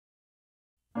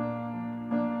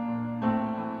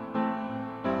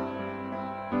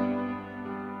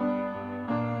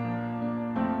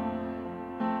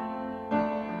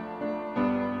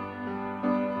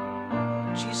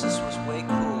Jesus was way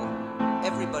cool.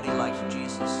 Everybody liked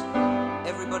Jesus.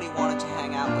 Everybody wanted to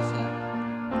hang out with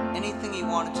him. Anything he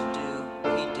wanted to do,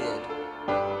 he did.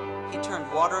 He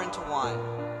turned water into wine,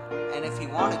 and if he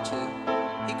wanted to,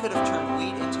 he could have turned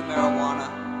wheat into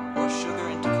marijuana, or sugar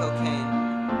into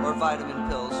cocaine, or vitamin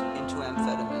pills into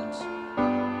amphetamines.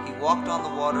 He walked on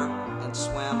the water and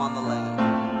swam on the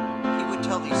land. He would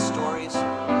tell these stories,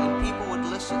 and people would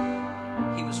listen.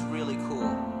 He was really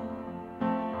cool.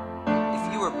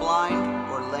 If you were blind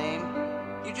or lame,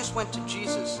 you just went to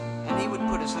Jesus, and he would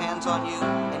put his hands on you,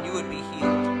 and you would be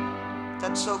healed.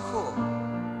 That's so cool.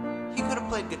 He could have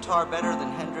played guitar better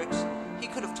than Hendrix. He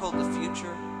could have told the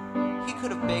future. He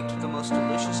could have baked the most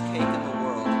delicious cake in the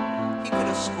world. He could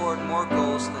have scored more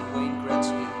goals than Wayne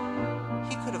Gretzky.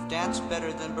 He could have danced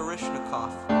better than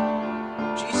Baryshnikov.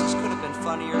 Jesus could have been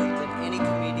funnier than any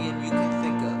comedian you can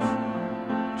think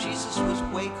of. Jesus was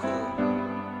way cool.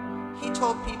 He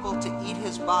told people to eat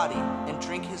his body and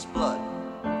drink his blood.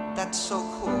 That's so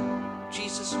cool.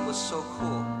 Jesus was so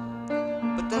cool.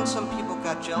 But then some people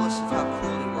got jealous of how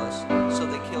cool he was, so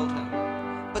they killed him.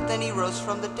 But then he rose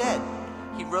from the dead.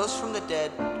 He rose from the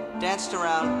dead, danced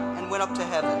around, and went up to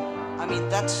heaven. I mean,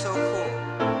 that's so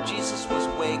cool. Jesus was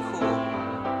way cool.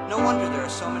 No wonder there are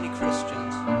so many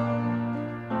Christians.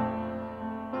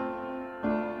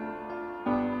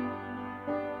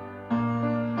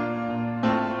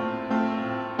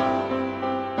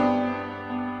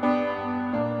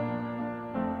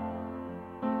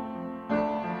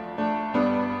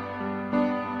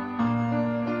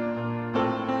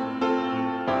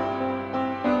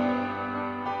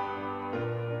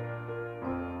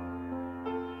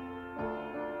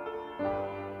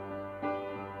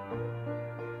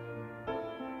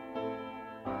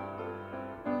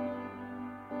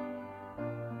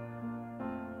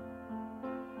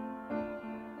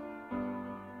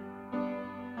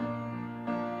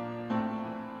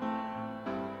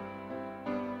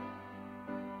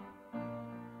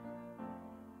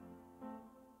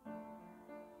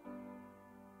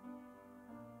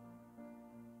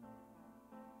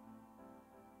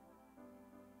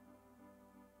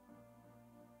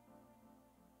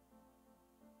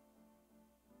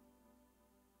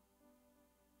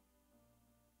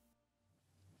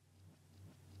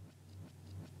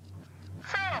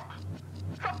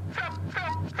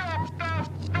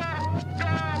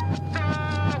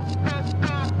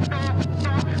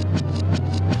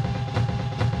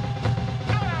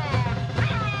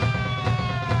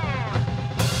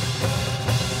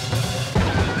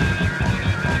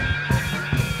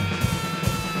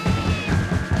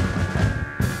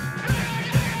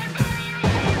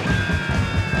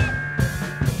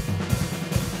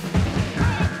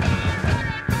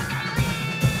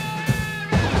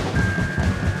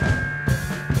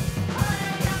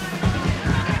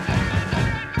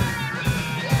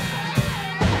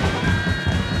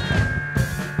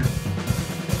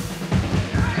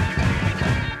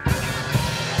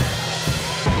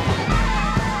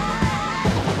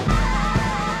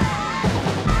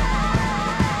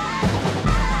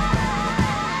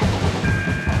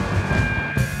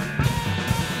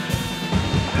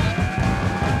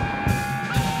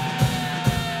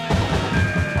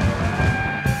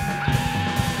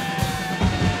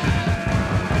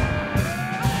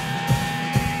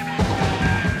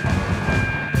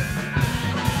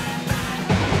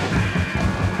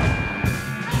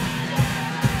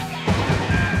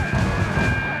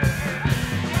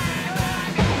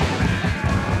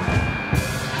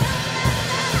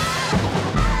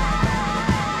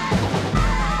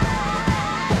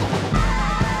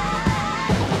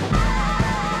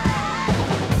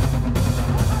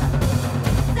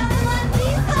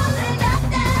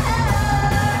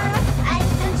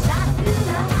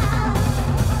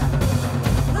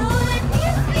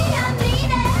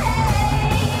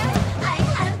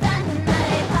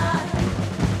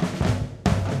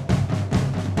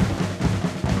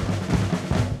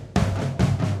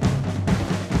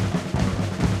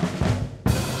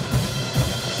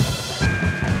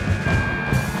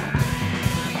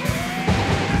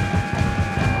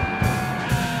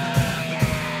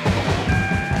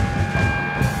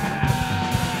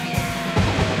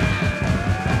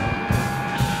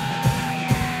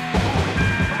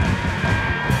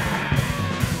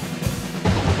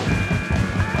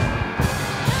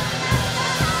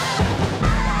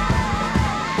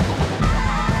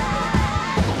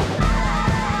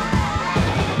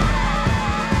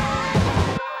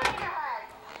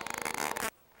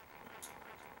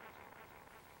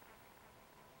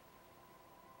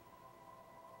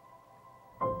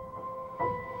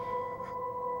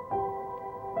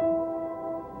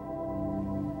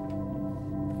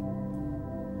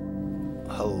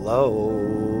 Hello.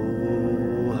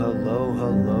 Hello,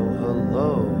 hello,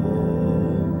 hello.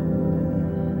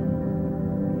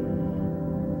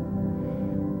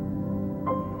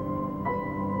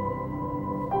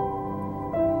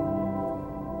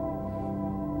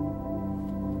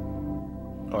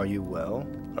 Are you well?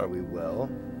 Are we well?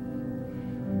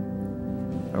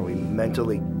 Are we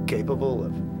mentally capable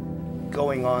of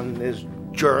going on this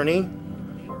journey?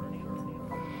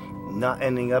 Not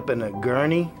ending up in a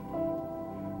gurney?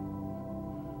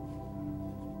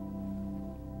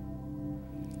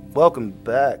 Welcome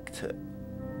back to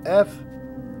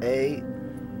FA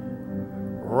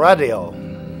Radio.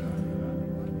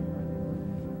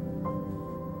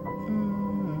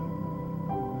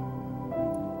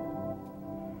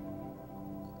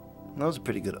 That was a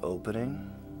pretty good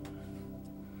opening.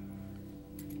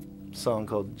 Song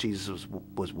called Jesus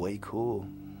was way cool.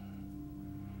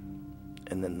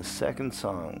 And then the second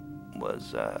song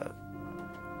was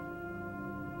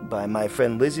by my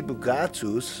friend Lizzie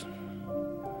Bugatus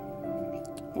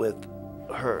with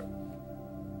her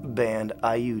band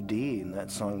IUD, and that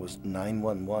song was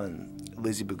 911,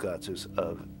 Lizzie Bugatus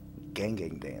of Gang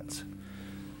Gang Dance.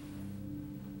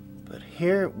 But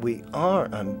here we are,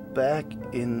 I'm back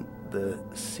in the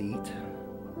seat,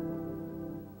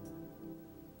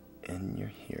 and you're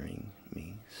hearing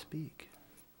me speak.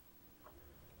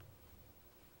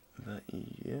 But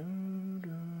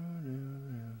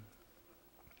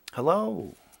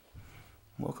hello,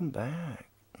 welcome back.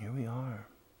 Here we are.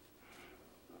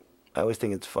 I always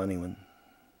think it's funny when,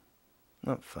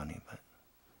 not funny, but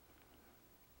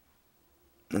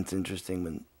it's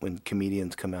interesting when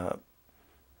comedians come out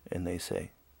and they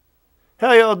say,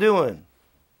 "How y'all doing?"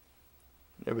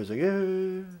 Everybody's like, "Yeah."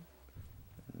 And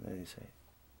then they say,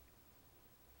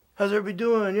 "How's everybody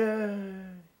doing?" "Yeah."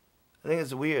 I think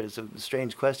it's weird. It's a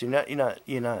strange question.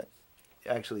 You're not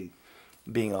actually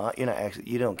being on.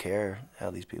 You don't care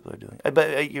how these people are doing.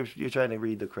 But you're trying to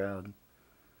read the crowd.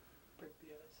 Break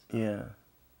the ice. Yeah,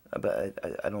 but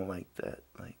I don't like that.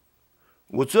 Like,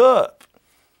 what's up?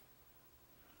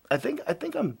 I think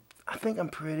I'm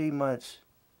pretty much.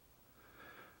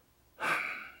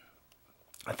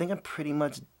 I think I'm pretty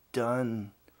much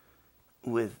done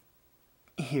with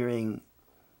hearing.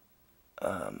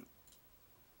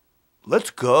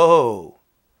 Let's go,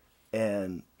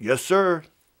 and yes sir.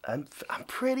 I'm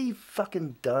pretty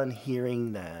fucking done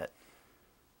hearing that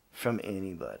from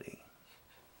anybody.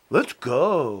 Let's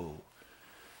go,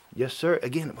 yes sir.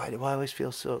 Again, why do I always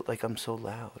feel so like I'm so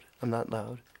loud? I'm not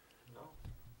loud. No.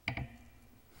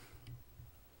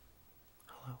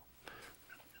 Hello.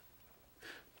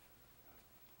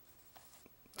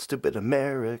 Stupid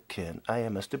American, I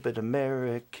am a stupid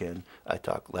American. I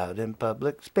talk loud in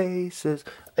public spaces.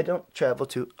 I don't travel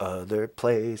to other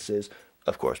places.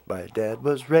 Of course, my dad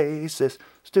was racist.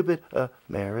 Stupid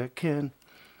American.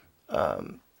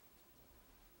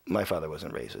 My father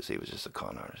wasn't racist. He was just a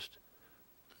con artist.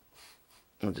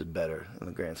 Which is better in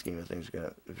the grand scheme of things.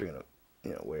 If you're gonna,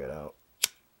 wear it out.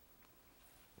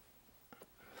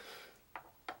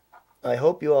 I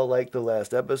hope you all liked the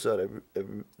last episode.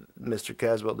 Mr.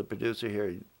 Caswell, the producer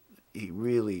here, he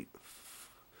really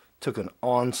took an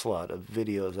onslaught of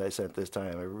videos I sent this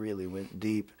time. I really went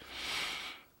deep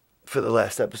for the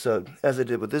last episode, as I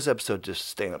did with this episode, just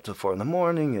staying up till 4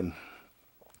 a.m. and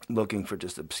looking for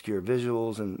just obscure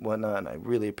visuals and whatnot. And I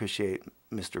really appreciate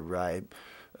Mr. Rai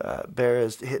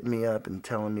Barras hitting me up and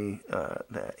telling me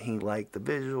that he liked the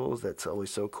visuals. That's always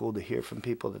so cool to hear from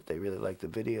people that they really like the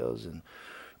videos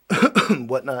and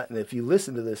whatnot. And if you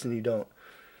listen to this and you don't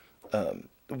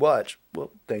watch,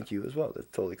 well, thank you as well. That's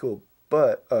totally cool.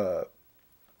 But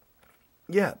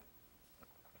yeah,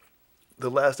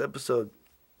 the last episode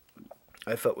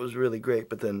I felt was really great,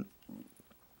 but then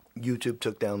YouTube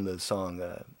took down the song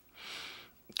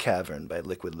Cavern by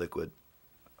Liquid Liquid,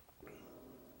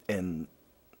 and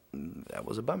that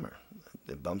was a bummer.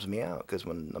 It bums me out, because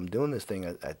when I'm doing this thing,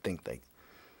 I think, like,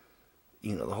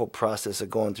 the whole process of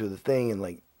going through the thing and,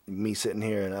 like, me sitting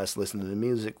here and us listening to the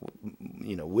music,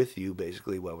 with you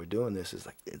basically while we're doing this, is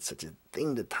like, it's such a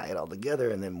thing to tie it all together.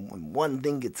 And then when one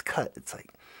thing gets cut, it's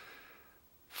like,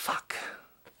 fuck,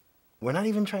 we're not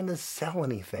even trying to sell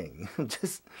anything. I'm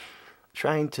just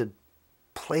trying to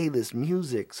play this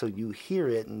music so you hear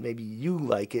it and maybe you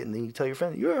like it, and then you tell your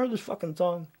friend, "You ever heard this fucking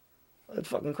song? It's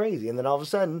fucking crazy." And then all of a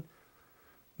sudden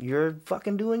you're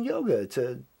fucking doing yoga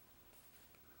to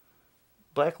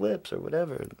Black Lips or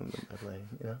whatever I play,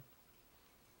 Yeah.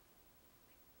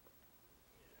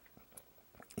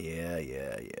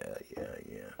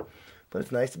 But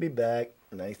it's nice to be back.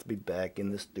 Nice to be back in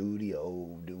the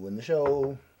studio doing the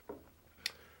show.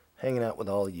 Hanging out with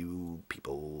all you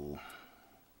people.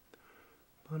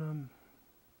 But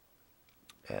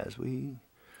as we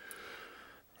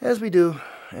do,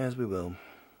 as we will.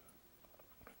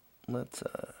 Let's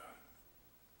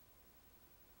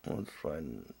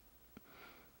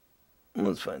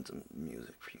find some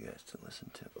music for you guys to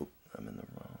listen to. Oh, I'm in the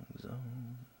wrong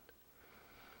zone.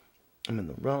 I'm in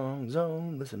the wrong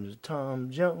zone. Listen to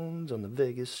Tom Jones on the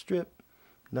Vegas Strip.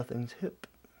 Nothing's hip.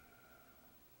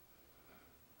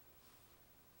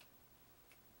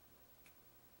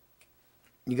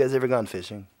 You guys ever gone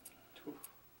fishing?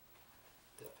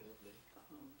 Definitely.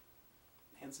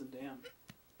 Hanson Dam.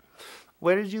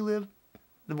 Where did you live?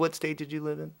 What state did you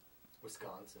live in?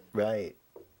 Wisconsin. Right.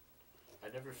 I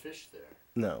never fished there,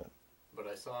 No. but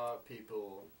I saw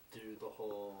people do the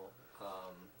whole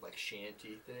like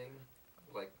shanty thing.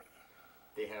 Like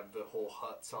they have the whole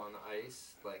huts on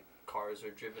ice. Like cars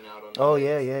are driven out on. Oh the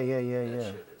yeah, ice. yeah. That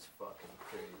shit is fucking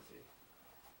crazy.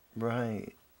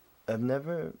 Right. I've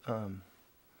never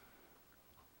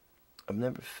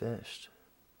fished.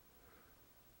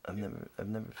 I've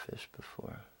never fished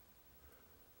before.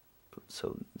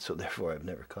 So therefore I've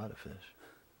never caught a fish.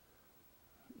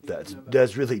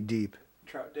 That's really deep.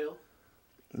 Troutdale?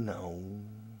 No.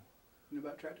 You know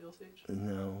about Troutdale Stage?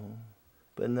 No.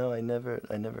 But no, I never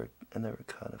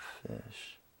caught a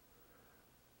fish.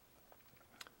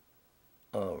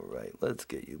 All right, let's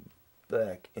get you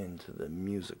back into the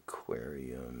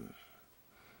music-aquarium,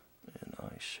 and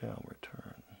I shall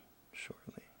return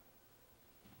shortly.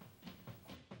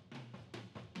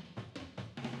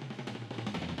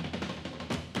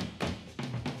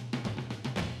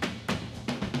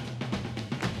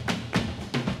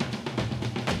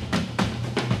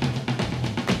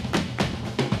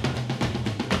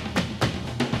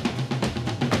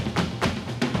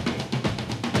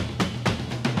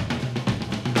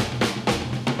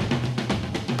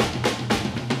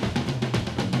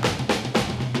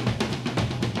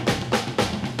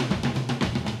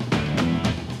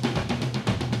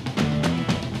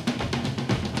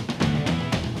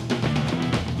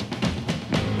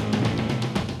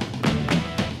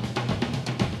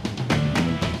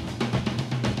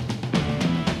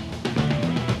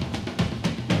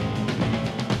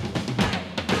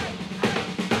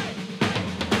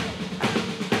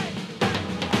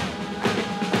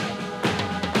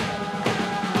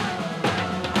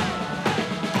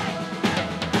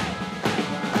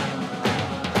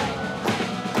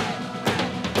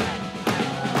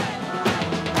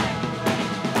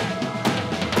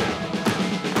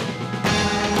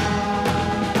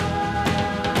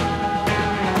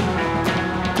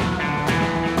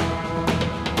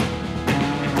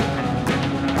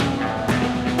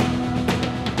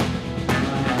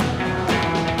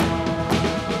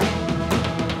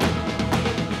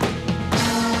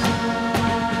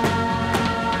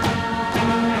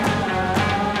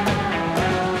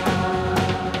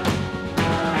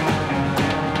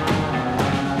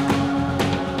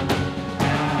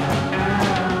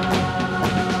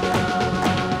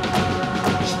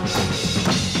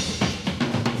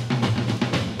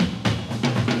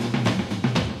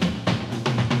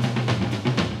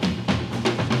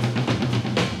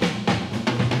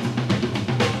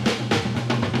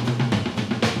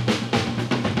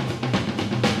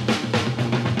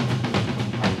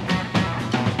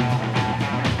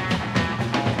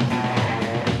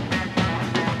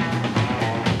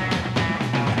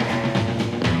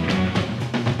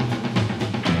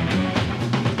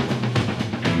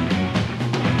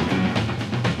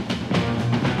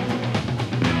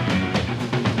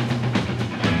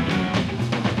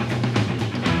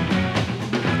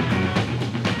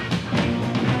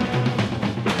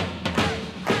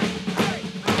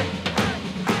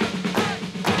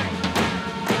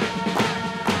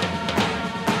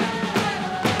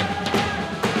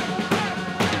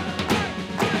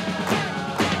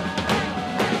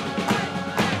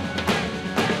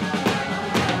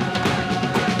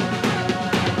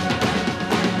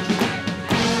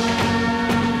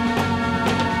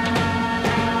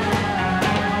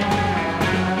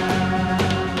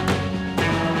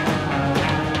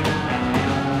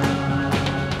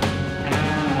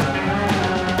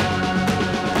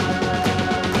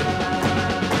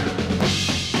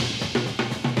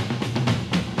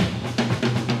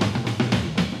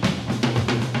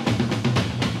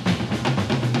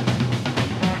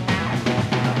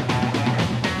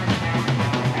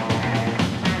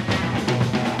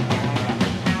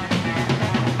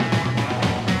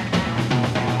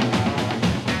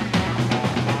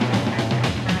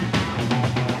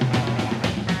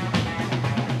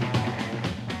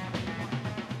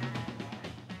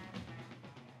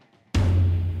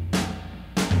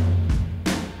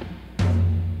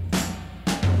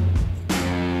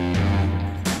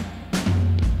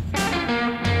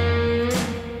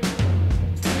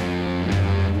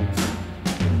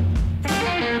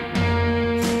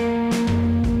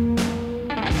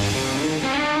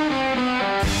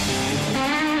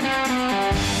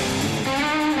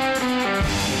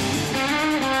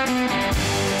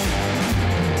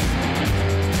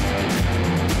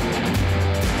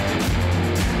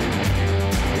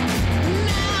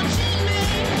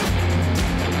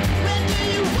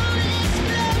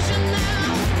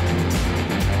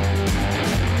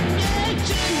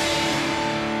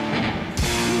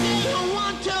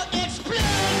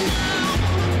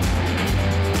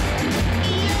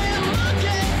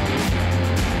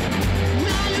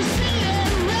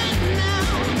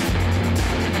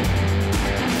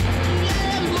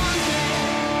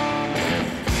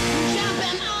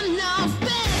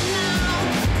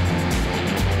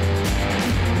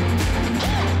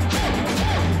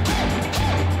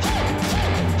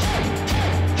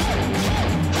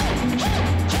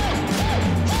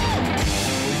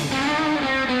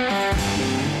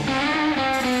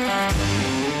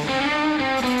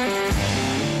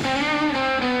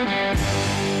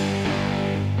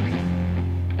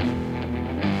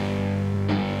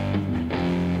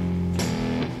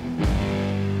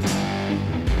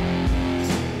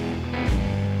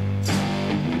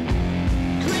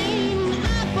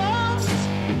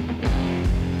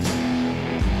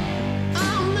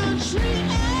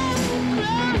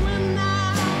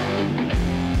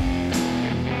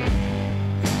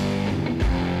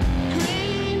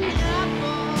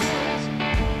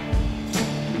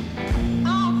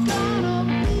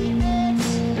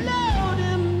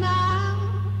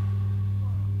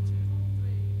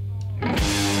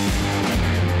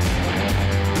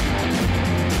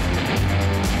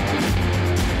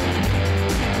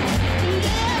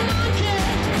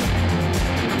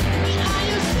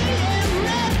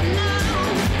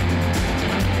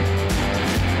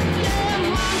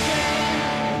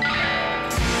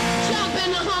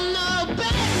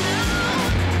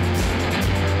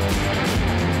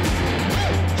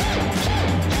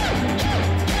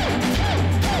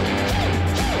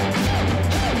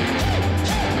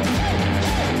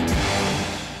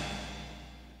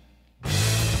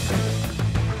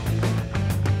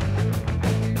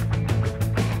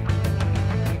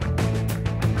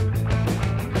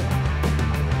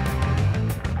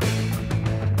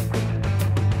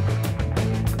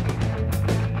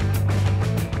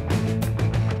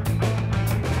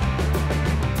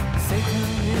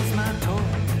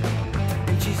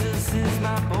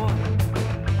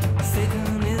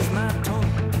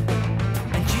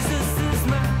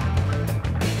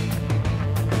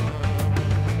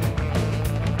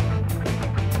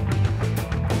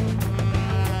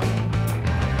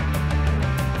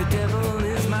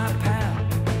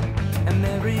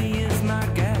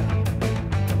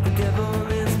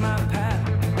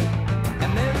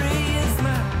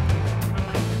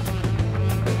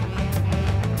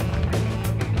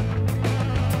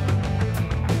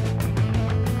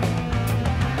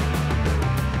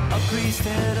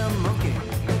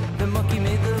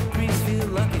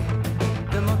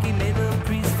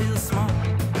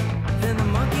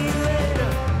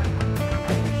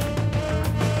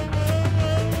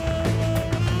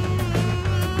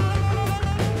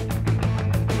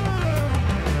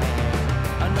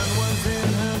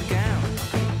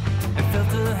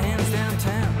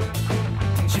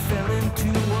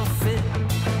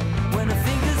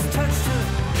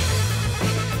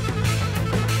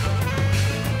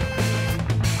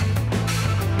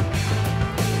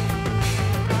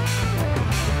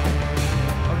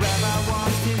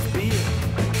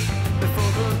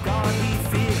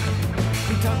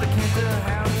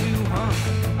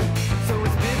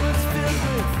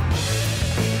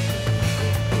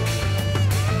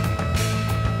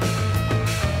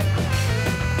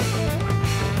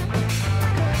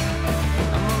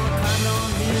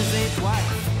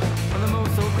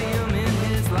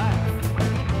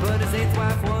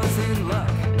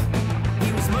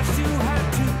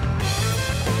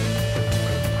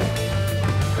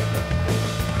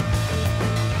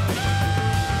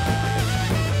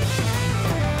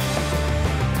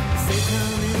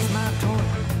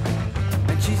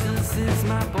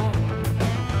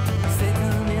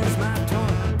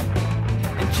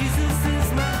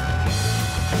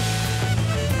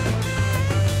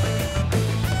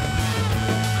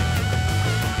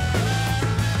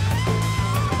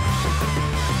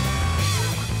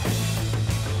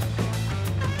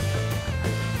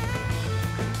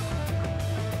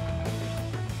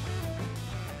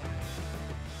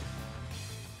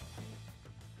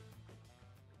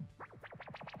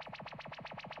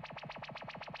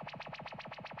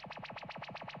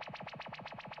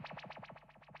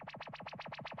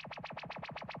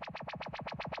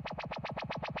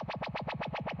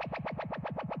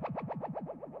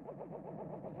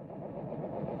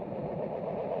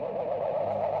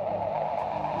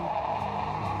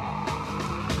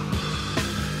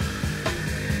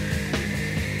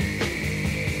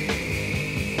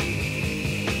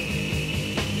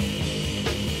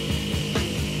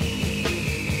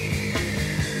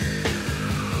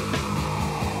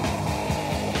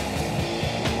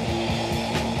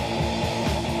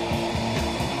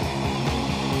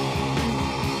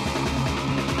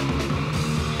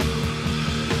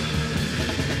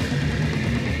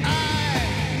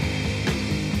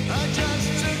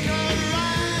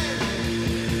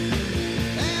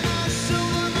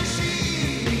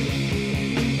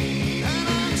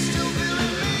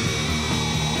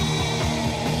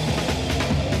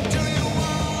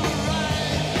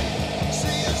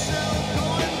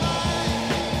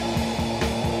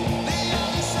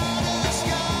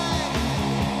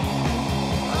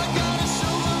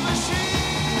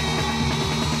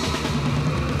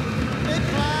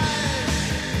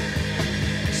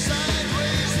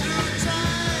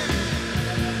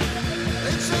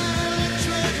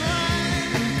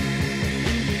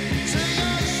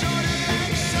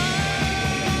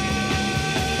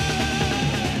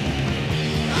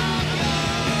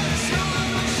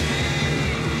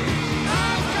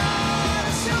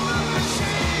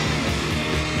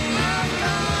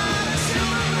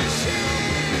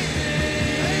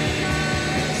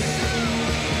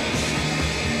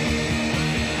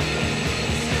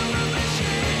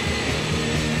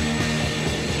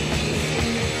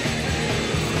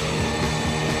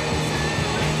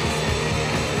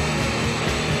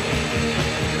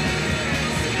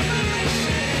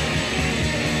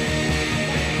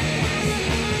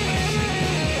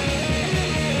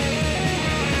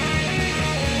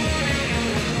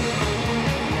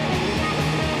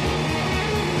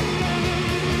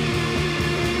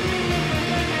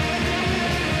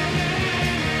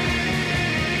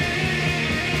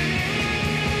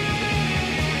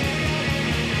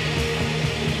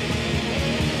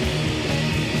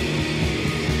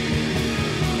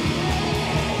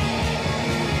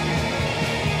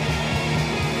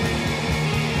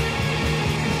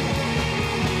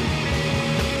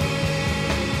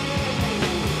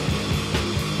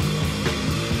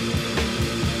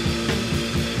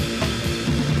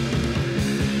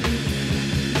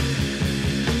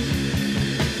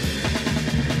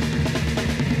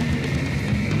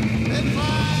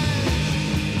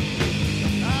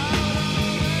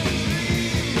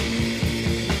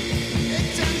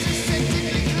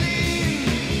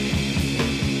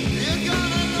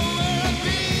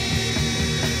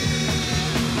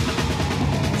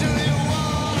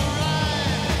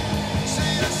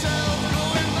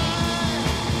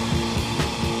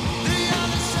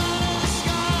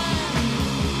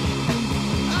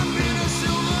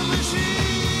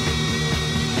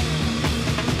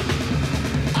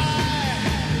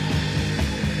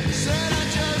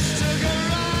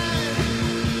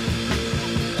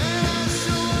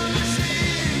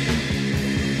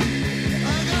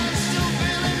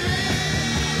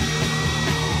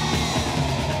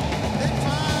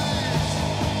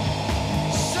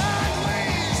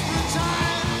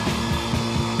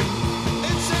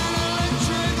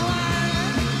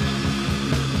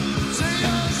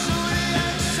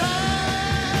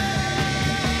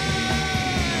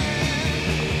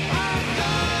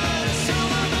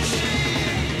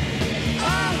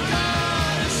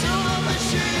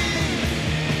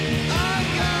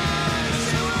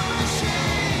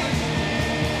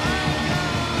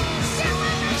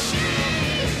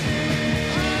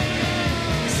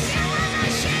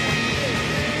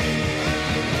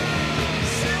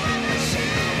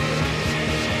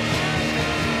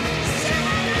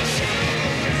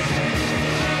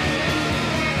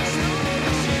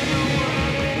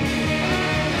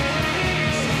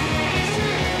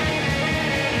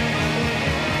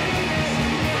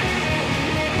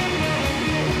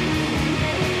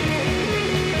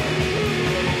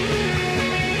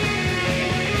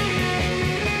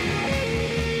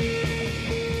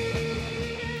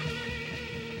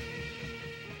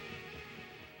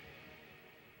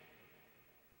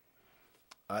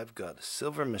 I've got a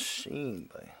Silver Machine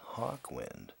by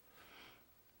Hawkwind.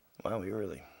 Wow, we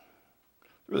really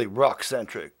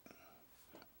rock-centric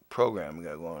program we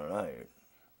got going tonight.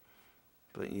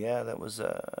 But yeah, that was,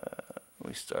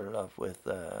 we started off with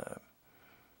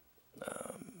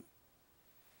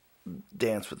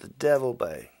Dance with the Devil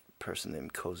by a person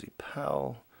named Cozy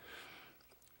Powell.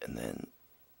 And then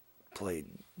played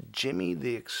Jimmy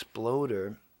the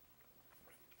Exploder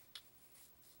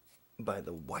by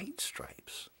the White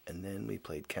Stripes. And then we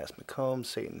played Cass McComb,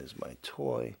 Satan Is My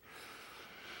Toy.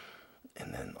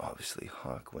 And then obviously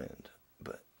Hawkwind.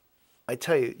 But I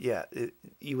tell you, yeah,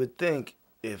 you would think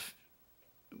if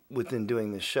within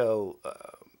doing the show,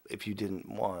 if you didn't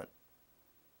want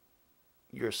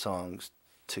your songs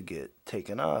to get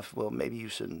taken off, well, maybe you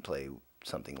shouldn't play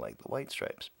something like the White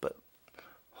Stripes. But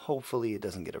hopefully it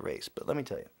doesn't get erased. But let me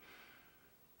tell you,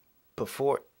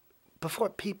 before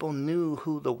people knew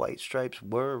who the White Stripes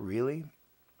were, really,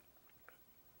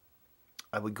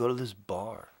 I would go to this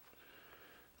bar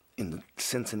in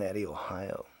Cincinnati,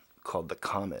 Ohio, called the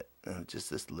Comet. And it was just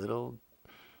this little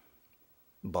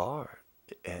bar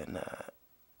and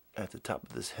at the top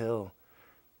of this hill.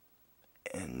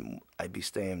 And I'd be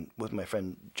staying with my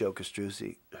friend Joe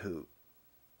Castrucci, who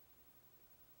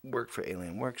worked for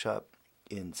Alien Workshop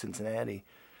in Cincinnati.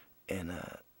 And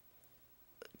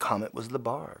Comet was the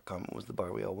bar. Comet was the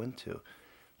bar we all went to.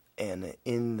 And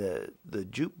in the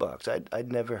jukebox,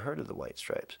 I'd never heard of the White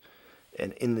Stripes.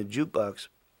 And in the jukebox,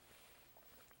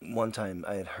 one time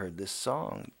I had heard this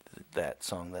song, that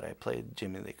song that I played,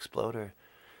 Jimmy the Exploder,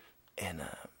 and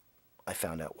I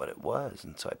found out what it was.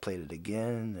 And so I played it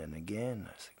again and again.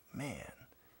 I was like, man,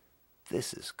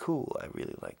 this is cool. I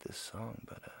really like this song.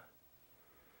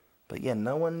 But yeah,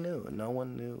 no one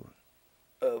knew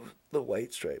of the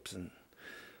White Stripes. And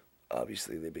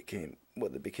obviously they became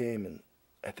what they became. And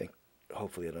I think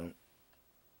hopefully I don't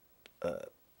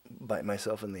bite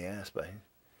myself in the ass by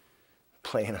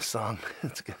playing a song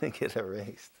that's going to get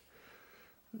erased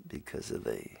because of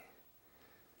the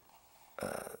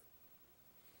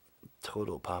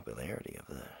total popularity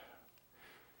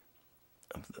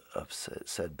of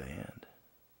said band.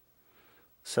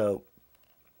 So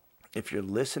if you're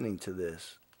listening to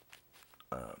this,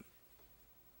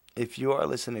 if you are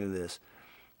listening to this,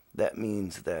 that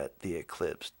means that the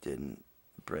eclipse didn't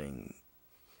bring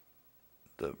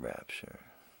the rapture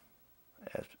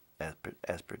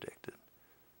as predicted.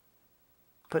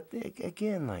 But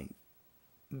again, like,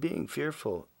 being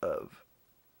fearful of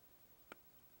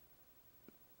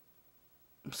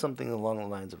something along the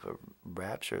lines of a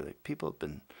rapture, like, people have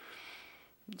been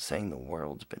saying the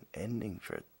world's been ending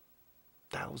for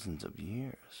thousands of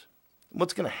years.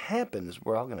 What's going to happen is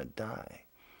we're all going to die,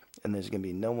 and there's going to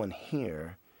be no one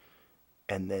here,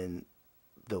 and then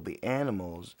there'll be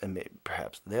animals, and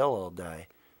perhaps they'll all die,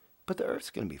 but the Earth's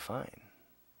going to be fine.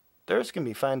 The Earth's going to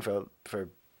be fine for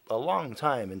a long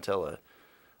time until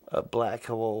a black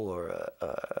hole or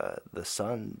the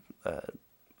sun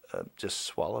just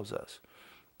swallows us.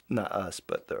 Not us,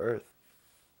 but the Earth.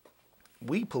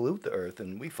 We pollute the Earth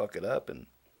and we fuck it up, and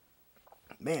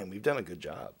man, we've done a good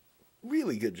job.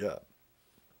 Really good job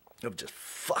of just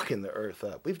fucking the Earth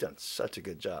up. We've done such a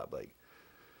good job. Like,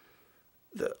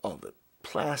 all the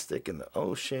plastic in the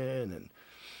ocean and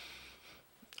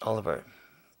all of our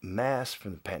mass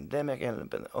from the pandemic ended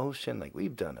up in the ocean. Like,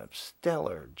 we've done a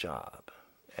stellar job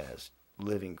as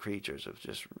living creatures of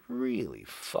just really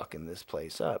fucking this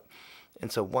place up.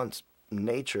 And so once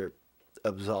nature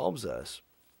absolves us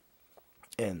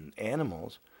and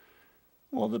animals,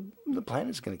 well, the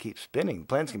planet's going to keep spinning. The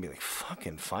planet's going to be like,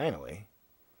 fucking finally.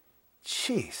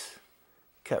 Jeez.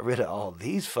 Got rid of all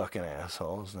these fucking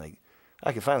assholes. Like,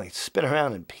 I can finally spin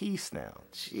around in peace now.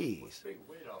 Jeez. Big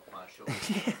weight off my shoulders.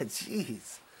 Yeah,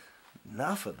 jeez.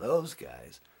 Enough of those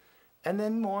guys. And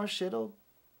then more shit'll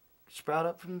sprout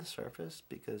up from the surface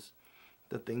because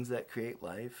the things that create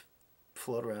life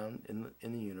float around in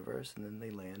the universe, and then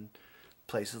they land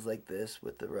places like this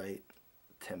with the right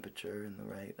temperature and the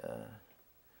right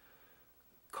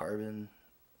carbon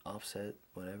offset,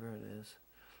 whatever it is.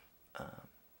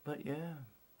 But yeah,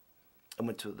 I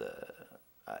went to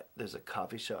there's a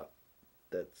coffee shop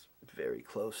that's very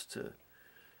close to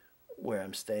where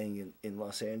I'm staying in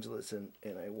Los Angeles, and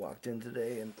I walked in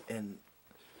today, and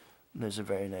there's a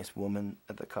very nice woman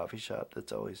at the coffee shop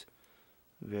that's always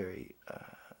very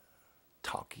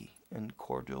talky and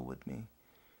cordial with me.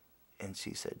 And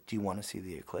she said, "Do you want to see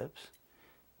the eclipse?"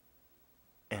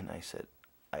 And I said,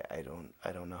 I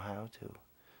don't know how to.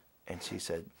 And she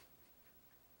said,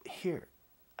 "Here,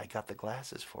 I got the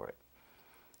glasses for it."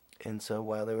 And so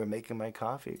while they were making my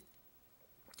coffee,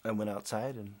 I went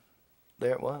outside, and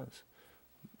there it was.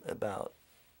 about,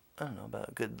 I don't know, about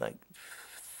a good like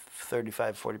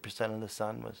 35-40% of the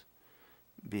sun was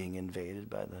being invaded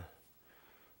by the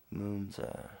moon's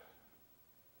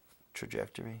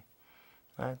trajectory.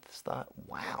 I just thought,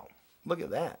 wow, look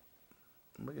at that.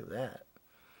 Look at that.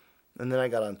 And then I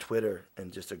got on Twitter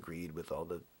and just agreed with all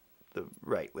the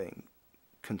right-wing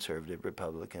conservative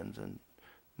Republicans and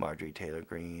Marjorie Taylor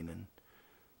Greene and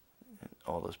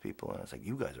all those people. And I was like,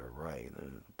 you guys are right.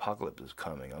 The apocalypse is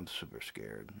coming. I'm super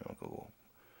scared. I'm going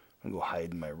to go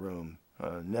hide in my room.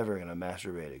 I'm never going to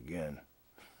masturbate again.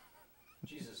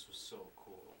 Jesus was so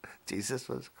cool. Jesus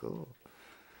was cool.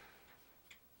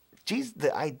 Jesus,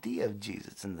 the idea of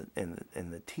Jesus and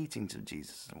the teachings of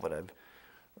Jesus and what I've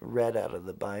read out of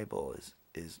the Bible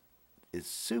is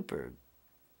super.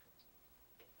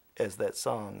 As that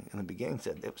song in the beginning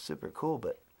said, it was super cool.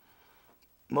 But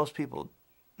most people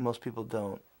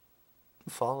don't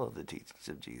follow the teachings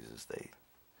of Jesus.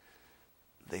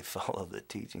 They follow the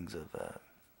teachings of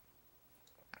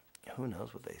who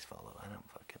knows what they follow. I don't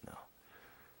fucking know.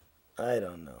 I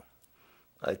don't know.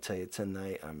 I tell you,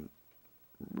 tonight I'm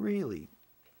really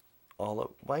all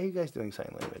up. Why are you guys doing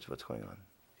sign language? What's going on?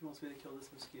 He wants me to kill this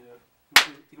mosquito.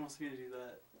 He wants me to do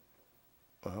that.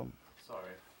 Well,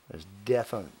 Sorry. there's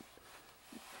death on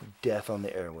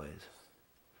the airways.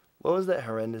 What was that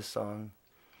horrendous song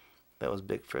that was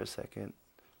big for a second?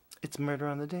 It's murder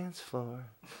on the dance floor,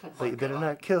 but you better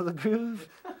not kill the groove.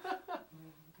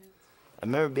 I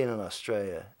remember being in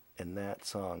Australia, and that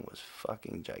song was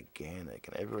fucking gigantic,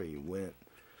 and everywhere you went,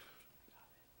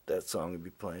 that song would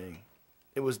be playing.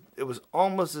 It was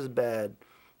almost as bad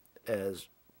as.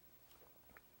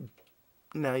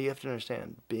 Now you have to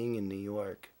understand, being in New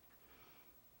York,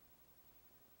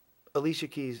 Alicia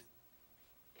Keys,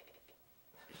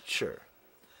 sure,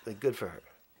 like good for her,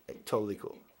 like totally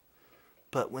cool.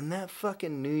 But when that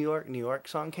fucking New York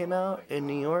song came out in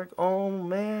New York, oh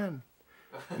man,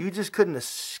 you just couldn't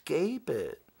escape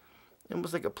it. It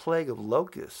was like a plague of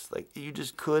locusts. Like you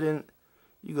just couldn't.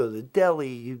 You go to the deli,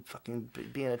 you fucking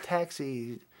be in a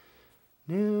taxi.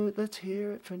 New, let's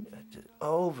hear it from just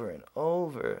over and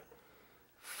over.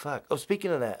 Fuck. Oh,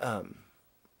 speaking of that,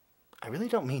 I really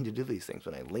don't mean to do these things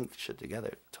when I link shit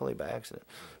together, totally by accident.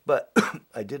 But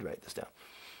I did write this down.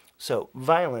 So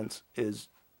violence is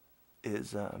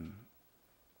it's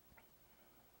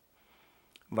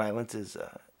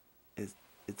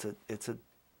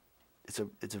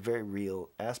a very real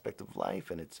aspect of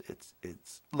life, and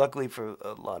it's luckily for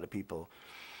a lot of people,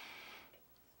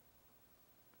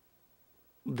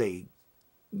 they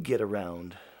get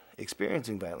around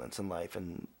experiencing violence in life,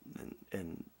 and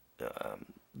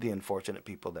the unfortunate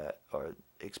people that are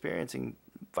experiencing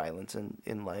violence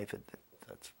in life,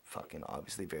 that's fucking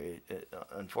obviously very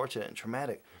unfortunate and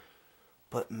traumatic.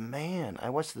 But man, I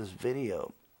watched this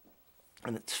video,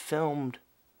 and it's filmed.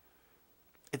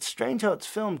 It's strange how it's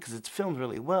filmed, because it's filmed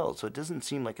really well, so it doesn't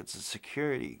seem like it's a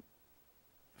security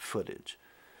footage.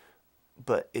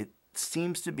 But it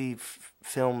seems to be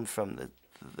filmed from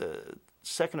the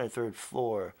second or third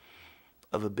floor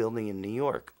of a building in New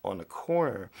York on a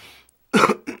corner.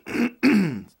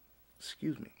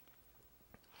 Excuse me.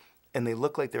 And they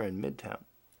look like they're in Midtown.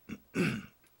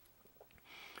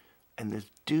 And this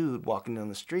dude walking down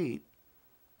the street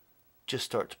just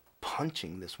starts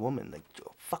punching this woman, like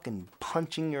fucking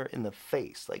punching her in the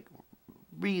face, like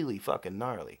really fucking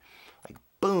gnarly, like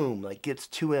boom, like gets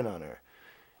two in on her.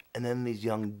 And then these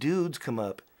young dudes come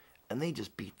up and they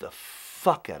just beat the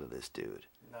fuck out of this dude.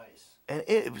 Nice. And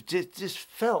it just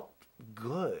felt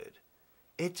good.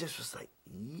 It just was like,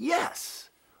 yes,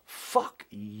 fuck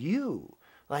you,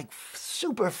 like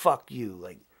super fuck you.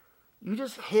 Like you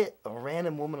just hit a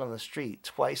random woman on the street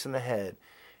twice in the head,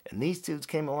 and these dudes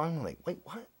came along and like, wait,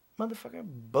 what? Motherfucker,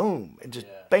 boom, and just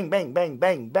bang, bang, bang,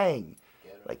 bang, bang.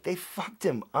 Like they fucked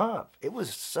him up. It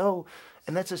was so,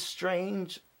 and that's a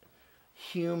strange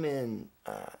human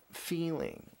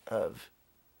feeling of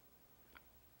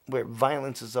where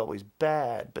violence is always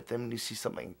bad, but then when you see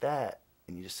something like that,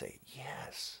 and you just say,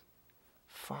 yes,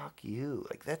 fuck you.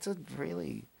 Like it's a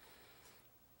really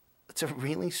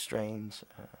strange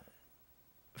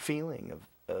feeling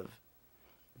of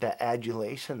that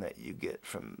adulation that you get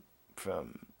from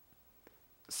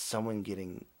someone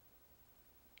getting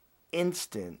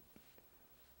instant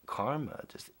karma,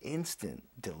 just instant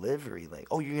delivery. Like,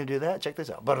 oh, you're gonna do that? Check this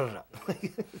out.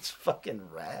 It's fucking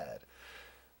rad.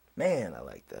 Man, I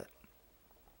like that.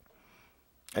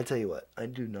 I tell you what, I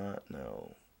do not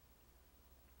know.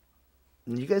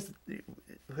 You guys,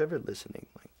 whoever listening,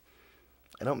 like,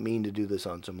 I don't mean to do this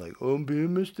on some like, oh, I'm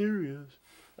being mysterious.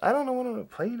 I don't know what I'm gonna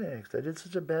play next. I did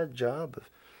such a bad job of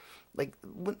like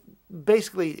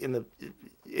basically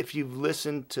if you've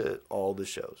listened to all the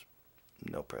shows,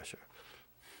 no pressure.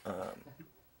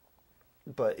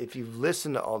 But if you've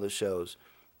listened to all the shows,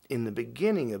 in the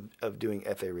beginning of doing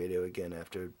FA radio again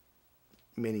after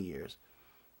many years,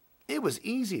 it was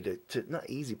easy to not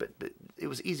easy, but it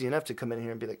was easy enough to come in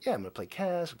here and be like, yeah, I'm going to play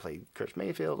Cass, play Kurt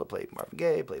Mayfield, I'll play Marvin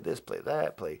Gaye, play this, play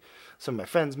that, play some of my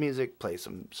friends' music, play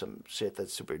some shit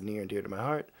that's super near and dear to my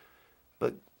heart.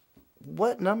 But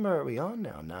what number are we on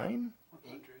now? 9?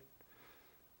 100.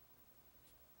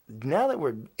 Now that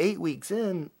we're 8 weeks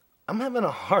in, I'm having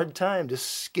a hard time just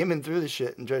skimming through the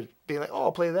shit and just being like, oh,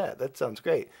 I'll play that. That sounds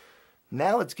great.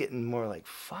 Now it's getting more like,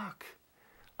 fuck,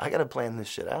 I got to plan this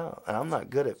shit out. And I'm not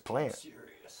good at plans.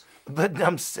 Serious. But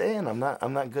I'm saying I'm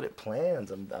not good at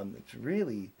plans. I'm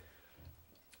really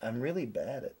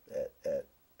bad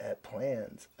at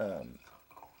plans.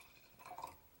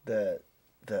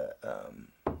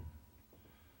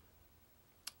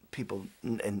 People,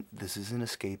 and this isn't a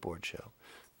skateboard show,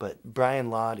 but Brian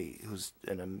Lottie, who's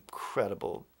an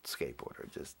incredible skateboarder,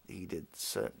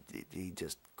 he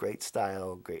just great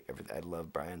style, great everything. I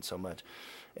love Brian so much,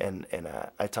 and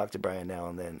I talk to Brian now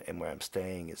and then, and where I'm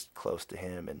staying is close to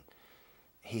him, and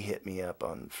he hit me up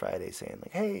on Friday saying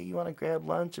like, hey, you want to grab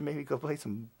lunch and maybe go play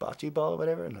some bocce ball or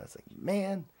whatever? And I was like,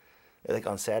 man, like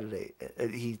on Saturday,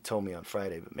 he told me on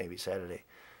Friday, but maybe Saturday.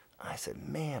 I said,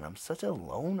 man, I'm such a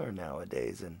loner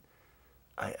nowadays, and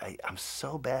I'm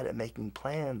so bad at making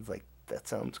plans. Like, that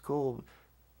sounds cool,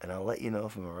 and I'll let you know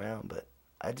if I'm around. But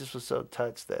I just was so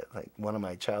touched that, like, one of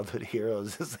my childhood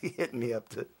heroes is like, hitting me up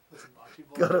to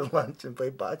go to lunch and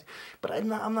play bocce. But I'm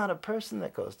not a person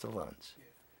that goes to lunch. Yeah.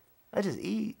 I just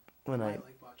eat when I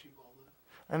like bocce ball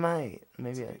though. I might. It's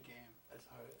Maybe a good game.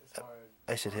 It's hard.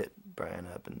 I should hit Brian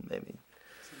up and maybe.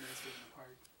 It's a nice day in the park.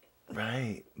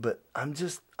 Right, but I'm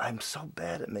so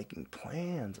bad at making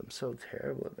plans. I'm so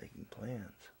terrible at making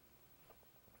plans.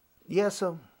 Yeah,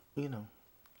 so, I don't know.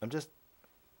 I'm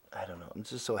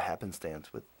just so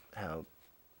happenstance with how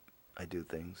I do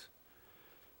things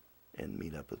and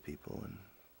meet up with people and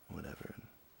whatever.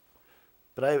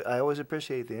 But I always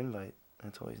appreciate the invite.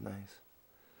 That's always nice.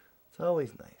 It's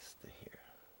always nice to hear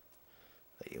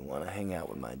that you want to hang out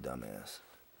with my dumbass.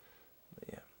 But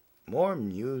yeah, more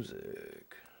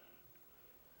music.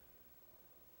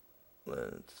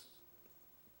 Let's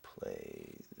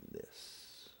play this.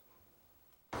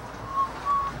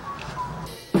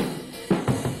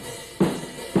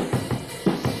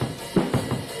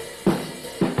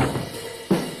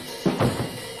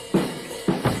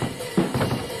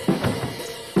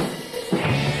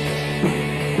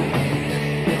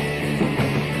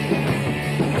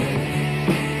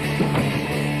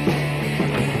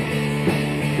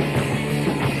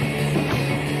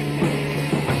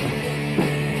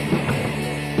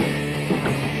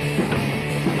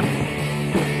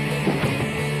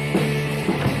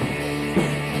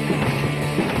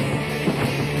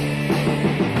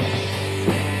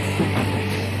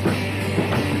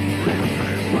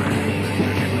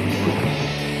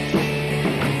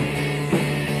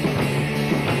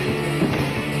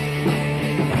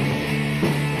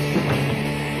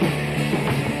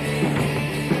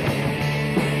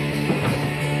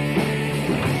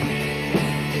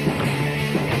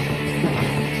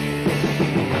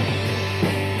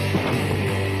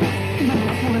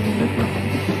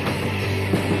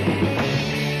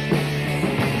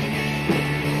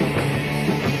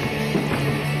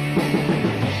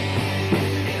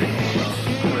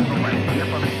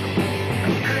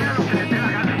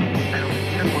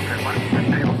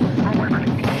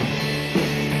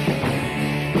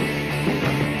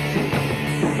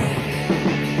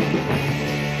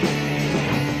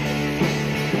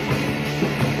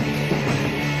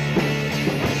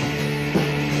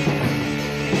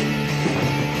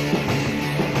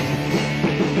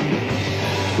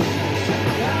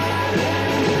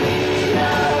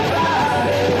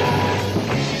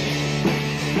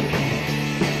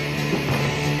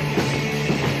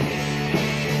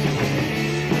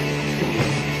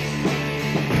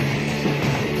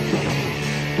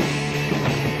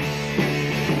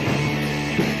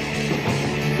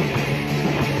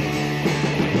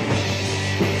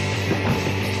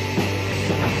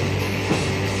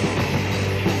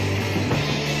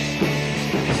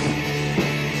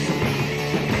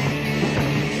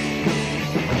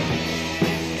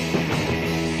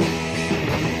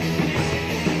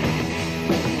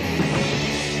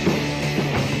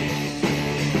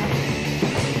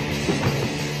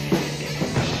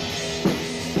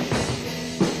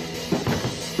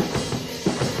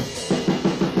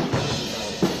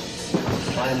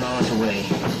 Miles away.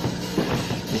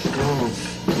 This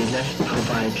grove is did not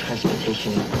provide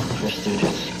transportation for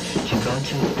students to go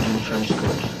to and from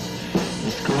school.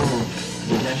 The school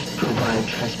did not provide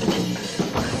transportation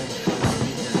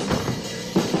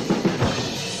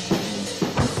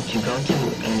to go to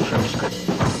and from school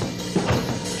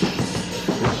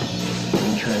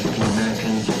because the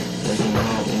Americans was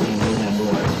involved in the Vietnam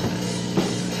War.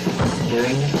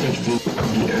 During the 60s,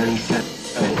 the early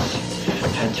 70s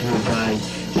had to provide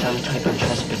some type of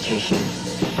transportation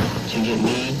to get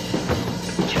me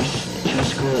to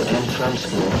school and from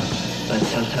school, but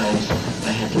sometimes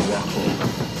I had to walk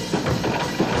home.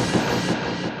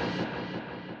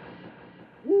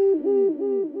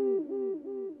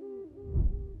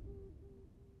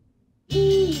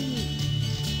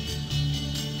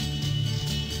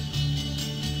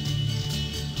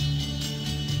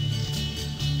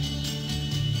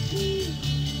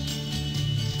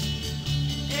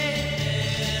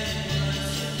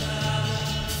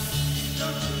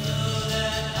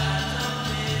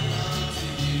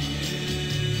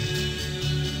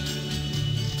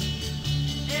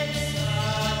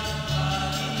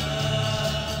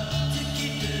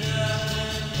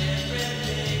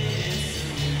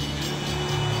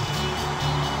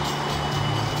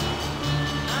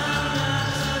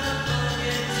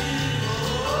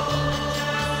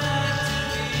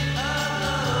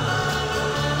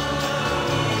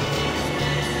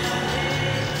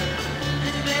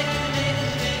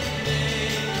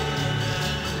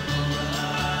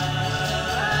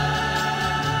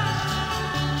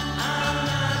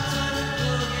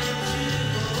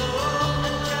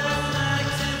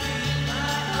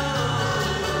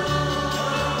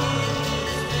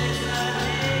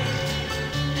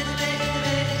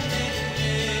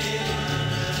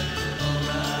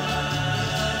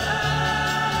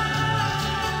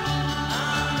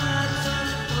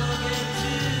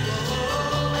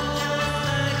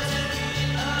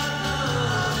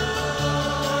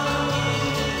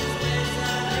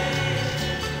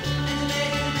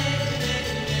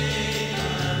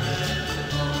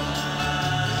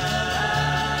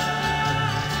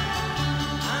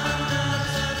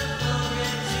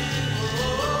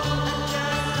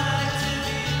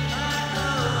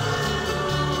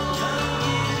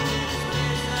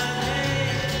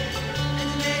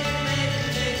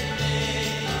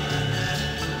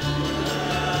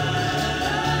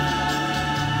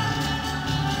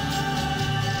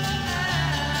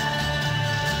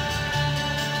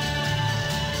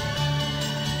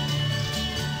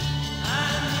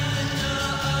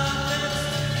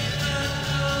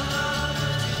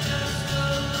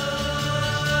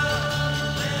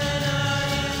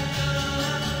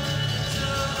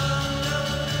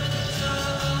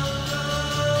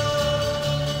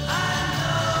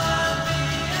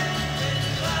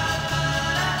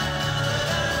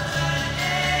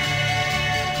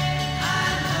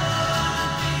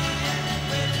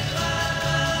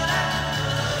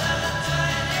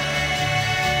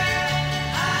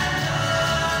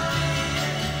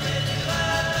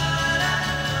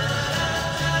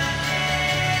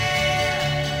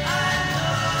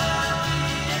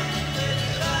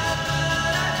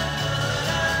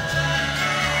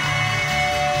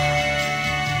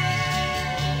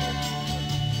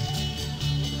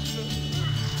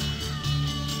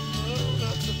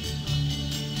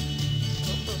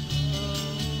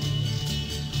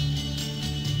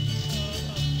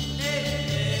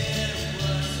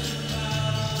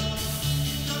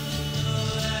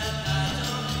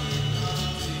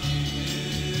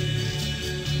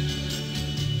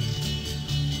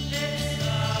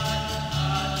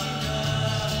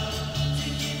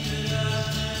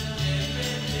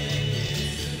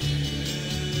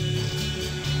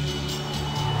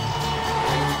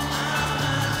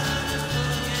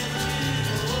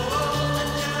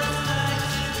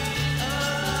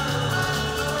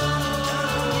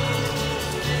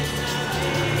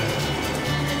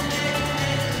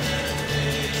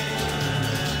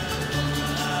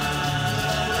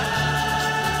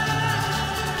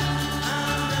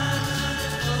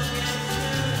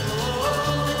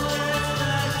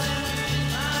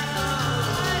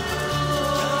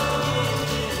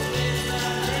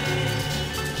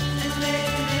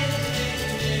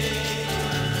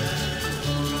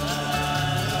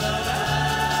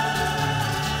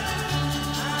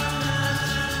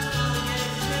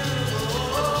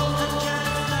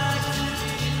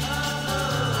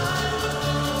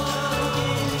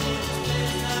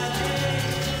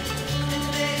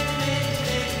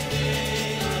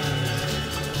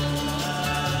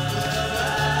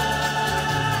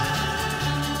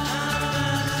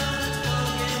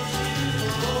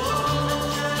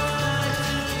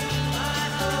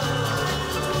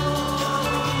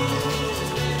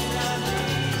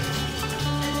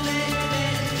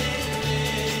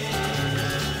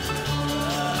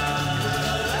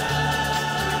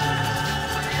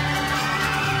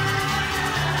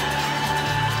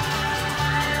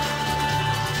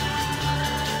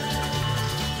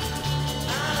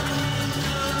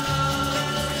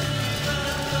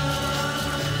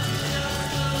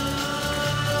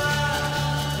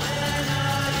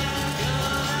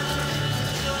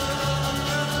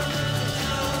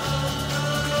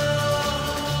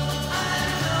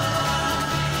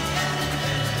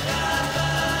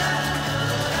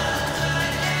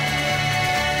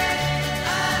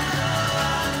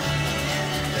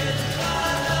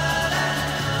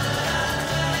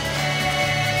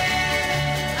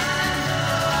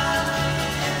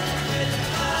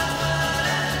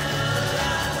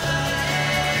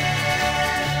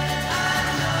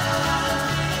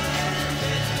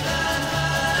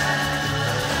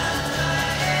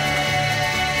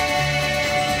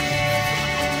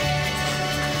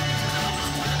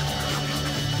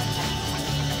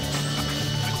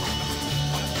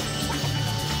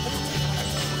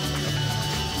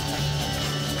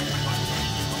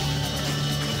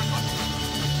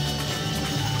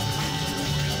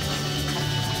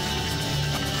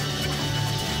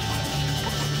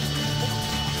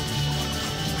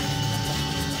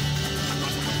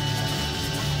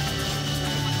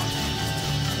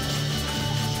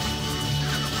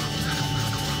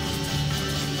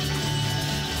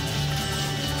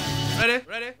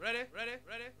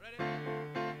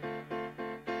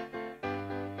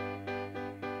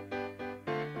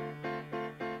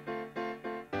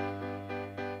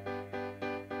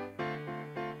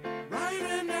 Write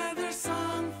another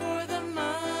song for the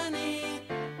money,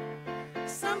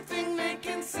 something they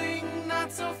can sing,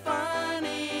 not so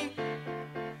funny.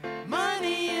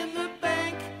 Money in the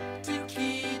bank to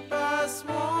keep us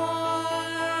warm.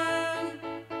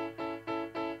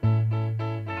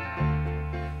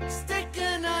 Stick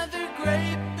another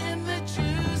grape in the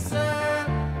juicer,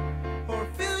 or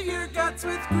fill your guts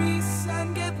with grease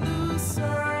and get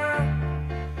looser.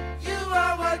 You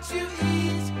are what you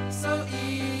eat, so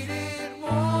eat it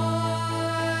warm.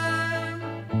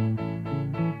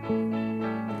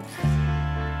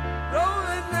 Roll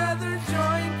another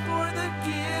joint for the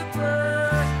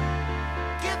giver.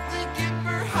 Get the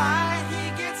giver high, he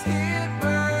gets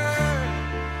hipper.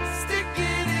 Stick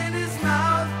it in his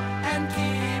mouth and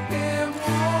keep him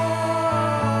warm.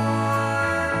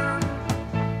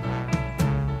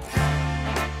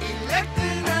 Elect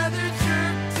another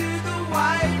jerk to the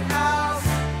White House.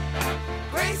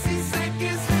 Gracie Sick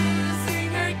is losing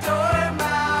her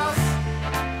dormouse.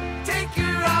 Take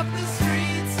her off the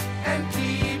streets and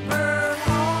keep her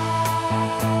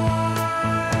warm.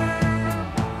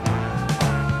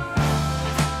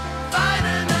 Fight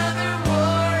another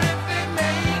war if they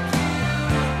make you.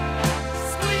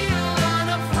 Squeal on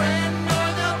a friend or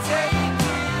they'll take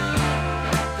you.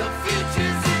 The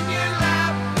future's in your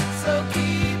lap, so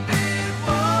keep it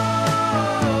warm.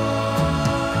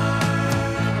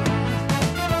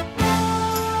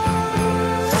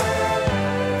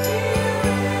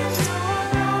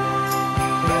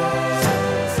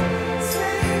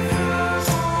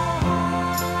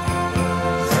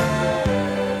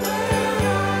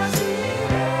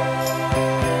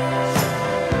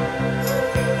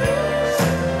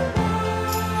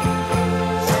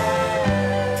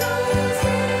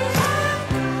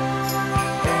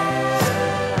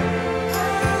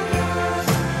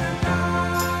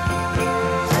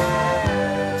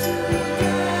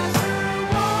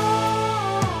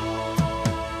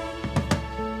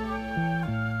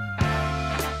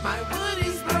 My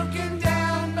Woody's broken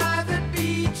down by the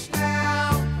beach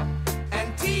now,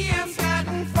 and TM's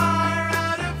gotten far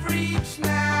out of reach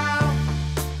now.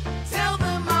 Tell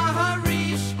the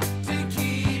Maharishi to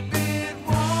keep it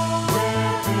warm.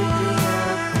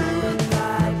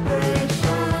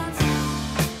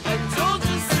 I told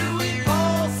you, suey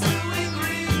Paul, suey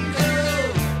Ringo,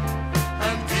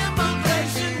 a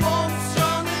immigration won't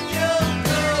strong and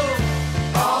Yoko.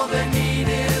 All they need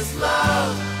is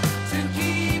love to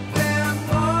keep them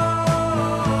warm.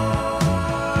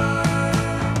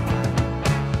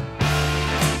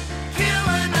 Kill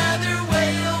another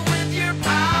whale with your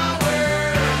power.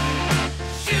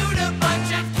 Shoot a bunch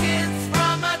of kids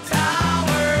from a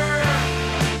tower.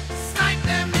 Snipe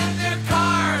them in their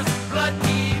cars, blood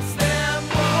keeps them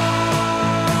warm.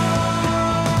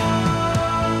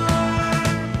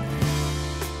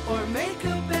 Or make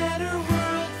a better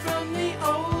world from the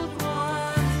old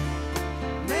one.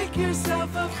 Make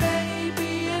yourself a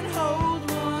baby and hold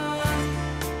one.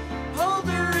 Hold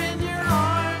her in your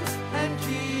arms and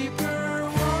keep her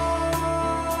warm.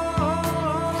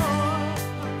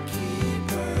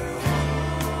 Keep her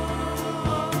warm.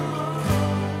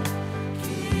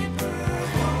 Keep her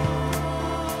warm.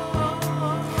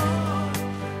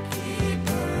 Keep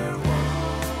her warm.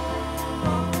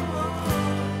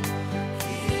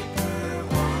 Keep her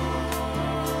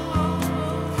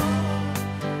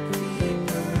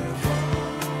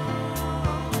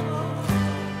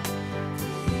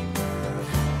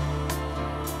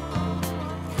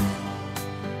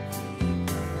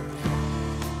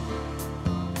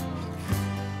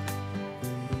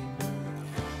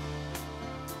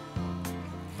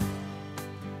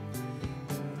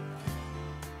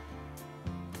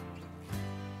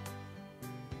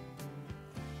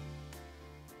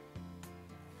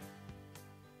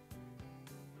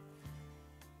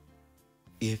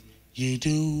If you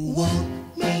do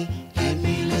want me, give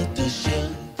me little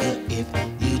sugar. If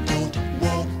you don't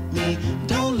want me,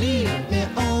 don't leave me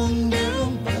on,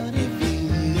 girl. But if you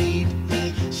need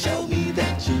me, show me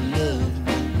that you love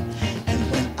me. And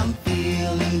when I'm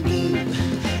feeling blue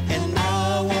and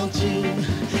I want you,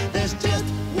 there's just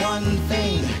one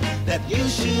thing that you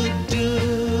should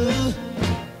do.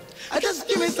 Just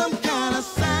give me some kind of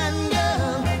sign,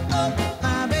 girl. Oh,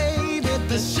 my baby,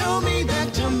 to show me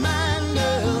that you're mine,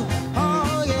 girl.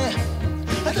 Oh, yeah.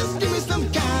 Just give me some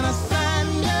kind of sign,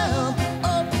 girl.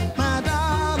 Oh,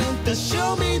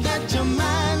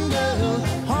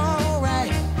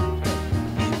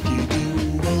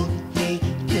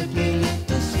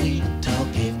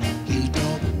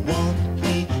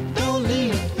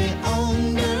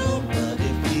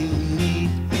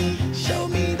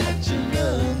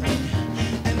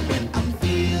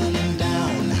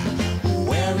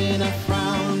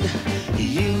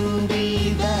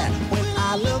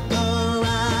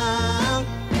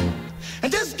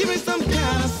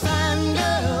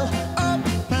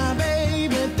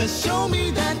 to show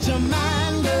me that you're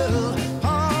mine, girl.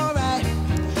 Alright,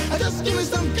 just give me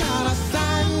some kind of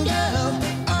sign, girl.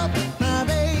 Oh, my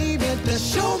baby, to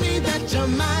show me that you're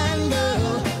mine,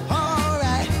 girl.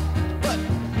 Alright, but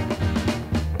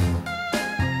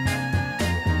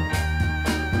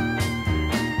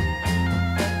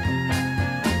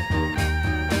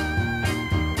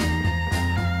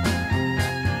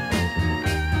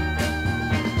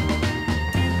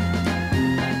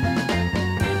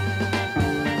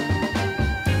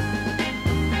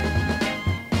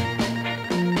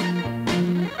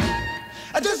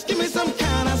just give me some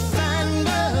kind of sign,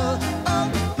 girl.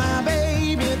 Oh, my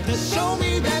baby, to show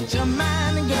me that you're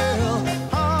mine, girl.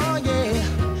 Oh,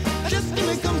 yeah. Just give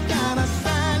me some kind of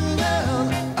sign, girl.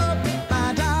 Oh,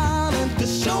 my darling, to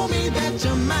show me that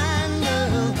you're mine,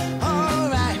 girl. All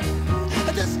right.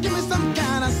 Just give me some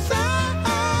kind of sign.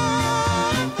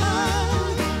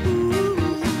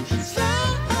 Ooh,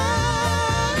 sign.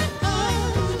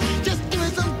 Just give me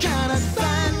some kind of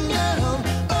sign, girl.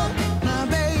 Oh, my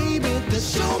baby, to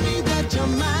show me that you're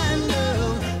mine,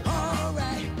 girl. All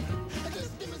right.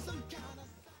 Just give me some kind of sign.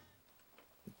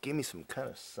 Give me some kind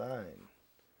of sign.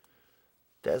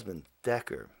 Desmond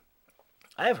Decker.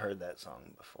 I've heard that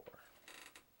song before.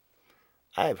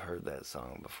 I've heard that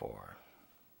song before.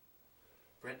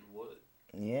 Brenton Wood.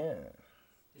 Yeah.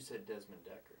 You said Desmond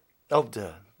Decker. Oh,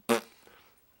 duh.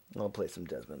 I'll play some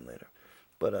Desmond later.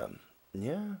 But,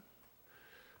 yeah.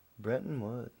 Brenton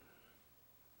Wood.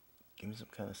 Give me some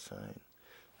kind of sign.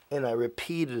 And I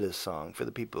repeated a song for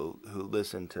the people who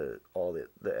listen to all the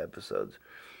episodes.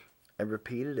 I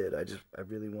repeated it. I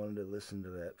really wanted to listen to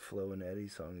that Flo and Eddie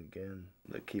song again.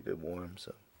 To keep it warm,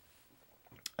 so.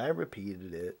 I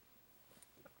repeated it.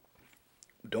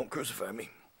 Don't crucify me.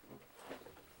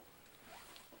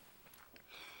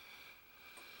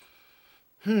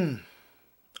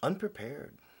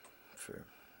 Unprepared for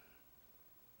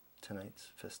tonight's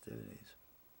festivities.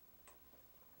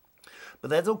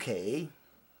 But that's okay.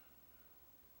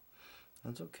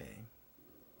 That's okay.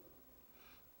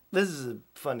 This is a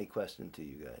funny question to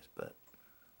you guys, but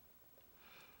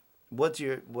what's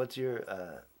your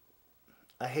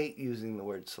I hate using the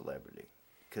word celebrity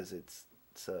because it's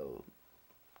so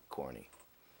corny.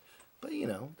 But, you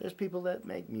know, there's people that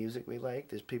make music we like.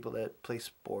 There's people that play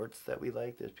sports that we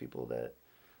like. There's people that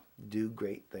do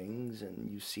great things, and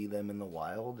you see them in the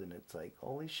wild, and it's like,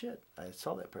 holy shit, I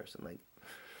saw that person. Like,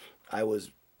 I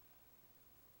was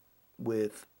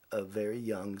with a very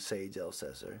young Sage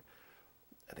Elsesser.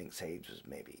 I think Sage was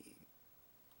maybe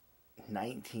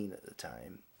 19 at the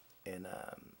time, and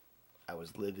I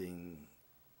was living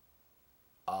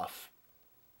off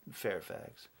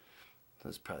Fairfax. It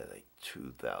was probably like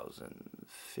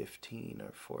 2015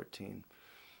 or 14.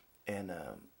 And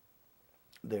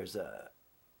there's a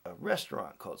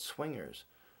restaurant called Swingers.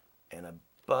 And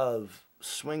above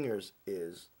Swingers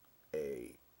is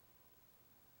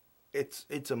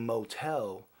it's a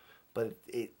motel, but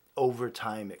it over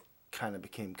time it kind of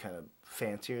became kind of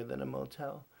fancier than a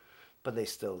motel. But they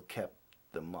still kept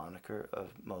the moniker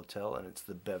of motel, and it's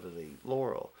the Beverly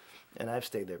Laurel. And I've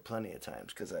stayed there plenty of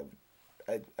times because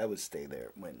I would stay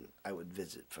there when I would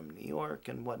visit from New York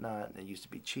and whatnot, and it used to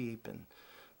be cheap,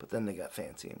 but then they got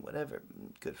fancy and whatever,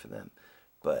 good for them.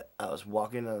 But I was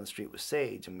walking down the street with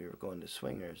Sage, and we were going to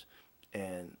Swingers,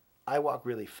 and I walk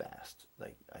really fast.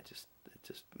 Like, it's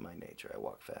just my nature, I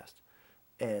walk fast.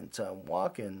 And so I'm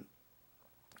walking,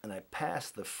 and I pass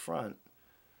the front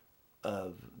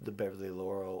of the Beverly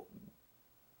Laurel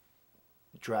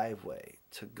driveway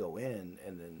to go in,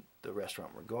 and then the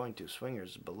restaurant we're going to,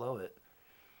 Swingers, is below it.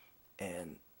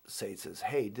 And Sage says,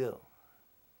 "Hey, Dill,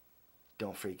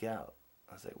 don't freak out."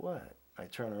 I was like, "What?" I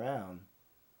turn around,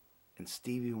 and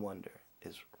Stevie Wonder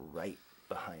is right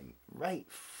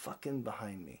fucking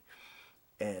behind me.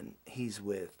 And he's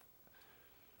with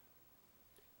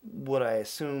what I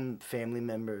assume family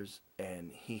members,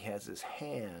 and he has his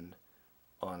hand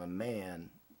on a man's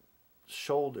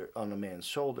shoulder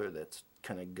that's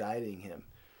kind of guiding him.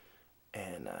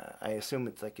 And I assume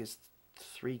it's like his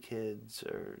 3 kids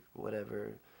or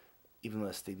whatever, even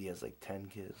though Stevie has like 10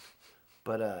 kids.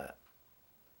 But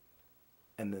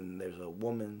and then there's a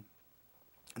woman,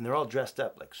 and they're all dressed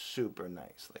up like super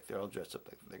nice, like they're all dressed up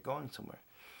like they're going somewhere.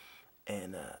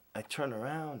 And I turn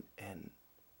around, and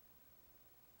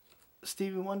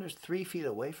Stevie Wonder's 3 feet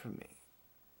away from me,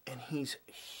 and he's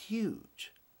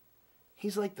huge.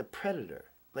 He's like the Predator.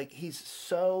 Like, he's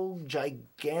so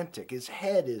gigantic. His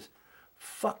head is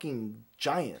fucking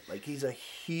giant. Like, he's a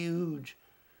huge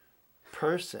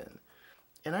person.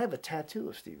 And I have a tattoo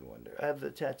of Stevie Wonder. I have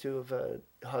the tattoo of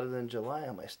Hotter Than July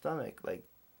on my stomach. Like,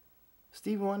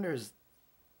 Stevie Wonder is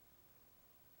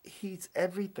he's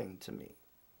everything to me.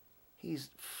 He's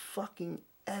fucking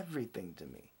everything to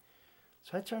me.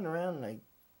 So I turn around and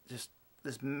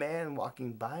this man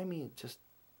walking by me, just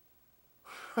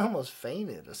I almost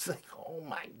fainted. It's like, oh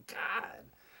my God,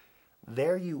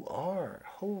 there you are.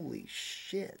 Holy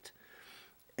shit.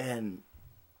 And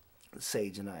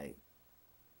Sage and I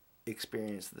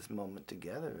experienced this moment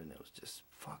together, and it was just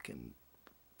fucking,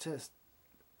 just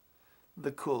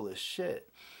the coolest shit.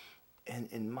 And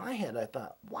in my head, I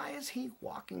thought, why is he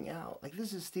walking out? Like,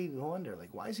 this is Stevie Wonder.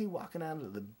 Like, why is he walking out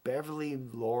of the Beverly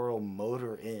Laurel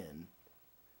Motor Inn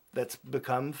that's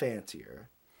become fancier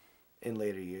in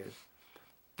later years?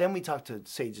 Then we talked to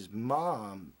Sage's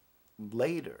mom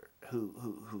later,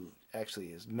 who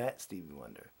actually has met Stevie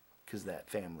Wonder, because that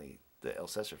family, the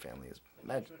Elsesser family, is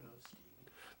magical.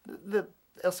 The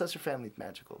Elsesser family is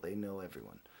magical. They know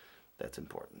everyone. That's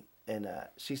important. And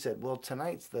she said, well,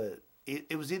 tonight's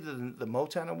it was either the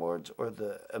Motown Awards or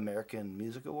the American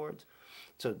Music Awards.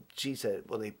 So she said,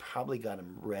 well, they probably got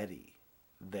him ready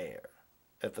there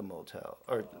at the motel,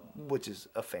 which is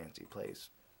a fancy place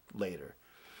later.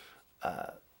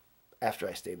 After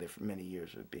I stayed there for many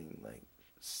years, it being like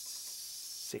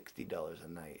 $60 a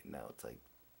night. Now it's like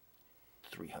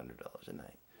 $300 a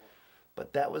night.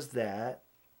 But that was that.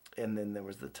 And then there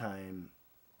was the time.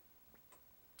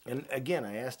 And again,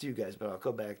 I asked you guys, but I'll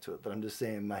go back to it. But I'm just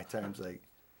saying my time's like,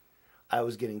 I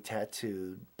was getting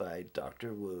tattooed by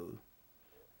Dr. Wu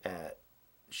at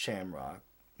Shamrock,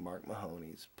 Mark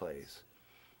Mahoney's place.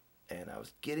 And I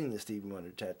was getting the Stevie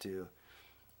Wonder tattoo.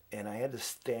 And I had to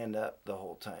stand up the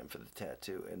whole time for the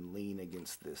tattoo and lean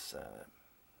against this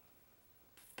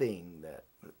thing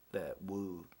that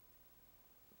Wu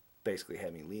basically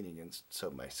had me lean against,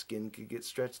 so my skin could get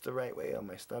stretched the right way on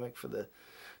my stomach for the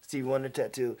Stevie Wonder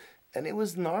tattoo. And it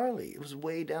was gnarly. It was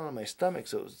way down on my stomach,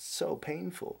 so it was so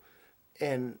painful.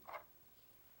 And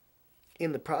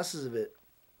in the process of it,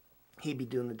 he'd be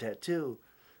doing the tattoo,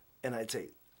 and I'd say,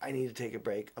 I need to take a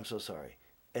break. I'm so sorry.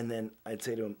 And then I'd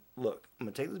say to him, look, I'm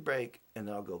going to take this break, and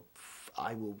then I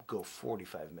will go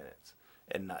 45 minutes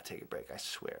and not take a break, I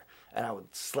swear. And I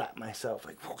would slap myself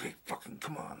like, okay, fucking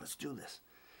come on, let's do this.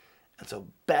 And so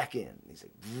back in, he's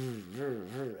like,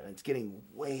 and it's getting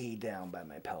way down by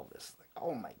my pelvis. Like,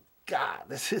 oh my God,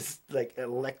 this is like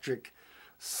electric,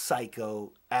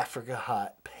 psycho, Africa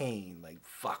hot pain. Like,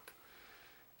 fuck.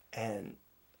 And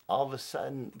all of a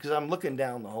sudden, because I'm looking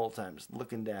down the whole time, just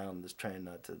looking down, just trying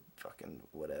not to fucking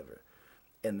whatever.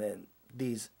 And then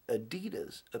these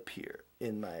Adidas appear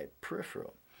in my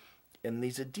peripheral. And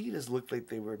these Adidas looked like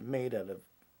they were made out of,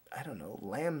 I don't know,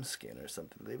 lambskin or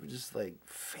something. They were just like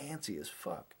fancy as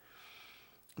fuck.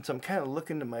 And so I'm kind of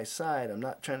looking to my side. I'm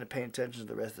not trying to pay attention to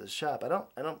the rest of the shop. I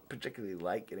don't particularly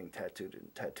like getting tattooed in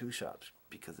tattoo shops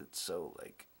because it's so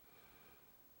like,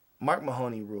 Mark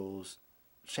Mahoney rules.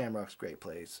 Shamrock's a great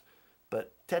place.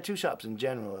 But tattoo shops in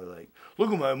general are like,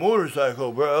 look at my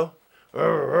motorcycle, bro.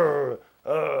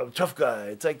 Tough guy.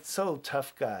 It's like so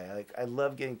tough guy. Like, I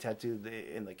love getting tattooed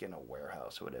in a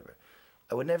warehouse or whatever.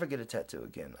 I would never get a tattoo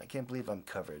again. I can't believe I'm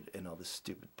covered in all this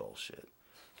stupid bullshit.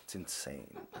 It's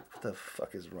insane. What the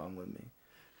fuck is wrong with me?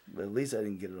 But at least I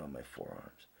didn't get it on my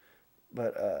forearms.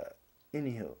 But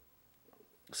anywho,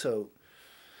 so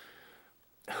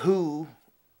who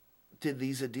did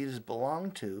these Adidas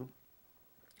belong to?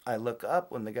 I look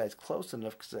up when the guy's close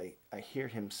enough because I hear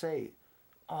him say,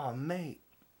 oh, mate,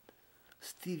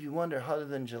 Stevie Wonder, Hotter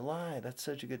Than July. That's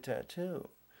such a good tattoo.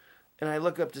 And I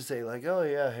look up to say, like, oh,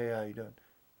 yeah, hey, how you doing?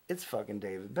 It's fucking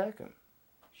David Beckham.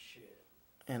 Shit.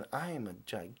 And I am a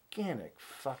gigantic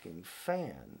fucking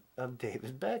fan of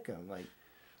David Beckham. Like,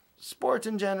 sports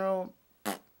in general,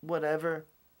 whatever.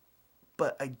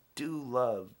 But I do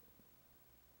love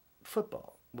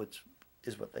football, which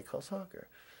is what they call soccer.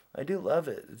 I do love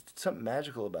it. It's something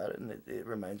magical about it, and it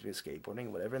reminds me of skateboarding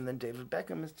or whatever. And then David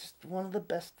Beckham is just one of the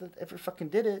best that ever fucking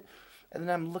did it. And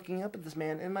then I'm looking up at this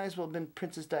man, and it might as well have been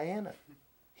Princess Diana.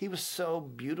 He was so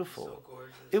beautiful. So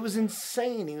gorgeous. It was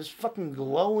insane. He was fucking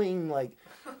glowing like,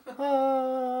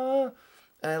 ah.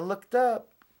 And I looked up.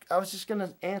 I was just going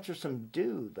to answer some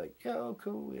dude, like, oh,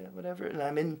 cool, yeah, whatever. And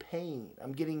I'm in pain.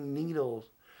 I'm getting needles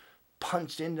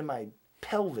punched into my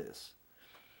pelvis.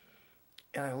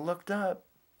 And I looked up,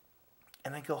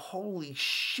 and I go, holy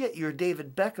shit, you're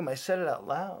David Beckham. I said it out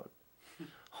loud.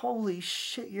 Holy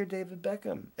shit, you're David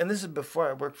Beckham. And this is before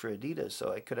I worked for Adidas,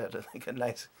 so I could have had a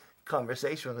nice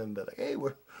conversation with him, but like, hey,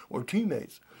 we're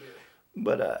teammates. Yeah.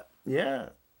 But yeah,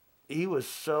 he was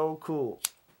so cool.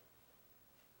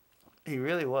 He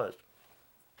really was.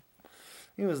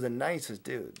 He was the nicest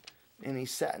dude. And he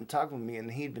sat and talked with me,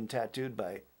 and he'd been tattooed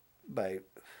by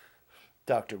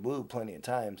Dr. Wu plenty of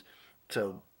times.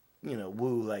 So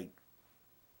Wu like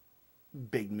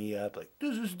bigged me up like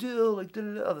this is still like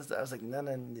all this stuff. I was like, no,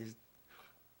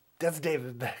 that's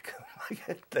David Beckham.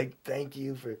 like thank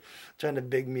you for trying to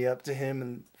big me up to him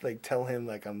and like tell him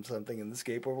like I'm something in the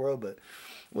skateboard world, but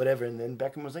whatever. And then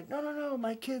Beckham was like, no,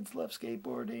 my kids love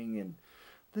skateboarding and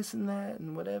this and that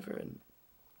and whatever. And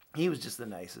he was just the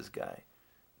nicest guy.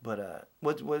 But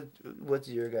what's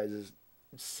your guys'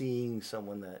 seeing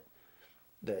someone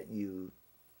that you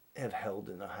have held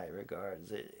in a high regard?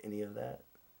 Is it any of that?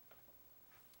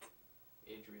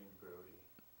 Adrian Brody.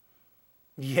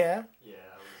 Yeah. Yeah.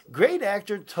 Great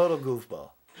actor, total goofball.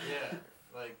 Yeah,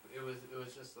 like it was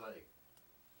just like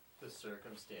the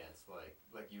circumstance,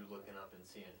 like you looking up and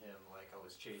seeing him. Like I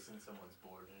was chasing someone's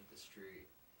board into the street,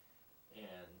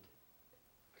 and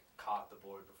I caught the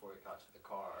board before it got to the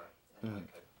car, and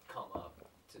like I come up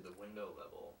to the window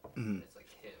level, and it's like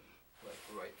him, like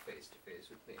right face to face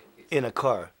with me. And he's In a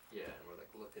car. Yeah, and we're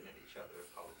like looking at each other,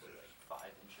 probably like 5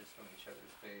 inches from each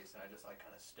other's face, and I just like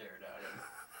kind of stared at him,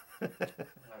 and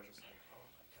I was just like, oh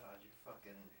my god, you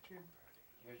fucking, you're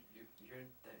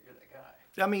that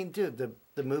guy. I mean, dude,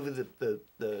 the movie,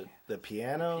 the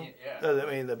piano. Yeah. I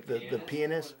mean, the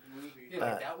pianist. Yeah,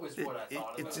 like that was what I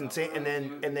thought It's about. insane.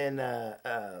 And then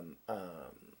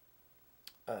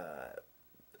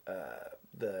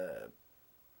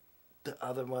the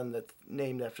other one that's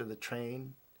named after the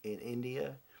train in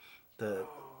India, the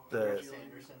Wes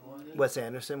Anderson one. Wes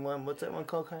Anderson one. What's that one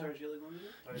called? Kyle? Darjeeling Limited?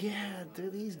 Yeah,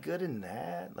 dude, he's good in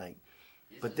that. Like,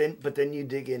 but then you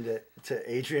dig into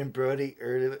Adrian Brody,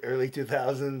 early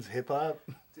 2000s hip hop.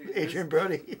 Dude, Adrian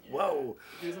Brody, whoa.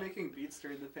 He was making beats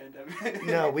during the pandemic.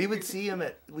 No, we would see him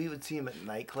at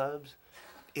nightclubs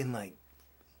in like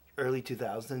early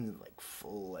 2000s in like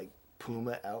full like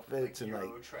Puma outfits and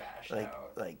Euro trash like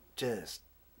out. like just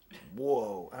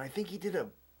whoa. And I think he did a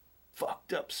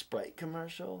fucked up Sprite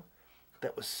commercial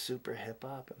that was super hip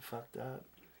hop and fucked up.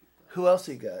 Who else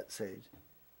you got, Sage?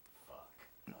 Fuck.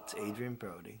 It's Adrian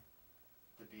Brody.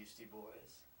 The Beastie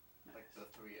Boys. Like the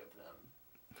 3 of them.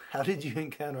 How did you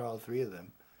encounter all 3 of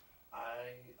them?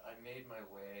 I made my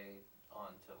way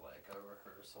onto like a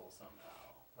rehearsal somehow.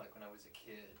 Like when I was a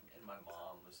kid, and my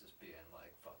mom was just being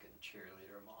like fucking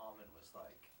cheerleader mom, and was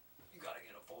like, "You gotta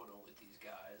get a photo with these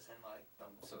guys." And like,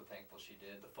 I'm so thankful she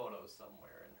did. The photo's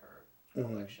somewhere in her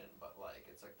collection, but like,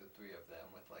 it's like the 3 of them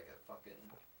with like a fucking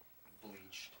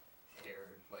bleached,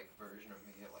 haired like version of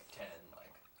me at like 10,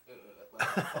 like I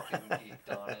fucking geeked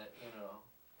on it, you know.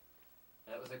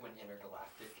 And that was like when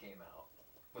Intergalactic came out.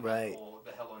 With Right.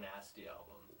 The Hello Nasty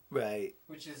album. Right.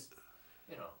 Which is,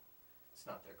 you know, it's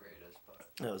not their greatest, but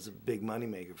That was a big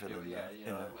moneymaker for them. yeah, you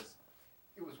know,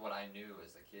 it was what I knew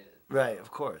as a kid. Right,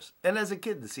 of course. And as a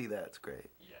kid to see that's great.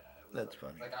 Yeah, it was That's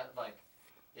like, funny.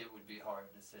 It would be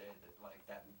hard to say that like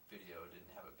that video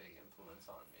didn't have a big influence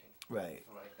on me. Right,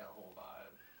 Like that whole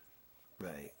vibe.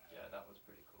 right. Yeah, that was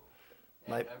pretty cool.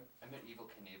 My- And I met Evil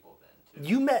Knievel then too.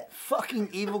 You met fucking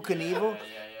Evil Knievel?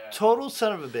 Yeah. Total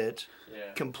son of a bitch.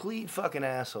 Yeah. Complete fucking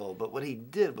asshole. But what he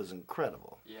did was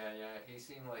incredible. Yeah. He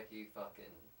seemed like he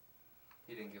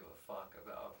didn't give a fuck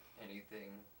about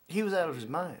anything. He was out of his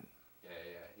mind. Yeah.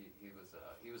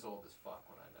 He was old as fuck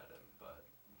when I met him, but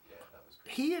yeah, that was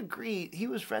great. He agreed. He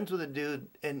was friends with a dude,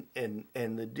 and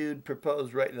the dude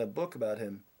proposed writing a book about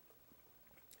him.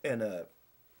 And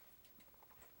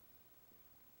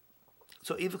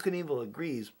so Evil Knievel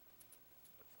agrees.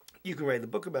 You can write the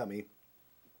book about me.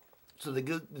 So the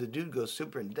dude goes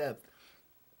super in depth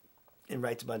and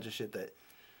writes a bunch of shit that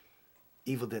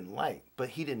Evil didn't like, but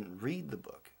he didn't read the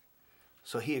book.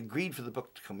 So he agreed for the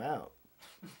book to come out.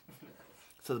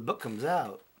 So the book comes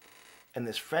out, and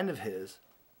this friend of his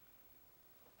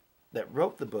that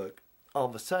wrote the book, all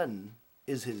of a sudden,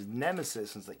 is his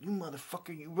nemesis, and it's like, "You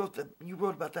motherfucker, you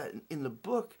wrote about that in the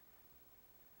book."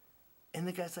 And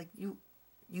the guy's like, "You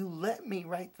let me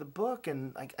write the book,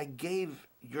 and I gave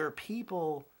your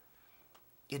people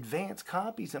advanced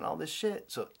copies and all this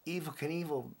shit." So Evil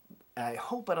Knievel, I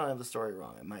hope I don't have the story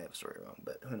wrong. I might have the story wrong,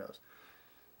 but who knows?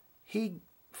 He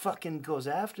fucking goes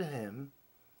after him,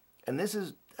 and this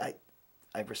is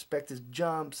I respect his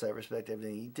jumps. I respect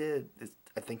everything he did.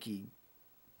 I think he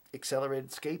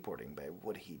accelerated skateboarding by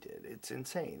what he did. It's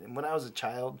insane. And when I was a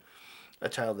child of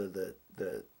the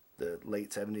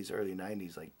late 70s, early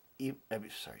 90s, late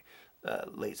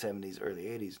 70s, early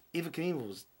 80s, Evil Knievel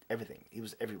was everything. He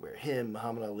was everywhere. Him,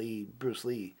 Muhammad Ali, Bruce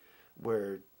Lee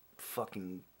were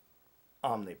fucking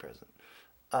omnipresent.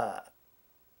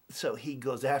 So he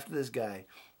goes after this guy,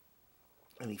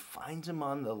 and he finds him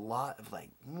on the lot of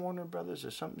like Warner Brothers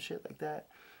or some shit like that,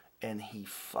 and he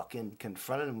fucking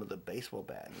confronted him with a baseball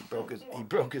bat, and he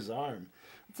broke his arm.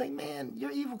 It's like, man,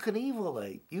 you're Evil Knievel.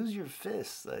 Like, use your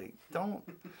fists. Like, don't.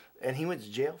 And he went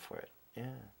to jail for it. Yeah,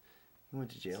 he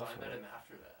went to jail So for I met it. him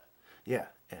after that. Yeah.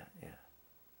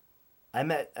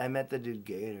 I met the dude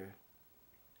Gator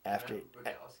after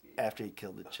Rogowski. after he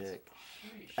killed the chick.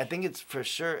 Sheesh. I think it's for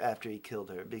sure after he killed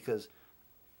her because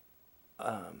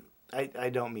I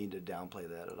don't mean to downplay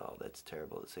that at all. That's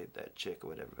terrible to say that chick or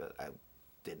whatever, but I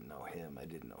didn't know him. I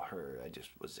didn't know her. I just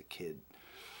was a kid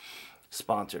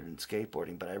sponsored in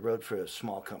skateboarding. But I rode for a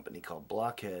small company called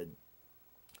Blockhead,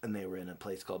 and they were in a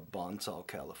place called Bonsall,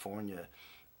 California,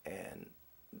 and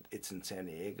it's in San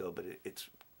Diego, but it's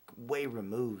way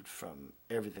removed from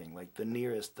everything. Like the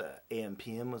nearest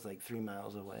AMPM was like 3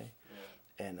 miles away.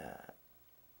 Yeah. And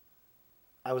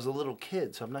I was a little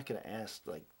kid, so I'm not gonna ask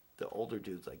like the older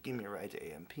dudes like give me a ride to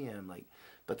AMPM, like.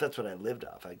 But that's what I lived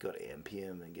off. I'd go to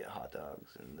AMPM and get hot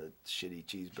dogs and the shitty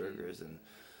cheeseburgers and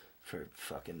for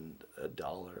fucking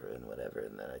 $1 and whatever,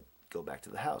 and then I'd go back to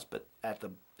the house. But at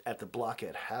the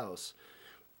Blockhead house,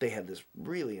 they had this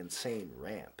really insane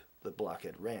ramp, the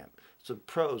Blockhead ramp. So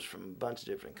pros from a bunch of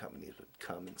different companies would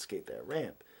come and skate that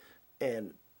ramp,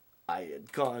 and I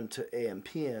had gone to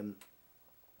AMPM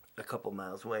a couple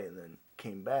miles away and then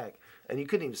came back, and you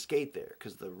couldn't even skate there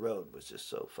because the road was just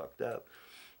so fucked up.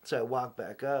 So I walked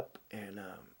back up, and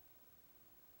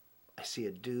I see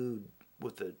a dude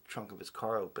with the trunk of his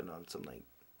car open on some like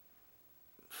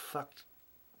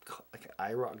like an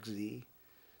IROC Z,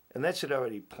 and that should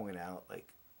already point out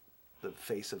like the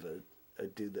face of a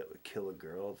dude that would kill a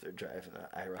girl if they're driving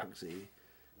an IROC Z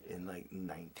in like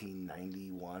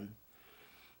 1991.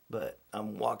 But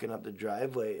I'm walking up the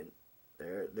driveway, and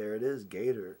there it is,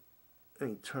 Gator, and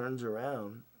he turns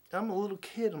around. I'm a little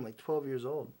kid. I'm like 12 years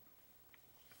old.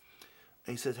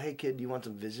 And he says, "Hey kid, do you want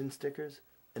some Vision stickers?"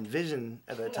 And Vision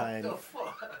at that time, What the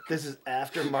fuck? this is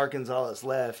after Mark Gonzalez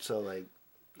left, so like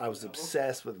I was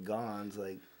obsessed with Gons.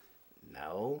 Like,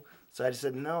 no. So I just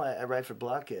said, "No, I write for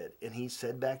Blockhead." And he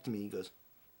said back to me, he goes,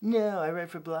 "No, I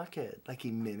write for Blockhead." Like he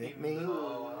mimicked me.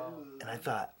 And I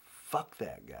thought, fuck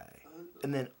that guy.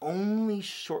 And then only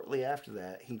shortly after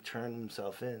that, he turned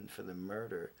himself in for the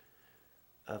murder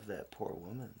of that poor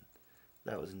woman.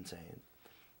 That was insane.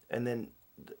 And then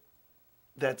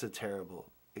that's a terrible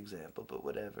example, but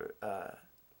whatever.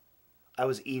 I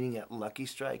was eating at Lucky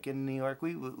Strike in New York.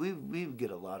 We would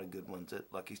get a lot of good ones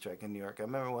at Lucky Strike in New York. I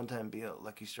remember one time being at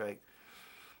Lucky Strike.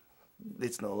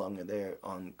 It's no longer there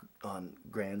on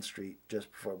Grand Street,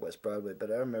 just before West Broadway.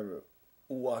 But I remember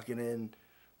walking in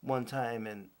one time,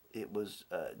 and it was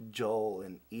Joel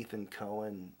and Ethan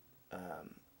Cohen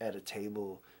at a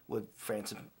table with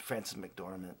Francis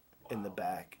McDormand in the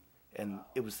back. And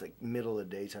it was like middle of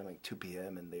the daytime, like 2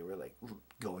 p.m., and they were like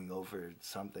going over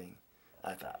something.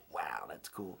 I thought, wow, that's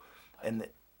cool. And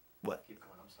what? Keep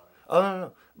going, I'm sorry. Oh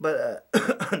no. But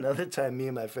another time, me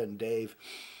and my friend Dave,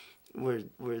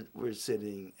 we're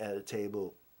sitting at a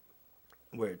table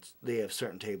where they have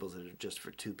certain tables that are just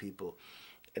for 2 people,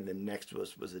 and then next to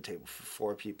us was a table for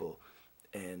 4 people,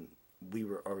 and we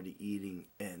were already eating,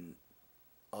 and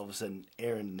all of a sudden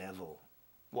Aaron Neville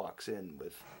walks in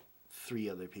with 3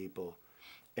 other people,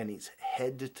 and he's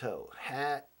head to toe,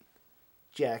 hat,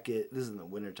 jacket, this is in the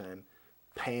wintertime,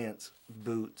 pants,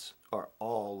 boots are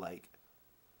all like,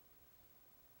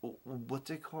 what's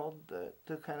it called,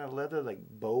 the kind of leather, like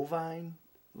bovine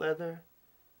leather,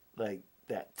 like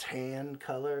that tan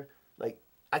color, like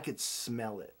I could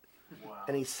smell it. Wow.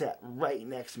 And he sat right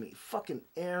next to me, fucking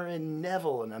Aaron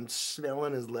Neville, and I'm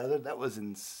smelling his leather. That was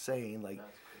insane. Like, That's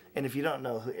crazy. and if you don't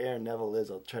know who Aaron Neville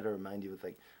is, I'll try to remind you with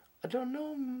like, I don't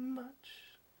know much,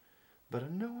 but I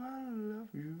know I love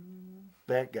you.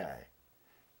 That guy.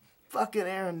 Fucking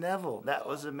Aaron Neville. That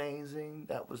was amazing.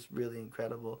 That was really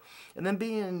incredible. And then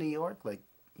being in New York, like,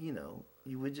 you know,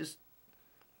 you would just,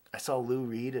 I saw Lou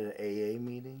Reed at an AA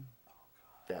meeting.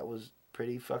 That was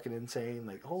pretty fucking insane.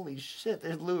 Like, holy shit,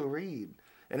 there's Lou Reed.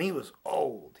 And he was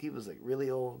old. He was like really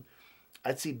old.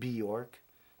 I'd see Bjork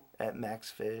at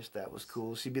Max Fish. That was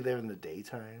cool. She'd be there in the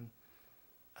daytime.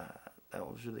 That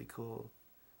was really cool.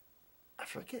 I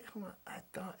forget who I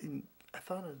thought,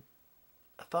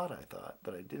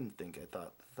 but I didn't think I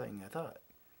thought the thing I thought.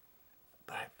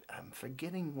 But I'm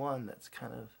forgetting one that's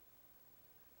kind of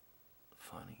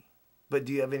funny. But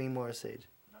do you have any more,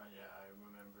 Sage? No, yeah, I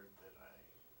remembered that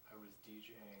I was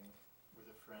DJing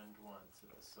with a friend once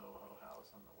at the Soho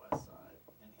House on the west side,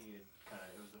 and he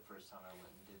had it was the first time I went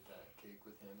and did that gig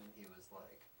with him, and he was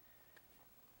like,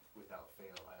 without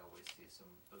fail, I always see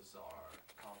some bizarre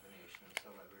combination of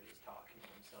celebrities talking to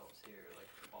themselves here, like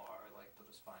at the bar, like they'll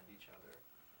just find each other.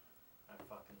 I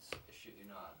fucking shit you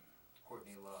not,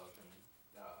 Courtney Love and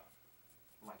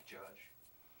Mike Judge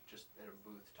just at a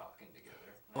booth talking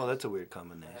together. Oh, that's a weird And I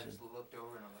combination. just looked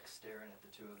over and I'm like staring at the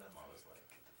two of them. I was like,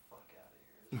 get the fuck out of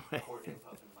here. Courtney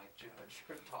Love and Mike Judge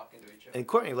are talking to each other. And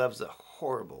Courtney Love's a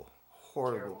horrible,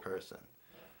 horrible Terrible person.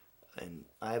 Yeah. And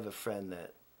I have a friend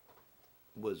that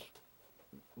was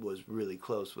really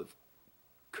close with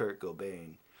Kurt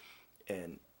Cobain,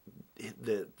 and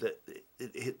the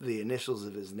initials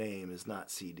of his name is not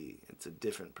CD. It's a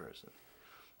different person.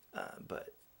 But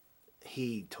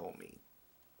he told me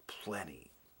plenty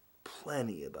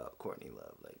about Courtney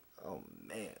Love. Like, oh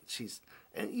man,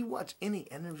 and you watch any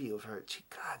interview of her, she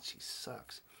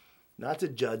sucks. Not to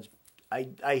judge,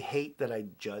 I hate that I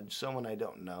judge someone I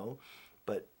don't know,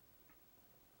 but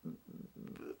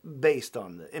based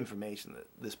on the information that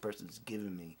this person's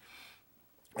given me,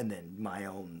 and then my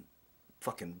own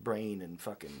fucking brain and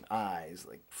fucking eyes,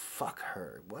 like, fuck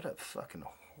her. What a fucking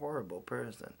horrible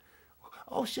person.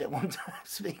 Oh shit, one time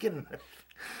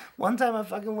I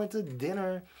fucking went to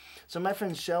dinner. So my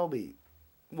friend Shelby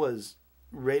was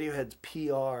Radiohead's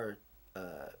PR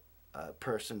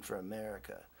person for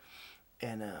America.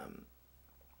 And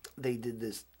they did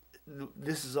this.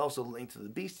 This is also linked to the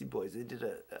Beastie Boys. They did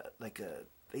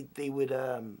they would,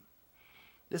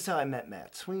 this is how I met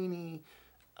Matt Sweeney,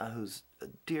 who's a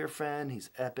dear friend. He's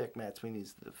epic. Matt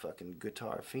Sweeney's the fucking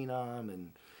guitar phenom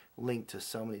and linked to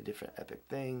so many different epic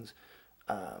things.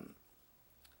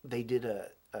 They did a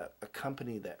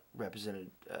company that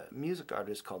represented music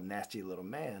artists called Nasty Little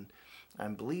Man. I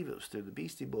believe it was through the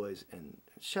Beastie Boys, and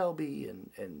Shelby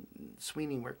and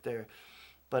Sweeney worked there.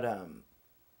 But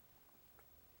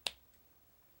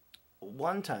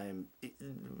one time,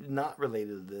 not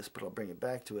related to this, but I'll bring it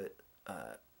back to it,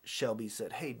 Shelby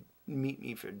said, hey, meet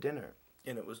me for dinner.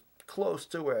 And it was close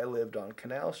to where I lived on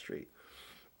Canal Street,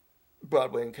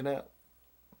 Broadway and Canal.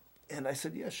 And I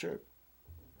said, yeah, sure.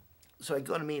 So I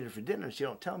go to meet her for dinner, and she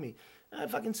don't tell me. I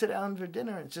fucking sit down for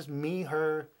dinner, and it's just me,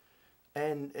 her,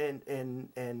 and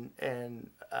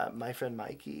my friend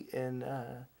Mikey, and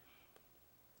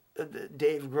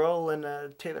Dave Grohl, and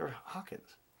Taylor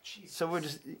Hawkins. Jesus. So we're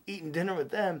just eating dinner with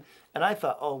them, and I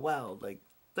thought, oh wow, like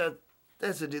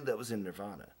that's the dude that was in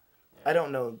Nirvana. Yeah. I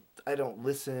don't know, I don't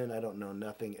listen, I don't know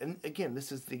nothing. And again,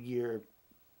 this is the year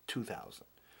 2000.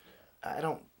 Yeah. I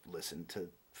don't listen to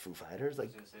Foo Fighters,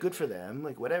 like, good for them,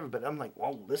 like, whatever, but I'm like,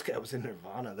 whoa, this guy was in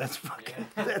Nirvana, that's fucking,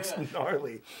 that's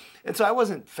gnarly. And so I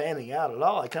wasn't fanning out at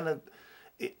all. I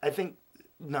think,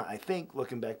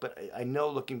 looking back, but I know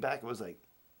looking back, it was like,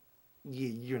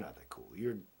 you're not that cool.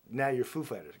 Now you're Foo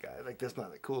Fighters guy. Like, that's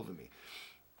not that cool to me.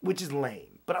 Which is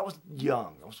lame. But I was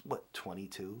young. I was,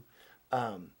 22?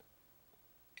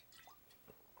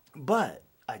 But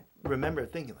I remember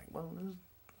thinking, like, well,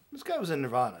 this guy was in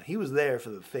Nirvana. He was there for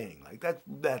the thing. Like,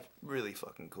 that's really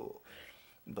fucking cool.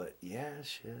 But, yeah,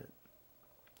 shit.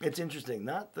 It's interesting.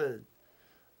 Not the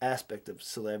aspect of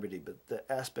celebrity, but the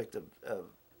aspect of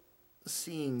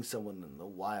seeing someone in the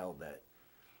wild that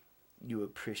you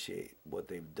appreciate what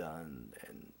they've done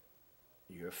and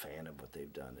you're a fan of what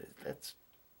they've done.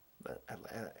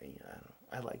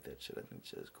 I like that shit. I think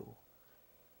shit is cool.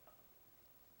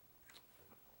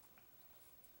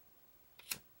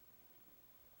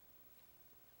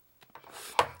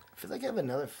 I feel like I have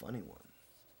another funny one.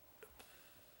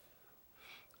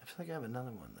 I feel like I have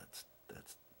another one that's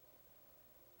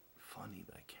funny,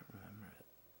 but I can't remember it.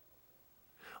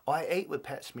 Oh, I ate with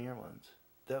Pat Smear once.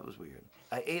 That was weird.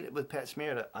 I ate it with Pat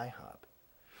Smear at IHOP.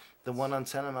 The one on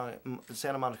Santa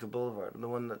Monica Boulevard. The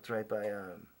one that's right by,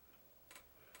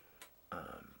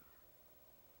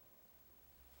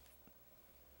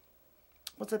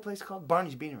 what's that place called?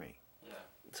 Barney's Beanery. Yeah.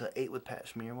 So I ate with Pat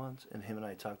Smear once, and him and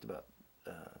I talked about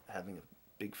having a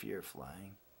big fear of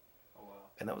flying. Oh, wow.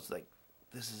 And that was like,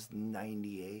 this is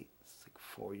 98. It's like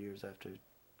 4 years after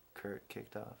Kurt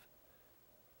kicked off.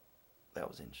 That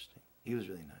was interesting. He was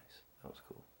really nice. That was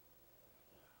cool.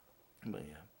 But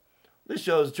yeah. This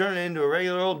show is turning into a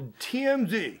regular old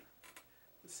TMZ.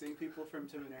 Seeing people from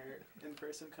Tim and Eric in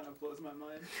person kind of blows my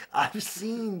mind. I've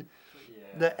seen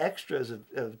the extras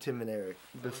of Tim and Eric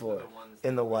before Those are the ones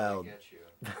in that the really wild. get you.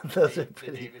 Those are The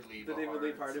pretty. David Lee The David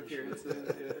Lee part Barnes and shit.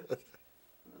 appearances, yeah.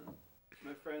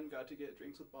 My friend got to get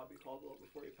drinks with Bobby Caldwell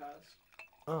before he passed.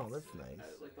 Oh, that's nice.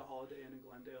 At like the Holiday Inn in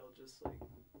Glendale, just like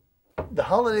The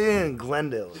Holiday Inn in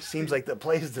Glendale seems like the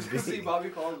place to see be. Bobby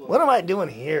Caldwell. What am I doing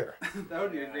here? That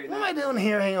would be a great What am I night. doing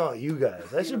here hanging out with you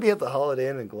guys? I should be at the Holiday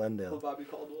Inn in Well, Glendale. Bobby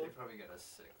Caldwell. They probably got a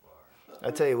sick bar.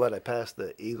 I tell you what, I passed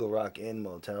the Eagle Rock Inn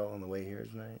Motel on the way here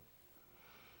tonight.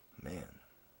 Man,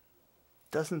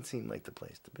 doesn't seem like the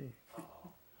place to be. Oh.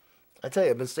 I tell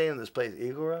you, I've been staying in this place,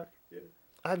 Eagle Rock. Yeah.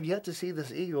 I've yet to see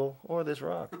this eagle or this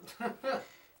rock. I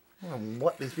don't know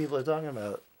what these people are talking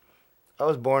about. I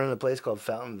was born in a place called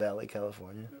Fountain Valley,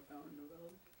 California. No fountain, no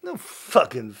valley. No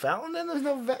fucking fountain, and there's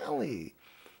no valley.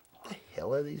 What the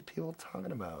hell are these people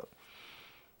talking about?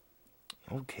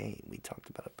 Okay, we talked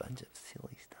about a bunch of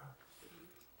silly stuff.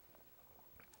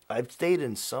 I've stayed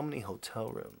in so many hotel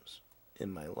rooms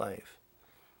in my life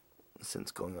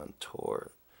since going on tour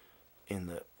in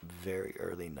the very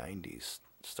early 90s,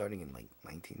 starting in like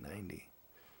 1990.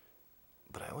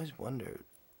 But I always wondered,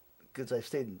 because I've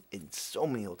stayed in so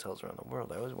many hotels around the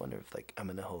world, I always wonder if like I'm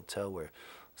in a hotel where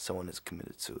someone has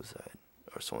committed suicide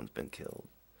or someone's been killed.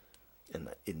 And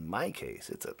in my case,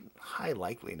 it's a high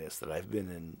likeliness that I've been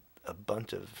in a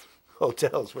bunch of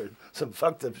hotels where some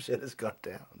fucked up shit has gone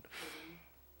down.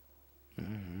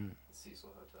 Mm-hmm. Cecil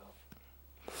Hotel.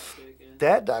 Big in.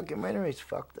 That documentary's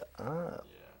fucked up.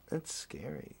 Yeah. It's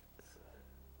scary.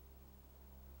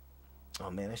 Oh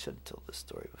man, I should have told this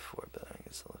story before, but I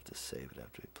guess I'll have to save it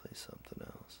after we play something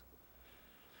else.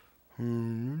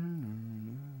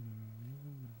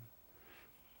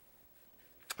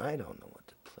 I don't know what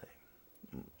to play.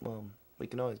 Well, we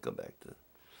can always go back to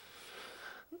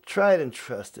tried and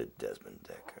trusted Desmond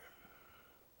Dekker.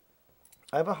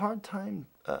 I have a hard time.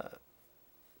 I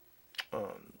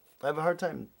have a hard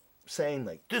time saying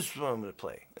like this is what I'm gonna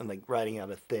play and like writing out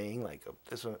a thing like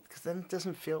this one, because then it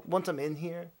doesn't feel. Once I'm in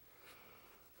here,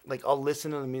 like I'll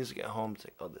listen to the music at home and say,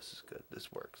 oh, this is good,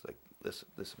 this works, like this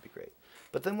would be great.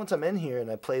 But then once I'm in here and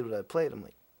I played what I played, I'm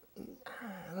like,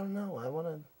 I don't know. I want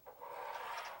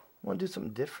to do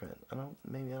something different.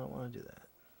 Maybe I don't want to do that.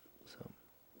 So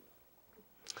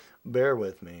bear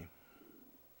with me.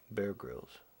 Bear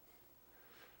Grylls.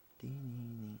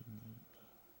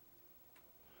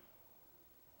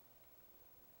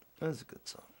 That's a good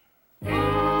song.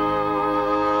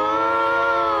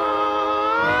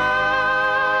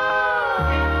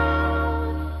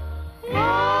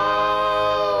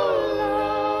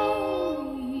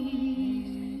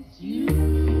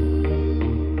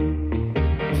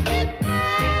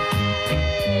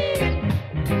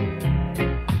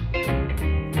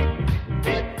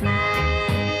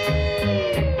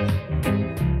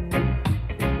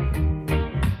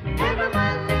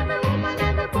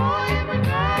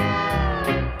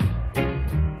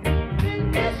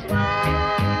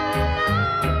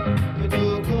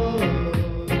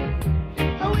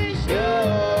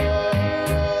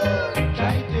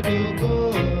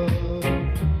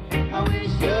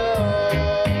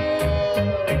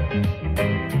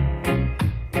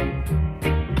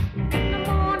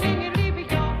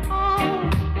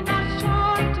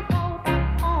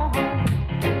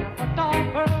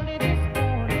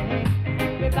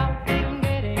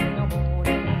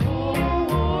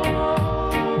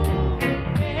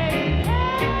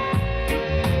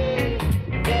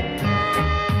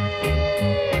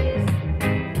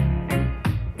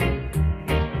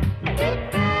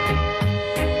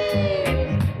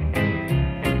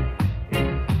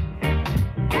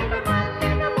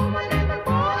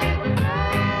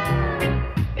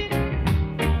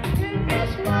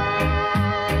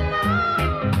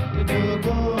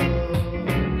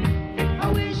 I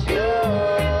wish you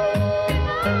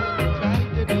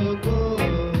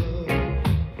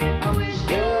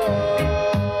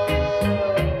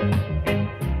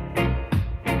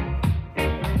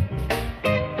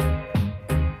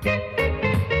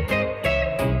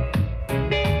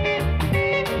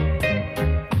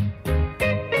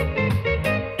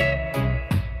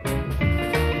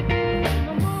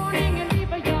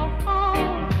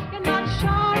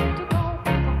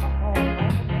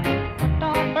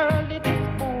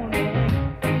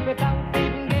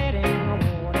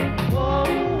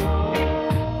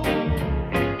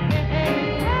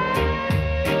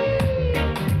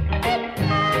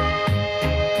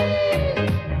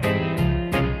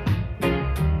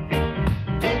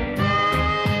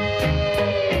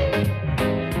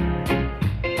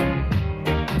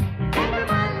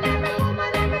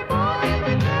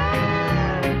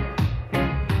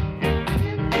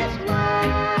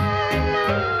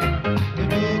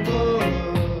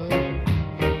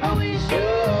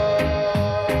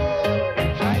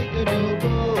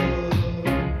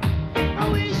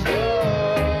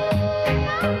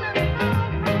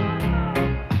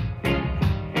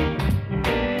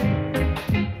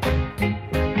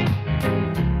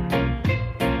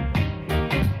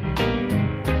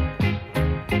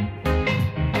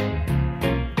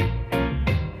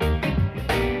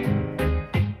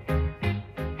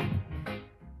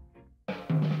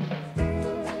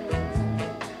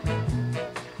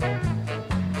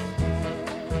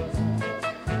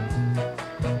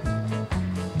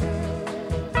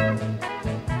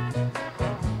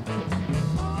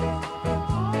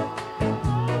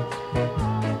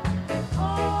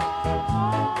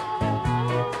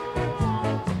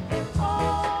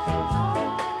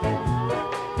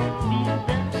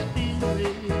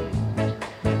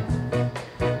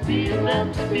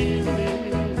that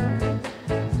spirit.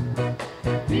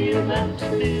 Feel that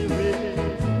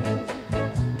spirit.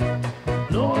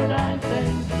 Lord, I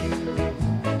thank you.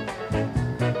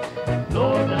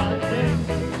 Lord, I thank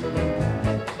you.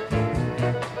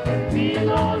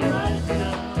 Feel all right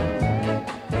now.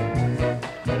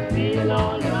 Feel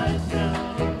all right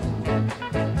now.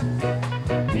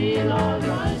 Feel all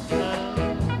right now.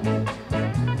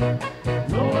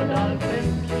 Lord, I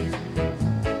thank you.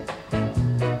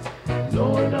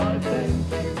 Lord, I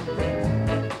thank you.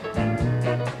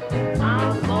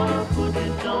 I'm gonna put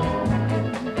it on.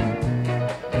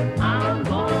 I'm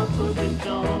gonna put it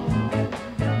on.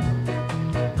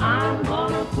 I'm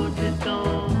gonna put it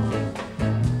on.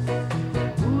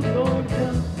 Good Lord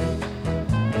help me.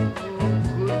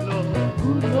 Oh,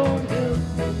 good Lord help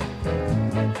me.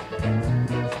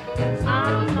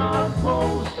 I'm not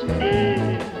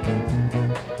boasting.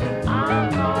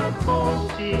 I'm not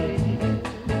boasting.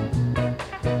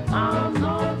 I'm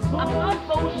not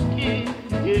boasting.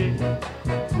 Yeah.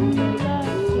 Feel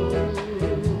like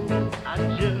toasting. I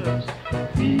just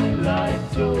feel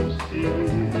like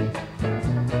toasting.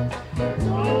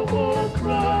 No more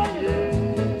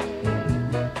crying.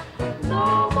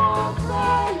 No more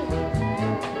crying.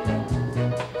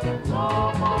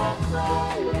 No more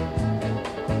crying.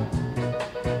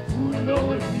 Good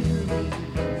Lord, hear me.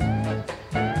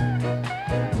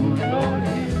 Good Lord,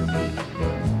 hear me.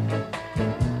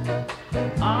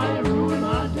 I rule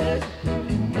my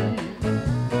destiny.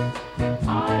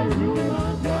 I rule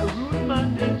my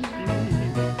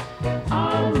destiny.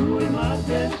 I rule my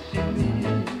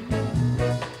destiny.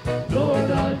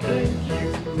 Lord, I thank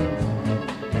you.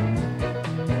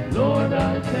 Lord,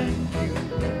 I thank you.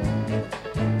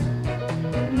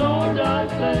 Lord, I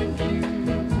thank you.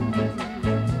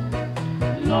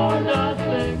 Lord, I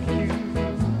thank you.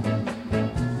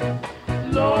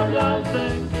 Lord, I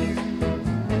thank you.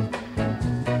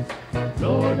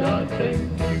 Lord, I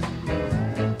thank you.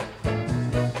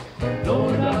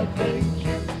 Lord, I thank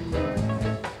you.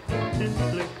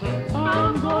 Simply 'cause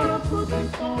I'm gonna put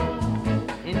it on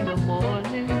in the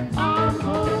morning. I'm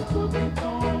gonna put it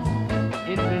on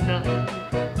in the night.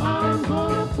 I'm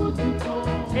gonna put it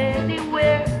on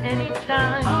anywhere,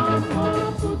 anytime. I'm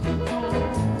gonna put it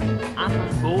on. I'm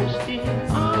not boasting.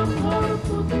 I'm gonna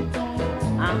put it on.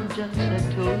 I'm just a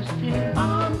toasting.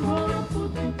 I'm gonna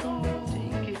put it on.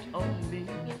 Take it or leave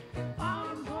it.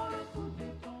 I'm gonna put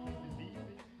it on. Leave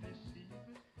it, receive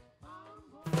it.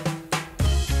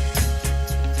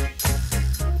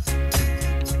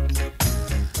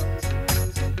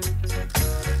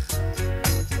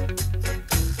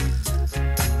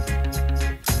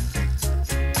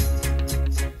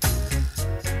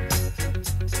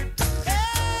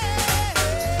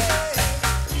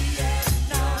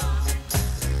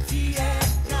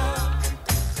 Vietnam,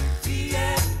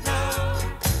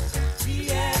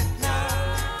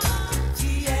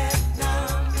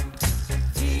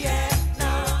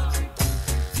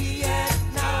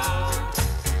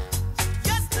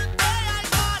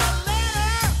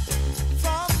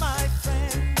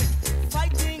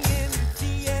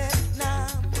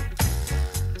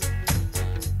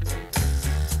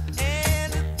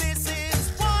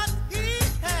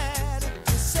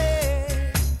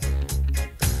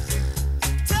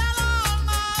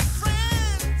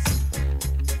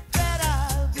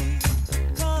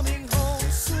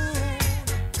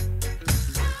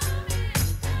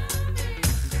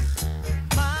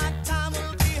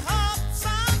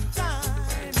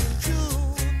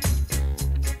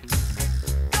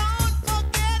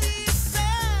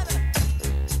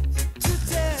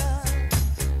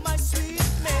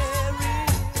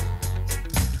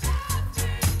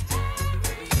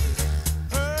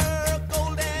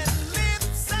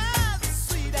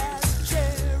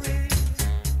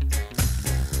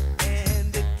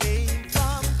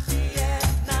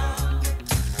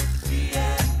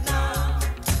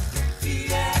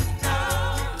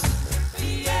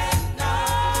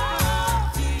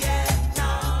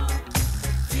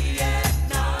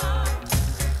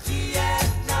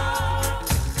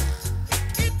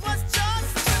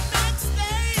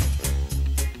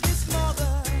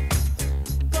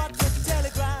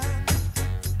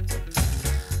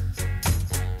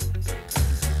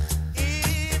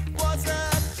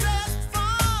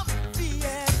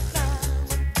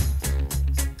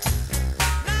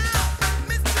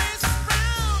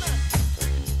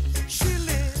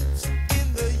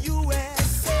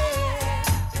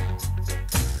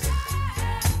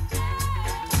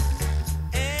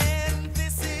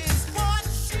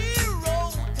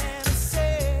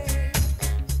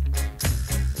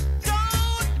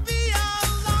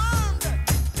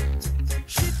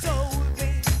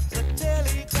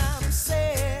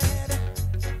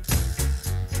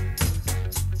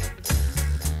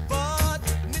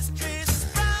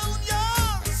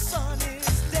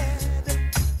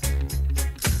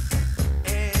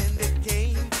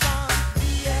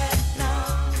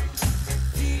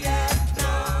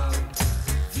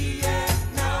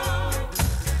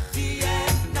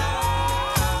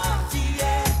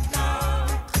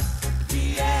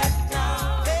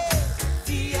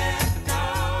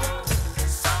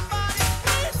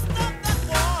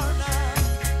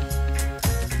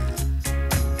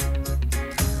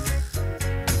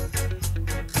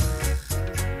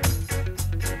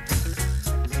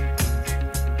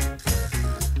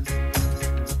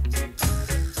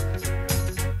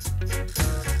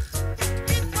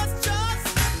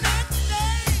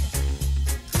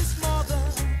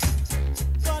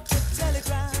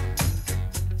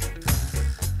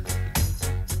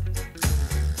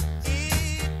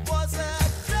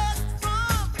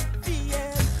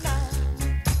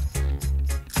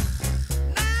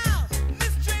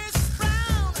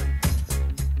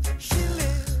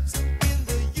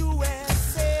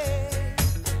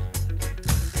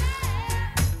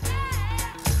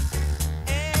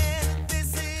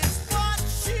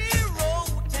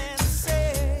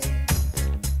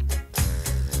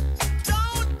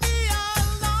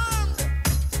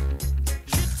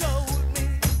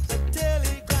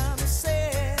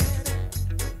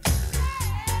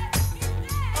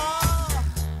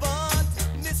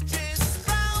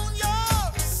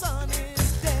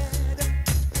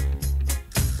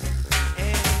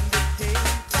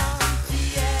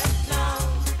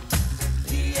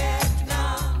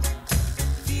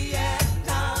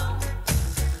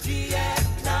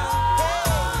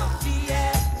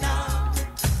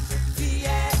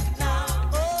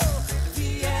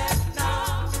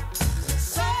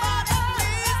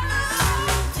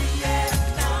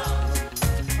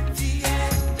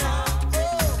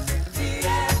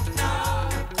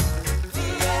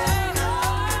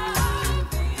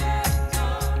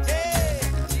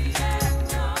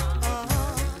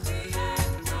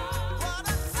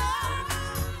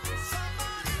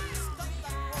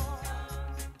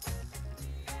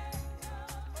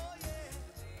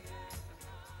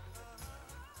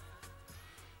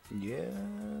 Yeah.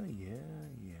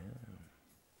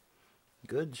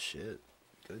 Good shit.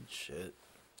 Good shit.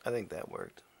 I think that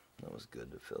worked. That was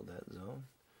good to fill that zone.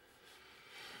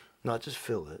 Not just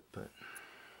fill it, but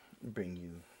bring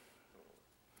you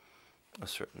a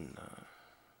certain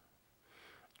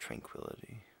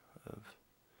tranquility of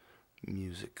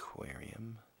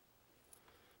musicquarium.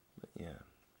 But yeah.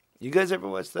 You guys ever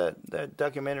watch that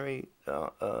documentary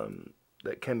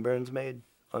that Ken Burns made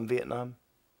on Vietnam?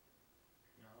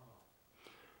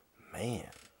 No. Man,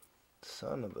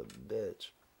 son of a bitch.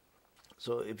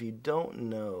 So if you don't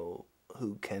know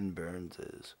who Ken Burns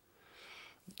is,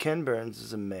 Ken Burns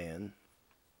is a man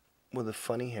with a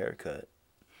funny haircut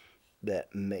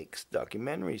that makes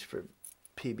documentaries for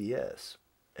PBS.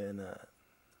 And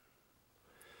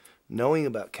knowing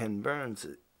about Ken Burns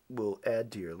will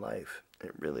add to your life.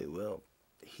 It really will.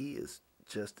 He is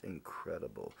just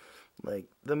incredible. Like,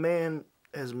 the man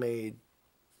has made...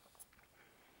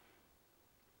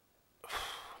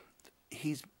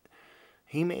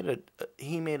 He made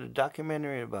a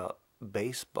documentary about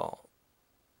baseball.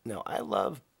 Now, I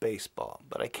love baseball,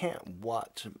 but I can't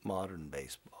watch modern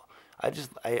baseball.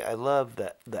 I love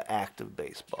the act of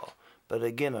baseball. But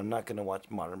again, I'm not going to watch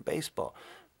modern baseball.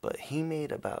 But he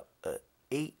made about an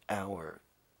 8-hour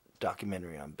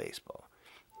documentary on baseball.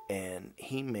 And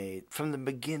he made, from the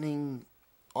beginning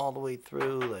all the way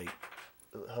through, like,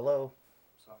 hello?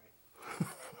 Sorry.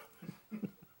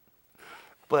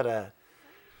 But,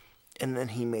 and then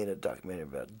he made a documentary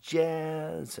about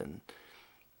jazz, and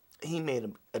he made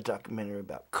a documentary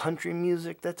about country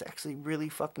music that's actually really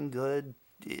fucking good,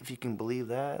 if you can believe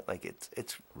that. Like,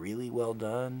 it's really well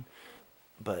done.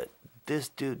 But this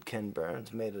dude, Ken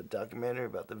Burns, made a documentary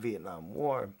about the Vietnam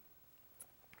War.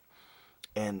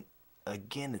 And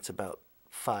again, it's about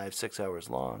 5-6 hours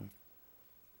long.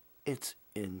 It's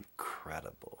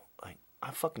incredible. Like,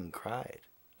 I fucking cried.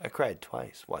 I cried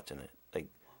twice watching it. Like,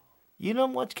 you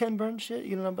don't watch Ken Burns shit?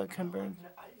 You don't know about Ken Burns?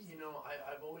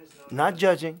 I've always known. Not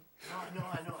judging. No,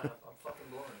 I know. I'm fucking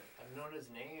blowing it. I've known his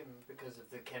name because of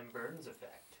the Ken Burns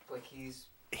effect. Like, he's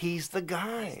the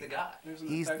guy. He's the guy. There's an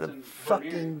He's effect the in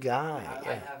fucking Vermeer. guy.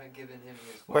 I haven't given him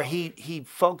his. Where flowers. he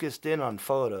focused in on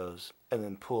photos and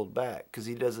then pulled back, because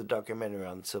he does a documentary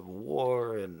on the Civil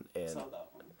War and Saw that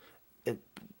one. it.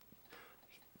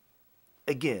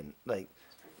 Again, like,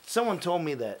 someone told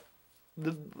me that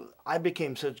I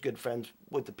became such good friends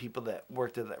with the people that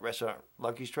worked at that restaurant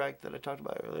Lucky Strike that I talked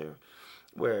about earlier,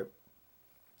 where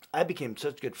I became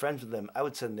such good friends with them. I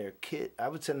would send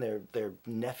their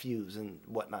nephews and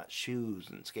whatnot shoes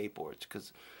and skateboards,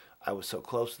 because I was so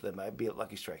close to them. I'd be at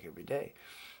Lucky Strike every day,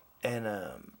 and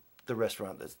the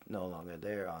restaurant that's no longer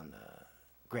there on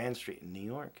Grand Street in New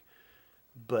York.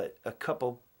 But a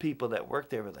couple people that worked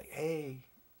there were like, "Hey,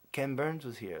 Ken Burns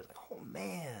was here." I was like, "Oh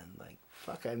man, like,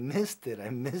 fuck, I missed it. I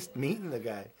missed meeting the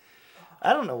guy."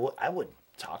 I don't know what I would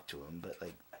talk to him, but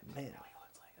like, man.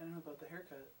 I don't know about the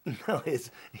haircut. No,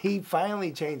 he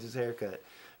finally changed his haircut.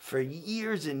 For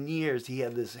years and years, he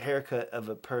had this haircut of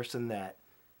a person that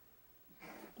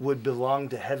would belong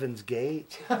to Heaven's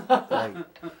Gate. Like,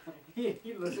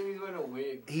 He looks like he's wearing a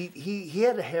wig. he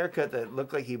had a haircut that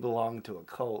looked like he belonged to a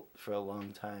cult for a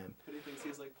long time. But he thinks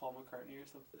he's like Paul McCartney or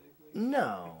something. Like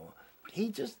No,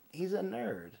 he's a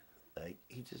nerd. Like,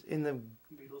 he just, in the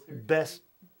Beatles haircut. best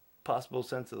possible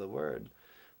sense of the word.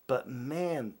 But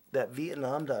man, that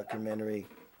Vietnam documentary,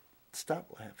 stop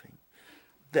laughing.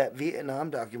 That Vietnam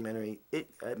documentary, it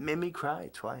made me cry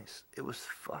twice. It was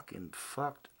fucking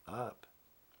fucked up.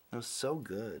 It was so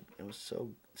good. It was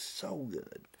so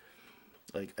good.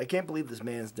 Like, I can't believe this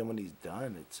man's done what he's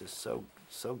done. It's just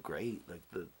so great. Like,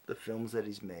 the films that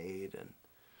he's made, and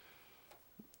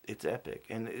it's epic.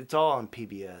 And it's all on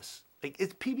PBS. Like,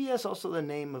 is PBS also the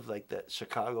name of, like, that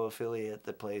Chicago affiliate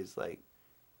that plays, like,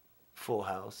 Full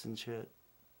House and shit?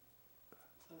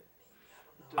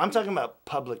 I'm talking about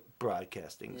public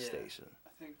broadcasting Yeah. station. I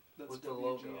think that's With the WGN.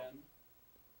 logo.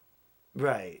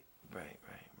 Right.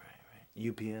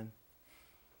 UPN?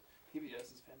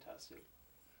 PBS is fantastic.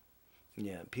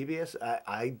 Yeah, PBS,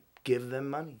 I give them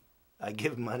money. I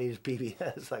give money to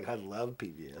PBS. Like, I love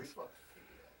PBS.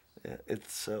 Yeah,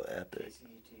 it's so epic.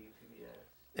 PBS.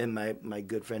 And my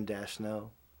good friend Dash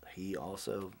Snow, he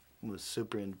also was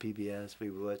super into PBS. We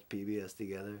would watch PBS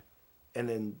together. And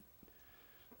then,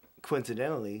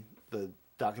 coincidentally, the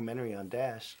documentary on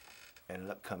Dash ended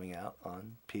up coming out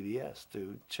on PBS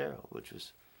through Cheryl, which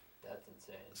was That's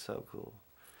insane. so cool.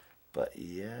 But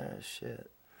yeah, shit.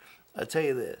 I'll tell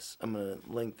you this. I'm going to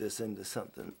link this into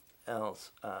something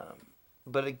else.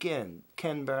 But again,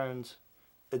 Ken Burns,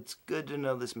 it's good to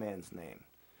know this man's name.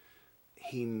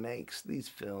 He makes these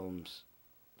films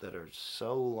that are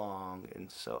so long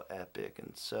and so epic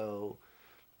and so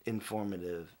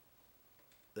informative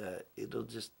that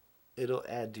it'll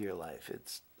add to your life.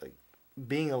 It's like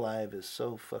being alive is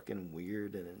so fucking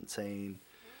weird and insane,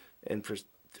 and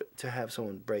to have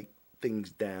someone break things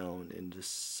down into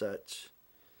such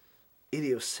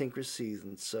idiosyncrasies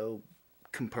and so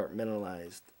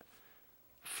compartmentalized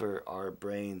for our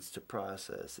brains to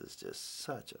process is just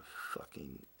such a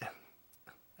fucking...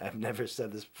 I've never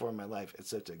said this before in my life. It's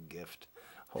such a gift.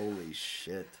 Holy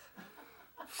shit.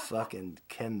 Fucking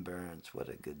Ken Burns. What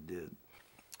a good dude.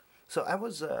 So I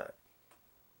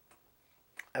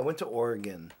went to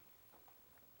Oregon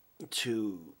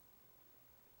to,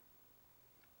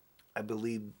 I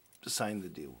believe, sign the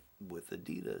deal with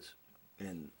Adidas.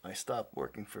 And I stopped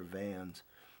working for Vans.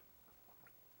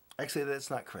 Actually, that's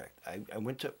not correct. I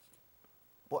went to...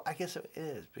 Well, I guess it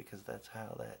is, because that's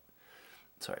how that...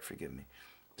 Sorry, forgive me.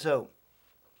 So,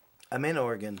 I'm in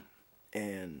Oregon,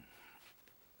 and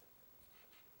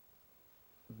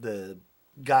the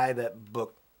guy that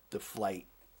booked the flight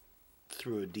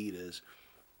through Adidas,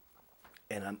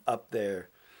 and I'm up there,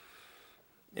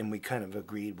 and we kind of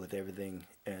agreed with everything,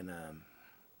 and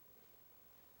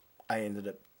I ended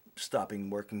up stopping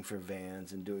working for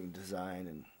Vans and doing design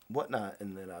and whatnot,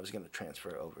 and then I was going to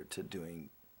transfer over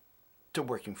to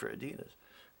working for Adidas.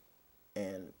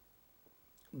 And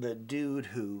the dude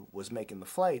who was making the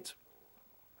flights,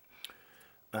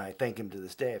 I thank him to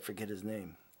this day, I forget his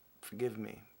name, forgive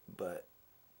me, but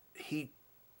he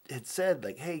had said,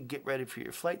 like, hey, get ready for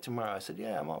your flight tomorrow. I said,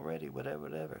 yeah, I'm all ready,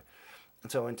 whatever. And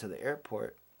so I went to the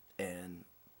airport, and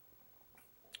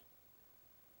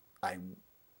I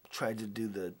tried to do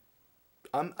the...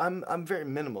 I'm very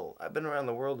minimal. I've been around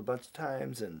the world a bunch of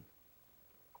times, and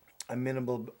I'm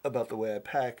minimal about the way I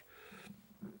pack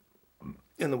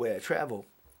and the way I travel.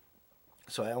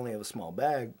 So I only have a small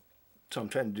bag. So I'm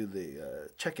trying to do the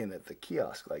check-in at the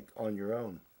kiosk, like on your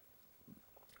own.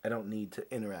 I don't need to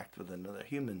interact with another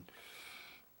human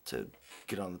to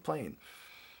get on the plane.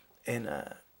 And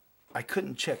I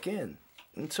couldn't check in.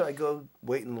 And so I go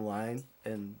wait in the line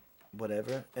and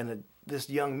whatever. And this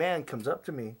young man comes up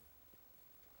to me.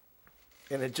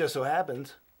 And it just so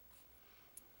happens,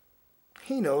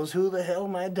 he knows who the hell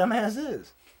my dumbass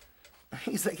is.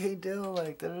 He's like, hey, Dill,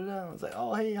 like, da-da-da. I was like,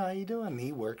 oh, hey, how you doing?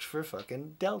 He works for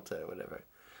fucking Delta or whatever.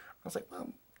 I was like, well,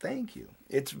 thank you.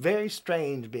 It's very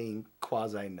strange being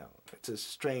quasi-known. It's a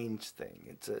strange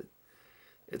thing.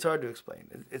 It's hard to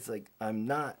explain. It's like, I'm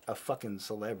not a fucking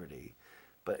celebrity,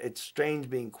 but it's strange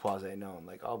being quasi-known.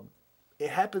 Like, it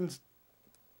happens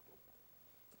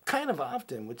kind of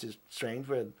often, which is strange,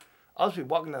 where I'll just be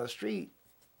walking down the street,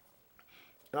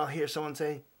 and I'll hear someone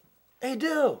say, hey,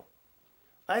 Dill,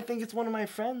 I think it's one of my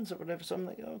friends or whatever. So I'm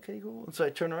like, oh, okay, cool. And so I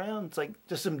turn around. It's like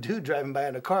just some dude driving by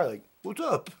in a car, like, what's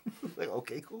up? Like,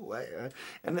 okay, cool.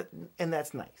 And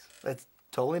that's nice. That's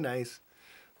totally nice.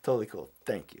 Totally cool.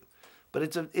 Thank you. But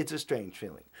it's a strange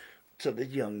feeling. So the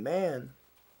young man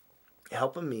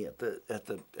helping me at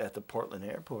the Portland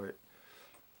airport,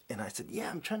 and I said, yeah,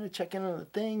 I'm trying to check in on the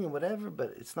thing and whatever,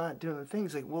 but it's not doing the thing.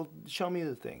 He's like, well, show me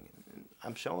the thing. And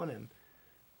I'm showing him.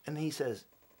 And he says,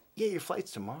 yeah, your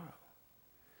flight's tomorrow.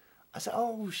 I said,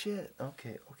 oh, shit.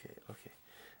 Okay.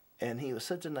 And he was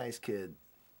such a nice kid.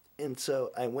 And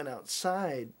so I went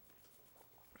outside,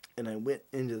 and I went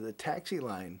into the taxi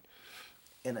line,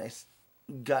 and I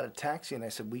got a taxi, and I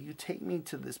said, will you take me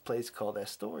to this place called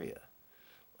Astoria?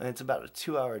 And it's about a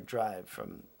 2-hour drive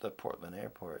from the Portland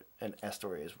airport. And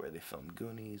Astoria is where they filmed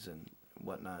Goonies and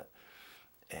whatnot.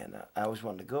 And I always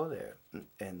wanted to go there.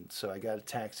 And so I got a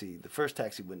taxi. The first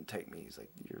taxi wouldn't take me. He's like,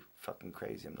 you're fucking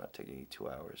crazy. I'm not taking you 2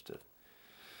 hours to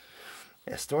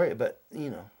Astoria. But,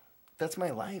 that's my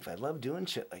life. I love doing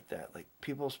shit like that. Like,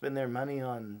 people spend their money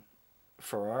on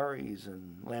Ferraris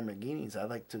and Lamborghinis. I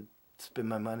like to spend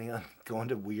my money on going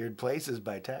to weird places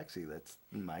by taxi. That's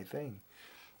my thing.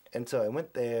 And so I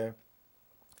went there.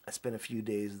 I spent a few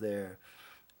days there.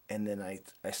 And then I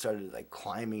started, like,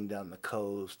 climbing down the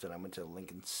coast, and I went to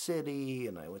Lincoln City,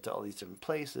 and I went to all these different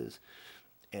places.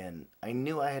 And I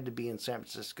knew I had to be in San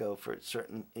Francisco for a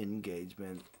certain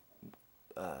engagement,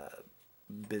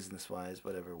 business-wise,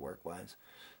 whatever, work-wise,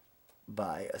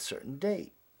 by a certain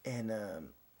date. And,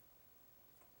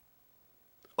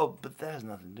 but that has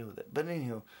nothing to do with it. But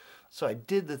anyhow, so I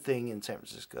did the thing in San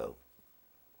Francisco,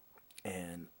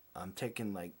 and I'm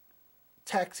taking, like,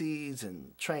 taxis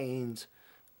and trains,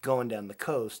 going down the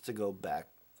coast to go back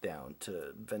down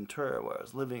to Ventura, where I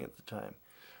was living at the time.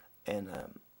 And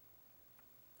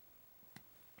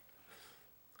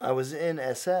I was in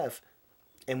SF,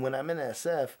 and when I'm in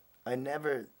SF, I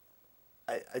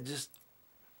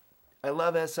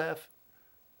love SF,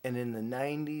 And in the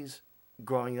 90s,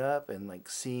 growing up and like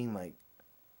seeing like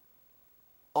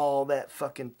all that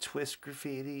fucking twist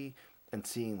graffiti and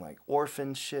seeing like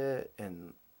orphan shit,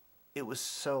 and it was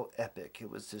so epic. It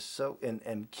was just so, and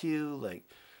MQ, like,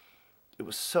 it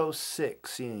was so sick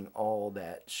seeing all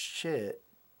that shit,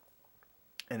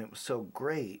 and it was so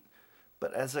great.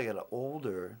 But as I got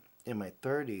older, in my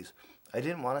 30s, I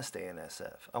didn't want to stay in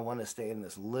SF. I wanted to stay in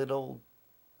this little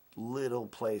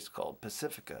place called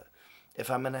Pacifica. If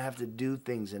I'm going to have to do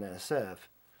things in SF,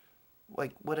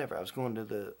 like, whatever. I was going to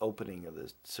the opening of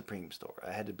the Supreme store.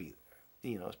 I had to be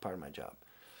there, you know, as part of my job,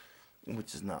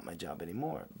 which is not my job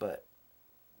anymore. But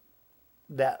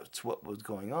that's what was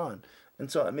going on.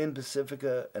 And so I'm in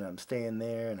Pacifica, and I'm staying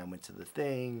there, and I went to the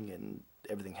thing, and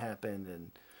everything happened,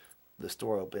 and the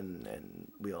store opened,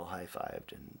 and we all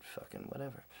high-fived, and fucking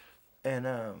whatever. And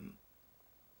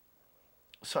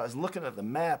so I was looking at the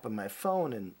map on my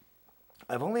phone, and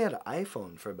I've only had an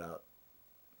iPhone for about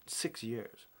 6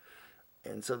 years.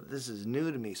 And so this is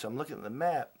new to me. So I'm looking at the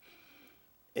map,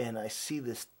 and I see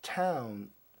this town.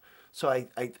 So I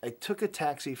took a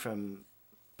taxi from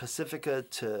Pacifica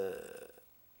to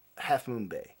Half Moon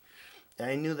Bay. And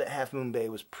I knew that Half Moon Bay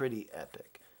was pretty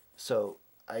epic. So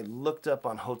I looked up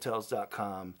on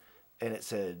Hotels.com, and it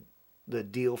said the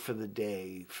deal for the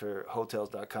day for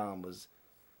Hotels.com was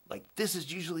like, this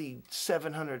is usually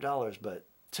 $700, but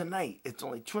tonight it's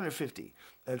only $250.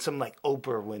 And some like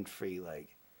Oprah Winfrey like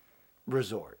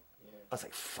resort. Yeah. I was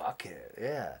like, fuck it,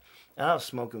 yeah. And I was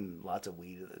smoking lots of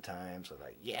weed at the time, so I was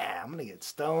like, yeah, I'm gonna get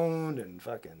stoned and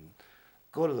fucking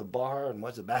go to the bar and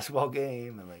watch the basketball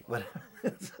game and like whatever.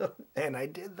 So, and I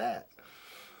did that.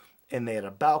 And they had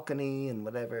a balcony and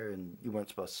whatever, and you weren't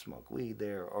supposed to smoke weed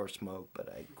there or smoke, but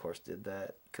I of course did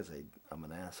that because I'm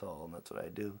an asshole and that's what I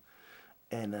do.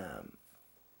 And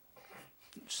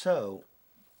so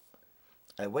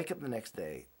I wake up the next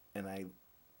day and I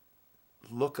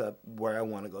look up where I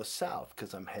want to go south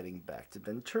because I'm heading back to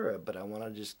Ventura, but I want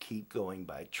to just keep going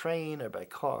by train or by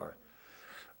car.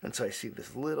 And so I see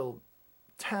this little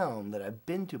town that I've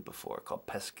been to before called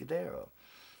Pescadero.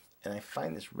 And I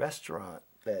find this restaurant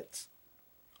that's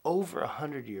over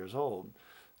 100 years old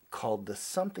called the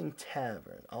Something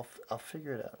Tavern. I'll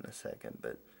figure it out in a second,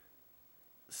 but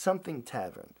Something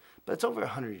Tavern. But it's over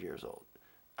 100 years old.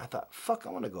 I thought, fuck,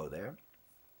 I want to go there.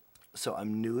 So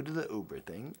I'm new to the Uber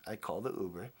thing. I call the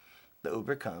Uber. The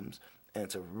Uber comes, and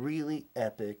it's a really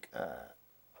epic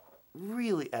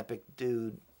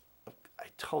dude. I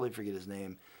totally forget his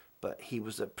name, but he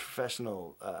was a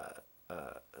professional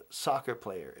soccer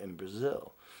player in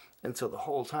Brazil. And so the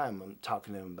whole time I'm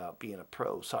talking to him about being a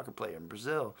pro soccer player in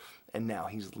Brazil, and now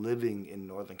he's living in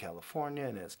Northern California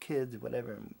and has kids,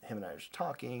 whatever. And him and I are just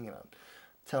talking, and I'm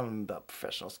telling him about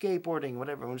professional skateboarding,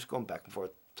 whatever. We're just going back and forth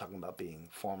talking about being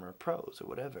former pros or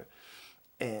whatever.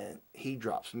 And he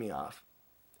drops me off.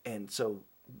 And so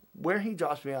where he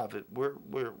drops me off,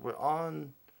 we're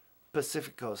on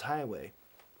Pacific Coast Highway,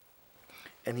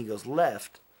 and he goes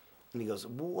left, and he goes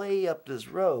way up this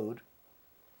road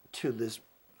to this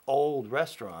old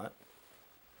restaurant,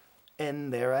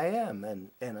 and there I am,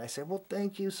 and I say, well,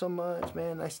 thank you so much,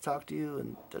 man, nice to talk to you,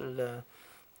 and da-da-da,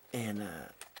 and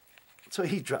so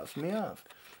he drops me off,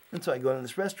 and so I go to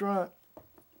this restaurant,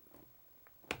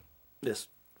 this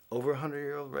over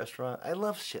 100-year-old restaurant. I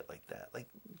love shit like that. Like,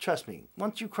 trust me,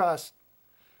 once you cross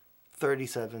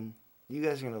 37, you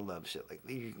guys are gonna love shit like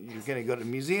that. You're gonna go to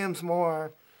museums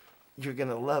more. You're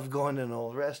gonna love going to an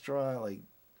old restaurant. Like,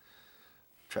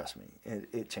 trust me,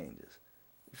 it changes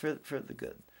for the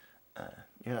good.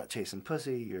 You're not chasing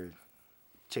pussy. You're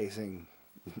chasing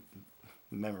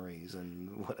memories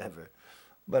and whatever.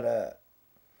 But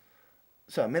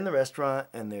so I'm in the restaurant,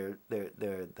 and their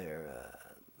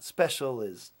special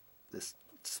is this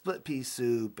split pea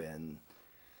soup and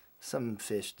some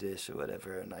fish dish or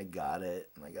whatever, and I got it,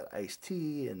 and I got iced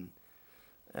tea, and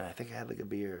I think I had like a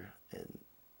beer,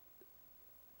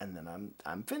 and then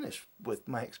I'm finished with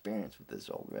my experience with this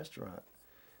old restaurant,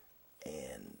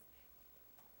 and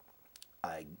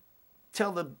I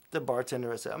tell the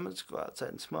bartender, I said, I'm gonna just go outside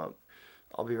and smoke.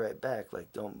 I'll be right back.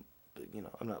 Like, don't,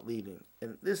 I'm not leaving.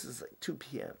 And this is like 2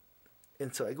 p.m.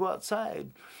 And so I go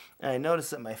outside, and I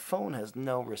notice that my phone has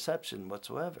no reception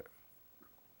whatsoever.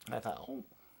 And I thought, oh,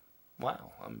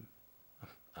 wow,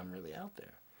 I'm really out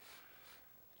there.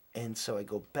 And so I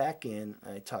go back in,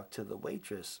 and I talk to the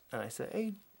waitress, and I said,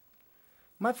 hey,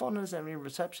 my phone doesn't have any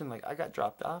reception. Like, I got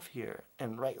dropped off here.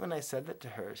 And right when I said that to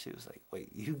her, she was like, wait,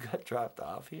 you got dropped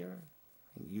off here?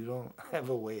 You don't have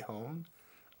a way home?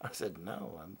 I said,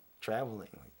 no, I'm traveling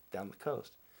like down the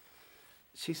coast.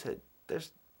 She said,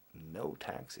 there's no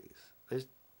taxis. There's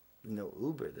no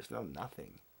Uber. There's no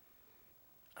nothing.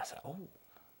 I said, oh,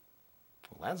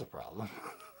 well, that's a problem.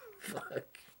 Fuck.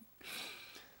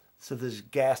 So there's a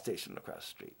gas station across the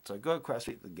street. So I go across the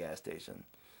street to the gas station,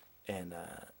 and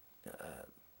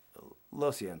Lo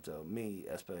siento, mi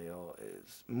español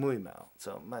is muy mal.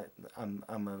 So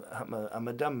I'm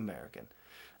a dumb American.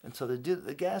 And so the dude at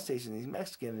the gas station, he's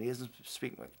Mexican, and he doesn't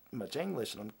speak much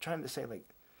English. And I'm trying to say, like,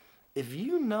 if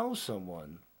you know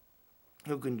someone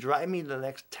who can drive me to the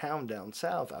next town down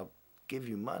south, I'll give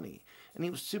you money. And he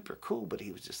was super cool, but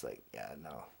he was just like, yeah,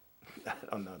 no, I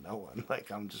don't know no one. Like,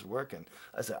 I'm just working.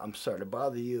 I said, I'm sorry to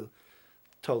bother you.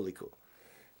 Totally cool.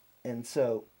 And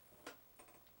so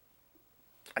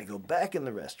I go back in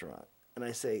the restaurant, and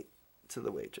I say to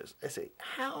the waitress, I say,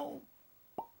 how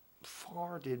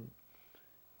far did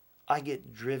I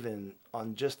get driven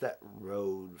on just that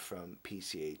road from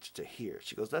PCH to here?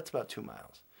 She goes, that's about 2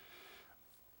 miles.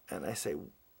 And I say,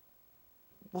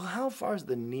 well, how far is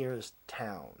the nearest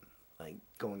town, like,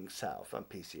 going south on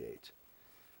PCH?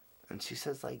 And she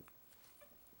says, like,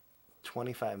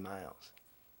 25 miles.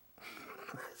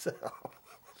 I said, oh,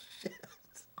 shit.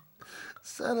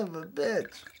 Son of a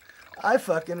bitch. I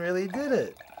fucking really did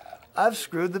it. I've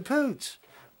screwed the pooch.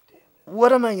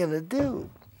 What am I going to do?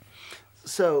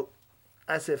 So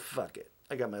I said, fuck it.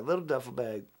 I got my little duffel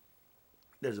bag.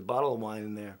 There's a bottle of wine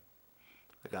in there.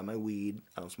 I got my weed.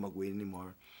 I don't smoke weed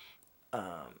anymore.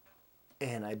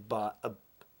 And I bought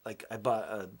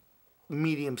a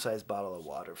medium-sized bottle of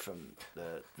water from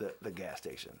the gas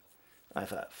station. I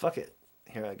thought, fuck it.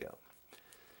 Here I go.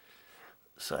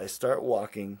 So I start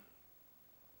walking,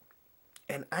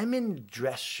 and I'm in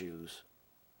dress shoes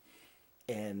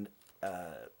and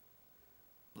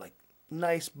like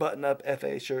nice button-up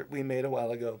FA shirt we made a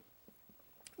while ago.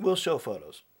 We'll show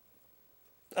photos.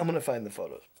 I'm going to find the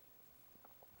photos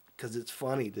because it's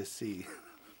funny to see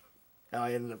how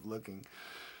I ended up looking.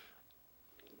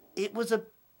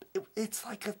 It's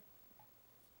like a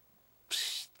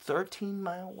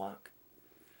 13-mile walk.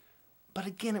 But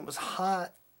again, it was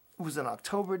hot. It was an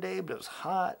October day, but it was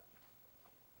hot.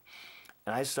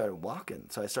 And I started walking.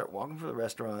 So I start walking from the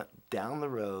restaurant down the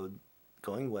road,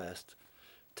 going west,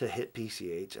 to hit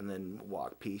PCH, and then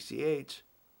walk PCH.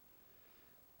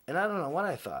 And I don't know what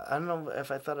I thought. I don't know if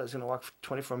I thought I was going to walk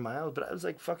 24 miles, but I was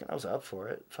like, fucking, I was up for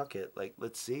it. Fuck it. Like,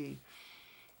 let's see.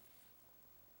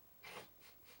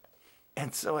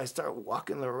 And so I start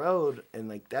walking the road, and,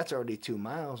 like, that's already 2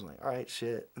 miles. I'm like, all right,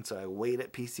 shit. And so I wait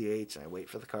at PCH, and I wait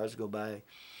for the cars to go by.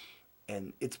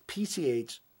 And it's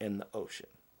PCH and the ocean.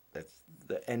 That's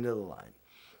the end of the line.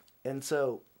 And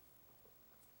so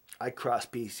I cross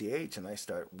PCH, and I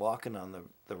start walking on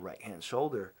the right-hand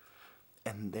shoulder,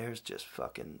 and there's just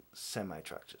fucking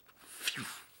semi-trucks just phew,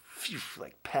 phew,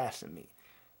 like passing me.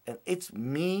 And it's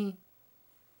me,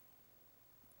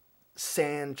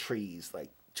 sand trees, like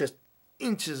just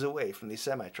inches away from these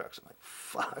semi-trucks. I'm like,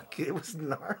 fuck, it was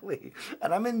gnarly.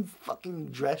 And I'm in fucking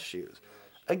dress shoes.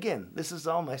 Again, this is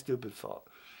all my stupid fault.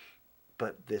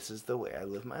 But this is the way I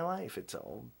live my life. It's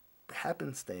all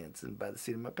happenstance and by the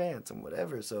seat of my pants and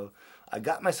whatever. So I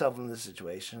got myself in this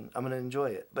situation. I'm going to enjoy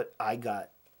it. But I got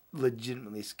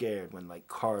legitimately scared when, like,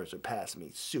 cars are passing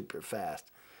me super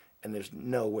fast and there's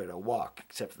nowhere to walk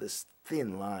except for this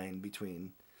thin line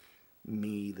between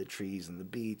me, the trees, and the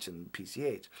beach, and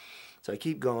PCH. So I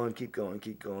keep going.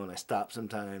 I stop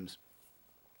sometimes,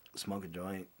 smoke a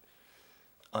joint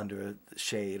under a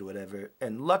shade, whatever.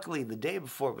 And luckily, the day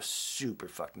before was super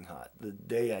fucking hot. The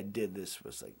day I did this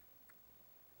was, like,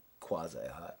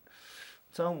 quasi-hot.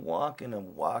 So I'm walking.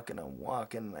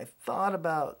 And I thought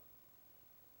about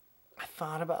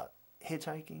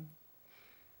hitchhiking.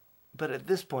 But at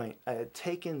this point, I had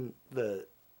taken the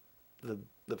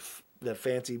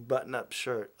fancy button-up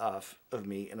shirt off of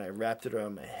me, and I wrapped it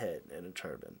around my head in a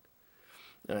turban.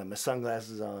 And I had my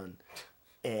sunglasses on,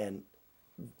 and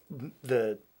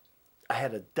I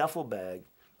had a duffel bag,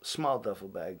 small duffel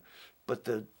bag, but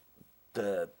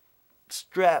the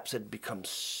straps had become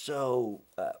so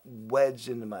wedged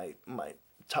into my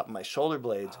top of my shoulder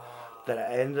blades that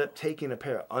I ended up taking a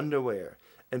pair of underwear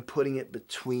and putting it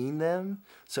between them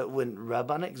so it wouldn't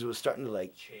rub on it because it was starting to,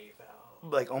 like,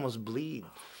 like almost bleed.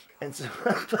 And so,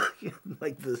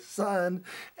 like, the sun,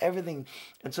 everything.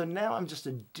 And so now I'm just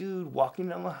a dude walking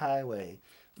down the highway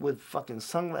with fucking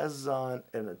sunglasses on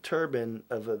and a turban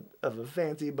of a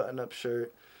fancy button-up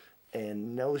shirt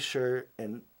and no shirt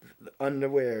and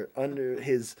underwear under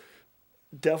his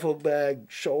duffel bag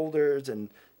shoulders and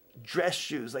dress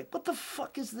shoes. Like, what the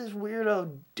fuck is this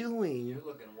weirdo doing? You're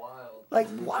looking wild. Like,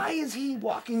 why is he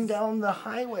walking down the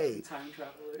highway? Time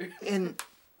traveler. And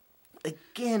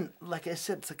again, like I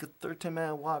said, it's like a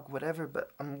 13-mile walk, whatever,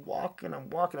 but I'm walking.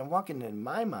 In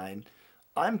my mind,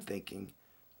 I'm thinking,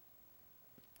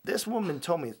 this woman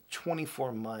told me it's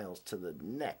 24 miles to the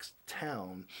next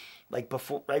town, like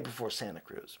right before Santa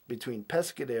Cruz, between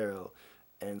Pescadero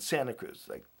and Santa Cruz.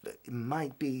 Like, it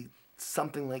might be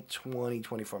something like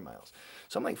 24 miles.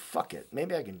 So I'm like, fuck it,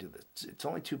 maybe I can do this. It's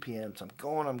only 2 p.m., so I'm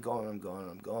going.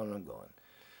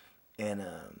 And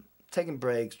taking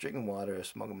breaks, drinking water,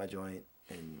 smoking my joint,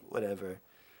 and whatever.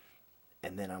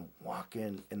 And then I'm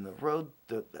walking, and the road,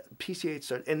 the PCH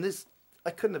started, and this, I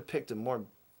couldn't have picked a more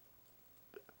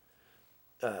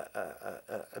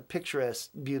a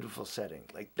picturesque, beautiful setting.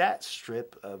 Like, that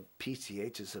strip of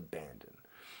PCH is abandoned.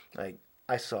 Like,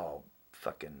 I saw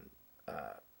fucking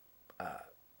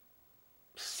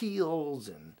seals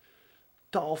and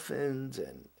dolphins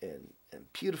and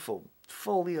beautiful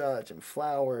foliage and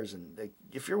flowers. And like,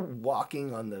 if you're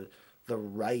walking on the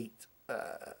right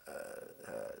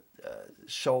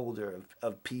shoulder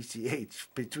of PCH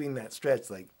between that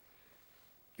stretch, like,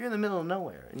 you're in the middle of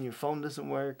nowhere and your phone doesn't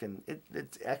work, and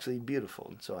it's actually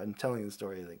beautiful. So I'm telling the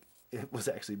story like it was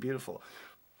actually beautiful.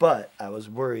 But I was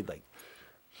worried, like,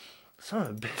 son of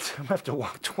a bitch, I'm going to have to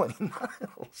walk 20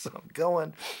 miles. So I'm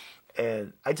going,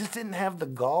 and I just didn't have the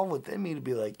gall within me to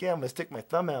be like, yeah, I'm going to stick my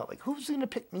thumb out. Like, who's going to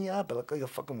pick me up? I look like a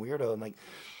fucking weirdo. And like,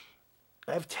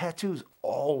 I have tattoos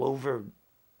all over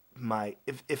my,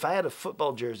 if I had a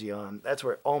football jersey on, that's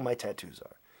where all my tattoos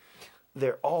are.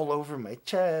 They're all over my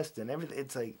chest and everything.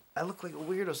 It's like, I look like a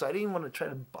weirdo, so I didn't want to try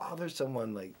to bother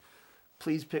someone, like,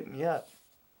 please pick me up.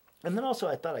 And then also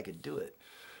I thought I could do it.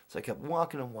 So I kept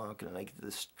walking, and I get to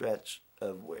the stretch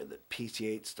of where the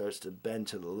PCH starts to bend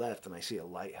to the left, and I see a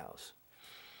lighthouse.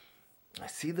 I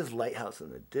see this lighthouse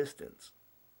in the distance.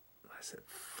 I said,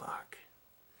 fuck.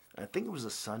 I think it was a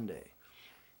Sunday.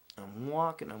 I'm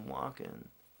walking, and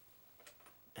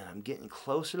I'm getting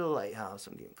closer to the lighthouse.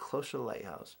 And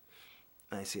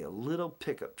I see a little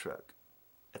pickup truck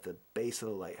at the base of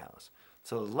the lighthouse.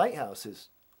 So the lighthouse is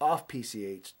off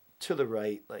PCH to the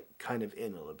right, like kind of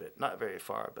in a little bit. Not very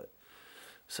far, but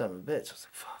son of a bitch. I was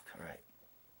like, fuck, all right.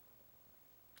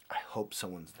 I hope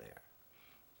someone's there.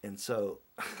 And so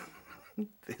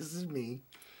this is me,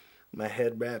 my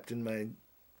head wrapped in my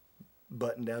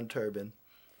button-down turban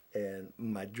and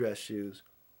my dress shoes.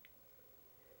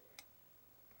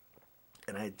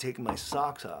 And I had taken my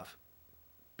socks off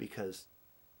because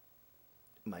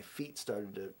my feet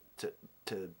started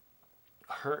to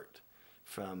hurt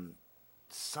from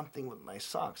something with my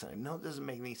socks. And I know it doesn't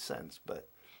make any sense, but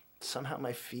somehow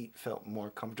my feet felt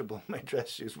more comfortable in my dress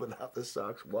shoes without the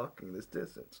socks walking this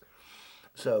distance.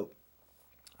 So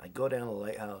I go down to the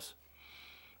lighthouse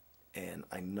and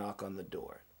I knock on the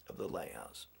door of the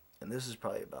lighthouse. And this is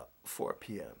probably about 4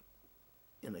 p.m.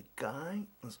 And a guy,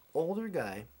 this older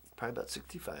guy, probably about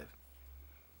 65,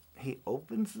 he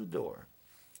opens the door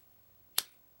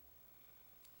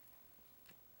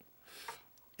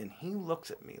and he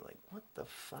looks at me like, what the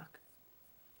fuck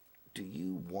do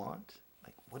you want?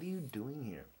 Like, what are you doing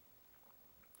here?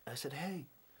 I said, hey,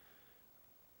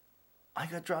 I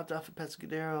got dropped off at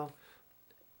Pescadero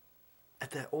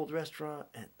at that old restaurant,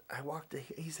 and I walked to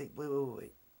here. He's like,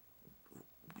 wait.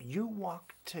 You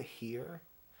walked to here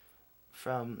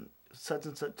from such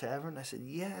and such tavern? I said,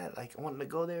 yeah, like, I wanted to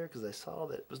go there because I saw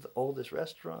that it was the oldest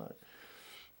restaurant.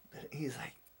 He's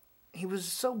like, he was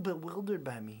so bewildered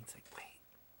by me. He's like, wait,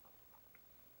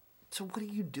 so what are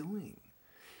you doing?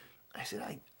 I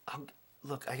said,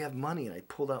 look, I have money, and I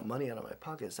pulled out money out of my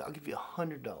pocket. I said, I'll give you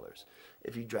 $100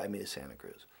 if you drive me to Santa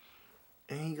Cruz.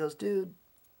 And he goes, dude,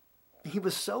 he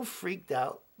was so freaked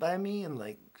out by me and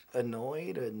like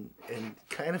annoyed and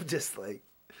kind of just like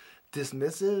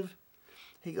dismissive.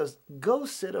 He goes, go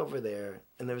sit over there.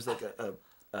 And there was like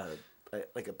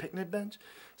a picnic bench.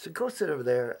 So go sit over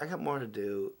there. I got more to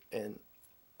do, and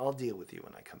I'll deal with you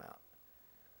when I come out.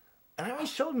 And I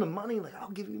showed him the money, like, I'll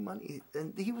give you money.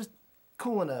 And he was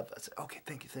cool enough. I said, okay,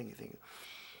 thank you.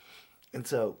 And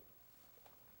so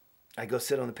I go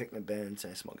sit on the picnic bench,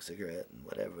 and I smoke a cigarette and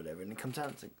whatever. And he comes out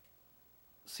and it's like,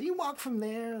 so you walk from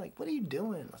there? Like, what are you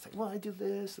doing? I was like, well, I do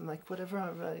this and like whatever.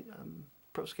 I'm a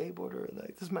pro skateboarder.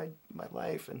 Like, this is my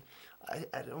life. And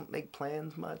I don't make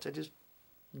plans much. I just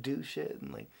do shit.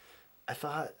 And like, I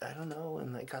thought, I don't know.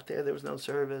 And I got there was no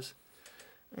service.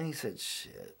 And he said,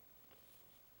 shit,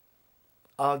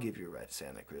 I'll give you a ride to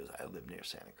Santa Cruz. I live near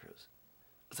Santa Cruz.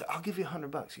 I was like, I'll give you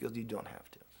 $100. He goes, you don't have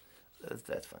to.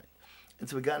 That's fine. And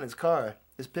so we got in his car,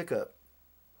 his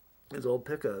old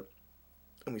pickup,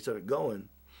 and we started going.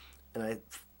 And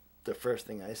the first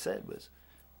thing I said was,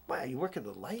 wow, you work at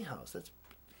the lighthouse. That's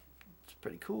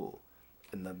pretty cool.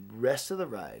 And the rest of the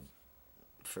ride,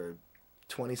 for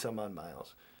 20 some odd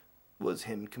miles, was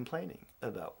him complaining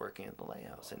about working at the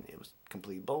lighthouse, and it was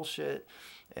complete bullshit,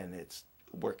 and it's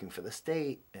working for the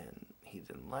state, and he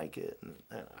didn't like it, and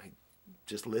I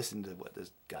just listened to what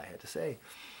this guy had to say,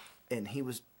 and he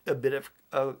was a bit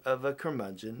of a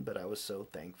curmudgeon, but I was so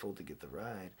thankful to get the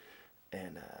ride,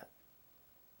 and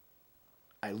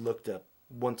I looked up,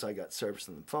 once I got service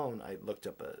on the phone, I looked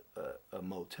up a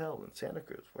motel in Santa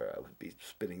Cruz where I would be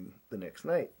spending the next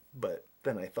night, but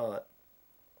then I thought,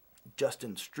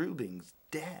 Justin Strubing's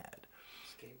dad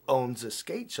owns a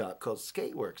skate shop called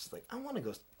Skateworks. Like, I want to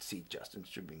go see Justin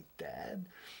Strubing's dad.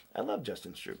 I love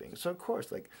Justin Strubing. So, of course,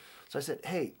 so I said,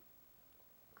 hey,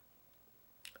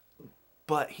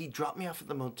 but he dropped me off at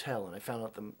the motel, and I found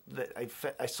out that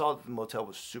I saw that the motel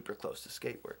was super close to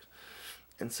Skateworks.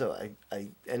 And so I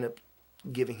ended up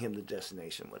giving him the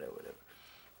destination, whatever.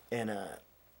 And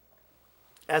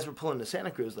as we're pulling to Santa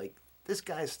Cruz, like, this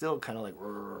guy's still kind of like,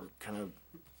 kind of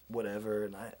whatever,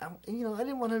 and I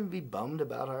didn't want him to be bummed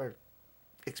about our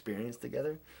experience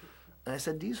together. And I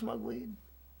said, do you smoke weed?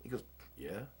 He goes,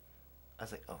 yeah. I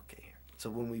was like, okay. So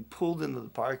when we pulled into the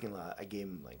parking lot, I gave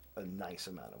him like a nice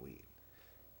amount of weed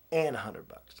and $100.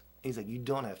 He's like, you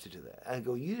don't have to do that. I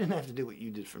go, you didn't have to do what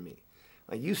you did for me.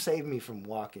 Like, you saved me from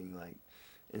walking, like,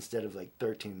 instead of like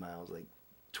 13 miles, like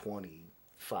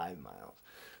 25 miles.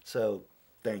 So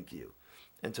thank you.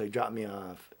 And so he dropped me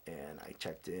off, and I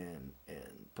checked in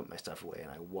and put my stuff away,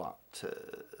 and I walked to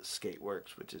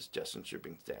Skateworks, which is Justin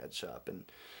Strubing's dad's shop, and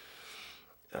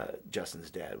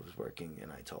Justin's dad was working,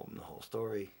 and I told him the whole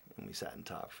story, and we sat and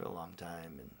talked for a long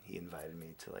time, and he invited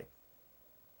me to, like,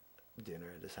 dinner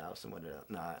at his house and whatnot,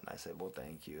 and I said, well,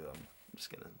 thank you, I'm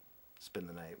just going to spend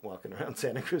the night walking around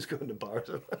Santa Cruz going to bars.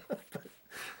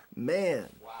 Man.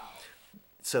 Wow.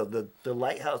 So the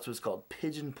lighthouse was called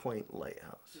Pigeon Point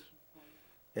Lighthouse.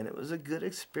 And it was a good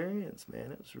experience, man.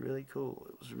 It was really cool.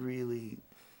 It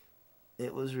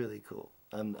was really cool.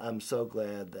 I'm so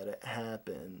glad that it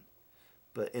happened.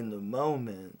 But in the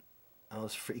moment, I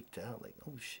was freaked out. Like,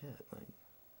 oh shit! Like,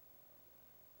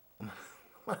 I'm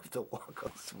gonna have to walk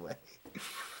all this way.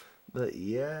 But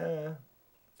yeah,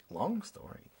 long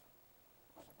story.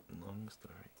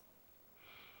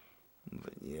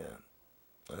 But yeah,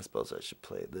 I suppose I should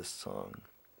play this song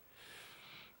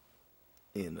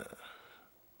in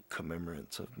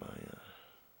commemorance of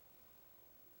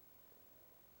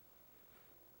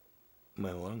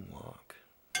my long walk.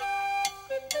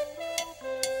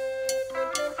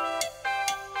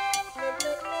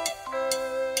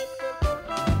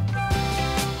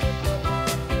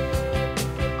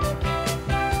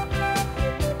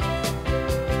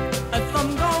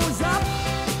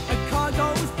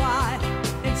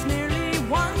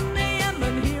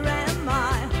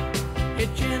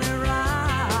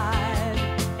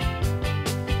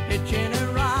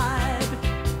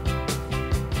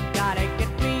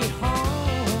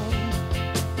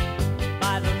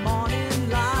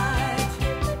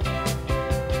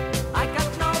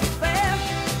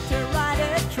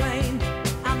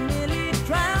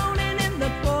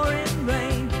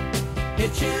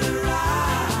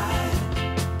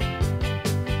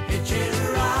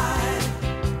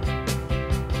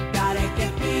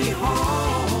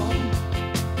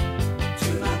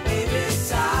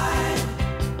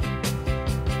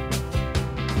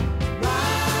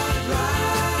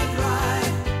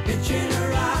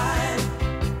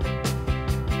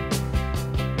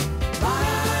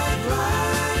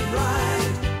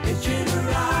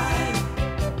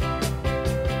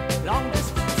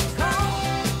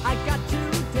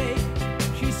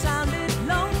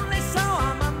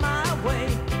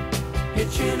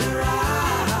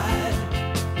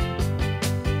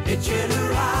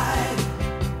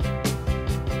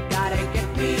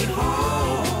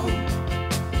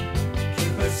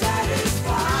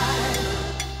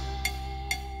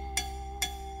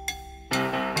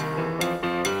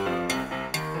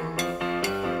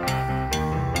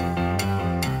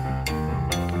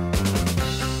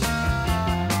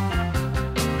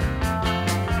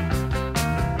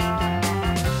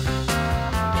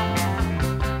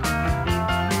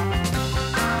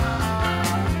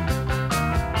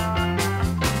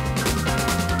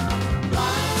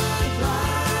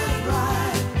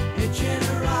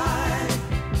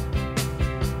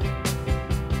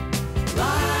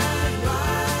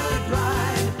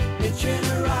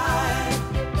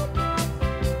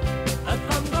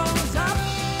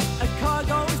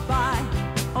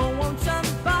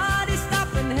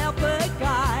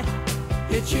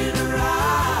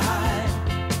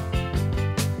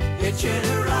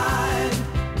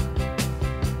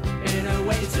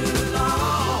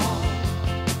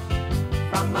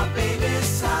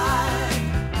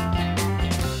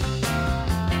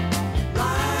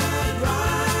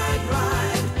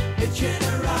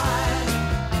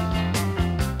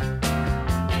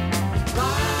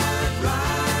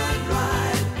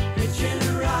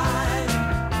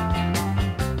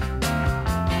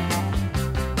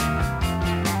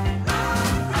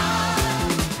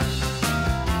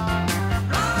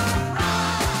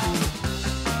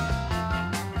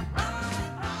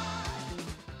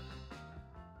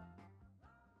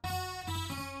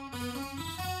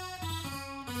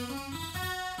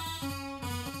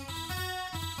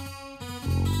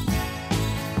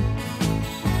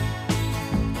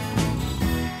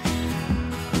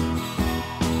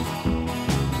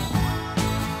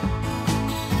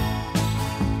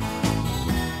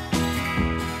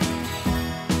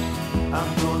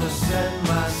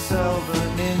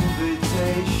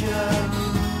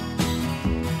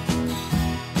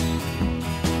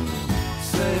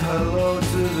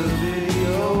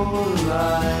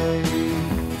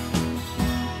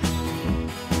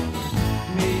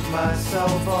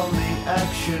 myself on the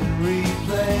action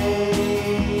replay.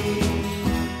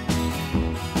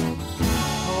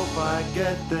 Hope I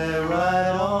get there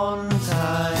right on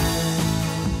time.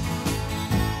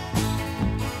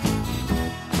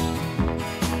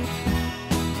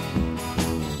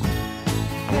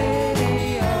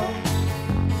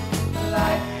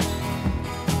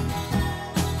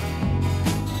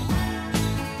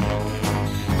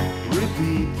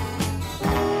 Repeat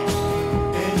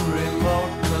in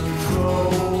remote control.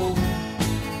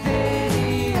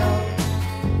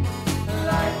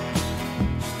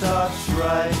 Starts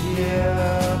right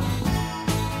here.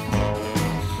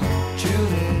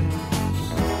 Tune in,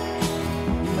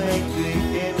 make the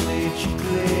image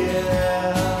clear.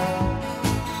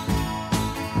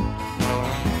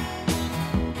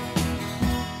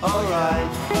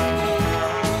 Alright.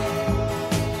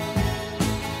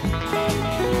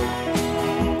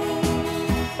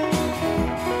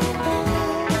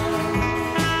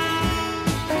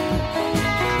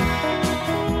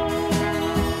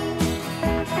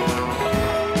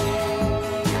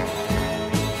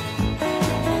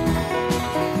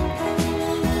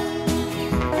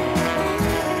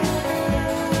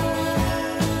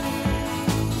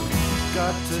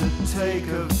 Got to take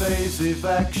evasive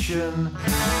action.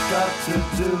 Got to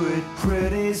do it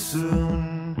pretty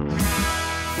soon.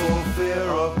 For fear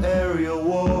of aerial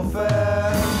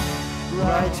warfare.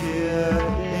 Right here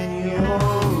in your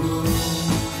room.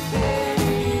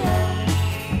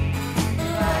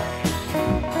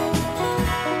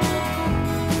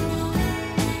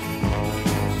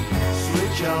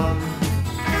 Switch on.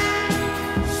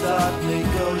 Start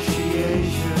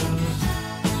negotiations.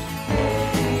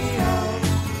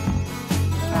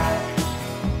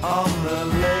 On the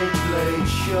Late Late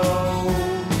Show.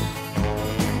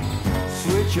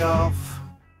 Switch off.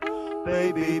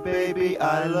 Baby, baby,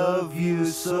 I love you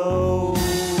so.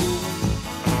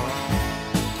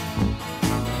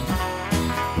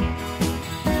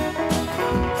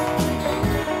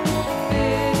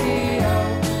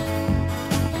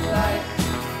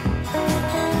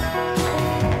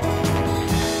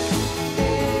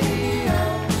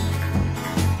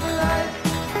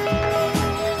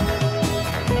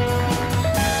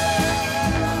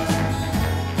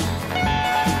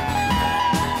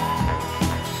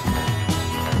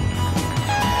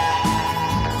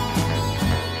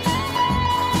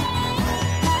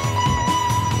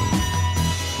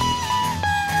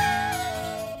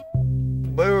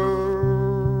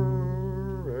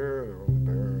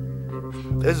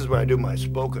 This is when I do my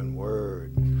spoken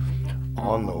word.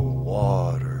 On the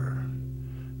water,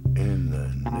 in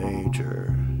the nature,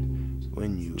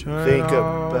 when you think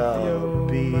about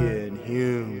being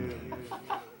human.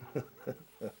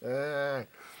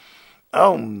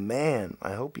 Oh man,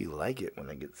 I hope you like it when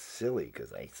I get silly,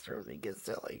 because I certainly get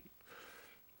silly.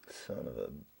 Son of a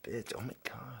bitch. Oh my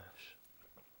gosh.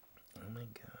 Oh my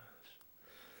gosh.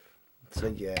 So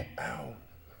yeah, ow.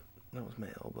 That was my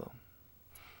elbow.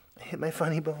 I hit my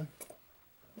funny bone.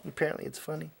 Apparently it's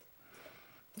funny.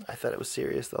 I thought it was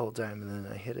serious the whole time, and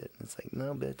then I hit it. And it's like,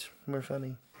 no, bitch, we're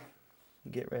funny.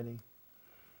 Get ready.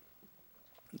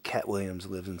 Cat Williams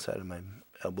lives inside of my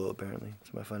elbow, apparently.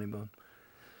 It's my funny bone.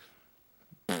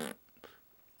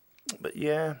 But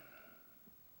yeah,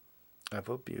 I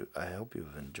hope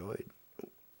you've enjoyed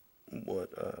what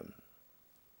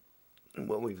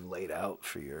we've laid out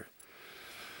for your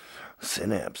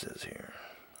synapses here.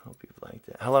 Hope you've liked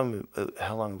it. How long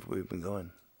have we been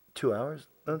going? 2 hours?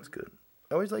 That's good.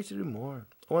 I always like to do more.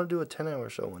 I want to do a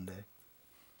 10-hour show one day.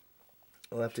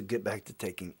 I'll have to get back to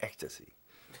taking ecstasy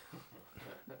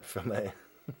from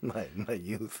my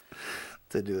youth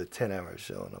to do a 10-hour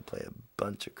show, and I'll play a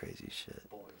bunch of crazy shit.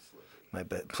 Might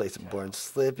play some Born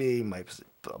Slippy. Might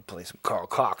play some Carl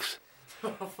Cox.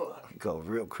 Go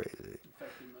real crazy.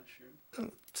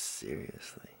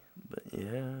 Seriously. But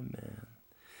yeah, man.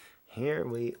 Here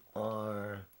we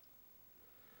are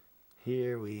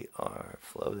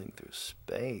floating through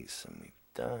space, and we've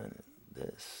done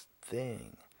this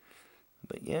thing.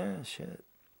 But yeah, shit.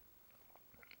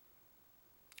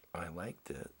 I liked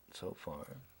it so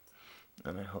far,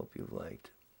 and I hope you've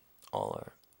liked all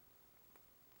our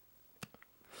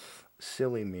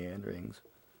silly meanderings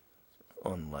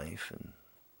on life and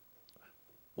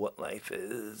what life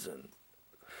is and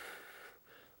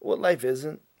what life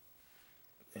isn't.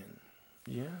 And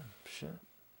yeah, shit.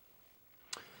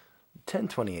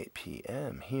 10:28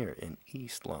 p.m. here in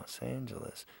East Los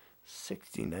Angeles.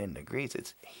 69 degrees.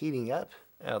 It's heating up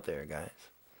out there, guys.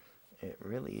 It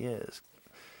really is.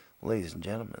 Ladies and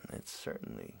gentlemen, it's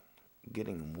certainly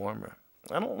getting warmer.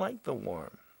 I don't like the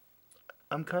warm.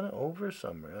 I'm kind of over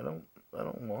summer. I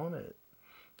don't want it.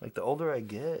 Like, the older I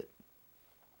get,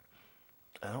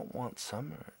 I don't want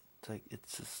summer. It's like,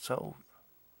 it's just so...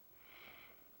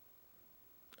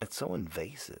 It's so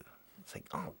invasive. It's like,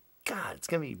 oh, God, it's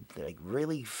going to be, like,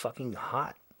 really fucking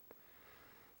hot.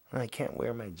 And I can't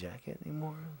wear my jacket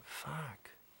anymore?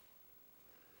 Fuck.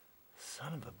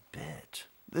 Son of a bitch.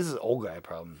 This is old guy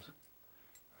problems.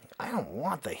 I don't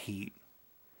want the heat.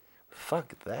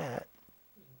 Fuck that.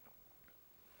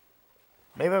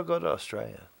 Maybe I'll go to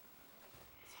Australia.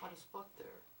 It's hot as fuck there.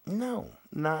 No,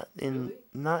 not in Really?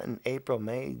 not in April,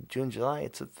 May, June, July.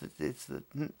 It's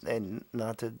and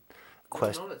not to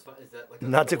question No, that's fine. Is that like a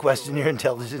not to cold question your or-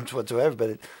 intelligence whatsoever,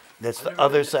 but that's I've the never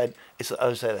other been- side. It's the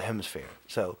other side of the hemisphere.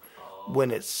 So Oh, when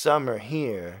it's summer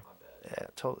here, my bad. yeah,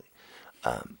 totally.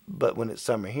 But when it's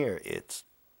summer here, it's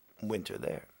winter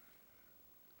there.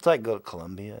 So I can go to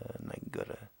Colombia, and I can go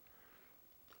to,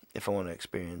 if I want to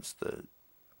experience the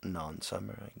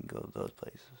non-summer, I can go to those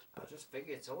places. I just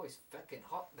figure it's always fucking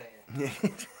hot there.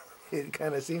 It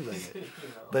kind of seems like it. You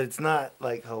know? But it's not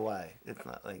like Hawaii. It's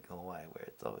not like Hawaii where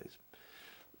it's always,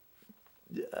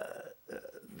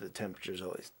 the temperature's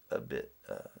always a bit,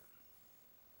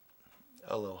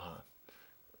 aloha,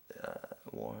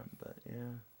 warm, but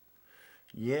yeah.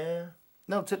 Yeah.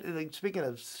 No, like, speaking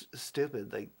of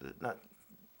stupid, like, not,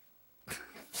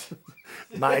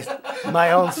 my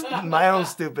own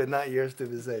stupid, not your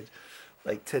stupid sage.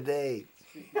 Like, today,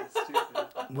 Speaking of stupid.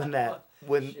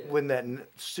 when that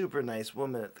super nice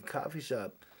woman at the coffee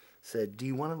shop said, "Do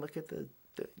you want to look at the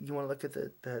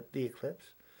eclipse?"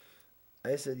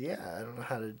 I said, "Yeah, I don't know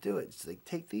how to do it." She's like,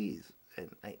 "Take these, and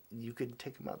you could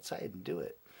take them outside and do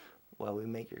it while we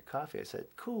make your coffee." I said,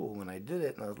 "Cool." When I did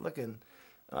it, and I was looking,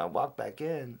 and I walked back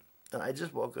in, and I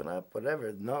just woken up.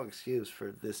 Whatever, no excuse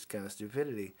for this kind of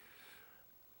stupidity.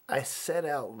 I said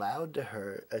out loud to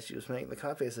her as she was making the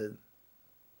coffee, I said,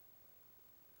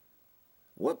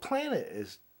 "What planet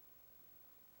is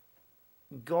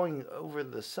going over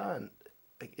the sun?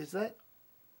 Like, is that?"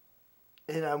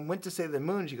 And I went to say the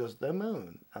moon. She goes, "The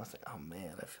moon." I was like, "Oh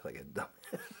man, I feel like a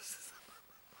dumbass."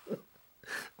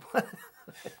 What?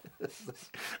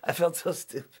 I felt so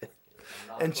stupid.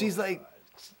 Not And she's both like,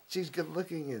 sides. she's good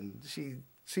looking, and she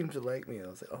seemed to like me. I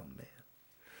was like, "Oh man,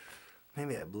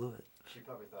 maybe I blew it." She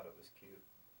probably thought it was cute.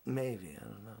 Maybe, I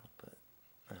don't know, but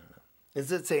I don't know. It's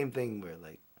the same thing where,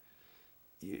 like,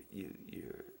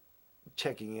 you're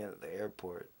checking in at the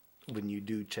airport when you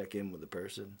do check in with a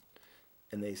person,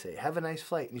 and they say, "Have a nice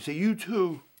flight," and you say, "You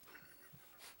too."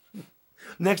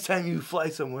 Next time you fly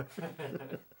somewhere.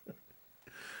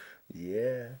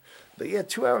 Yeah, but yeah,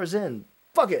 2 hours in,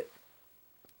 fuck it,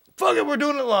 we're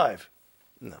doing it live.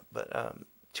 No, but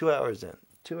 2 hours in.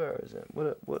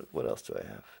 What else do I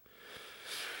have?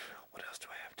 What else do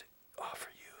I have to offer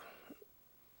you?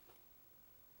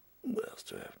 What else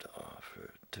do I have to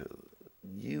offer to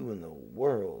you in the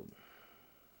world?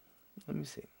 Let me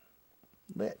see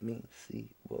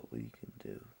what we can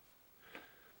do.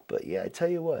 But yeah, I tell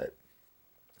you what,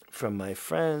 from my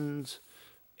friends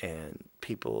and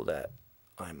people that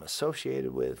I'm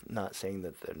associated with, not saying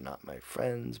that they're not my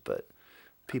friends, but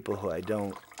people who I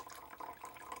don't.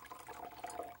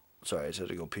 Sorry, I just had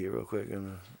to go pee real quick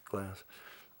in the glass.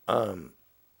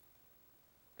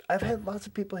 I've had lots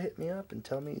of people hit me up and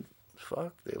tell me,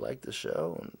 fuck, they like the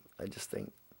show, and I just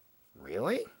think,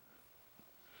 really?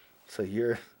 So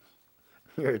you're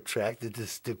attracted to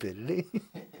stupidity?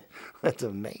 That's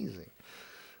amazing.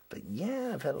 But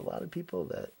yeah, I've had a lot of people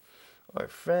that are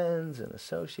friends and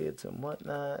associates and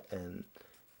whatnot, and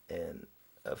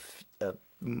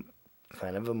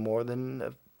kind of a more than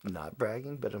a, not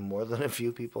bragging, but a more than a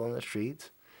few people on the streets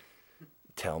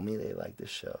tell me they like the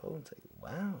show. It's like,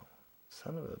 wow,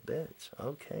 son of a bitch.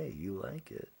 Okay, you like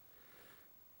it.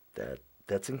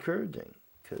 That's encouraging,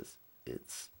 because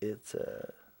it's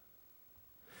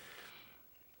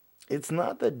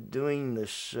not that doing the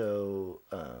show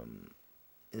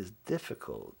is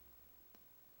difficult.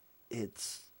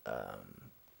 It's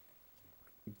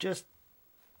just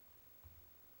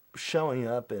showing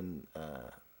up and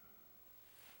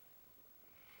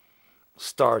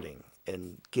starting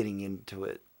and getting into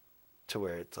it to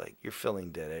where it's like you're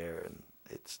filling dead air, and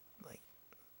it's like,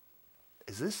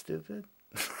 is this stupid?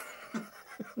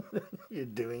 You're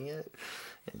doing it,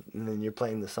 and then you're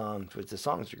playing the songs, which the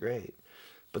songs are great,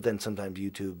 but then sometimes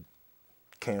YouTube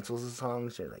cancels the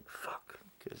songs. You're like, fuck,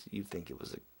 because you think it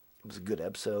was a good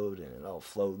episode and it all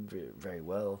flowed very, very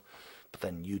well, but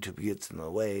then YouTube gets in the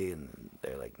way, and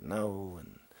they're like, no,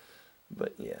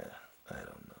 but yeah, I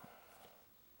don't know.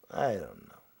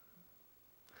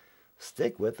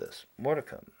 Stick with us. More to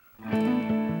come.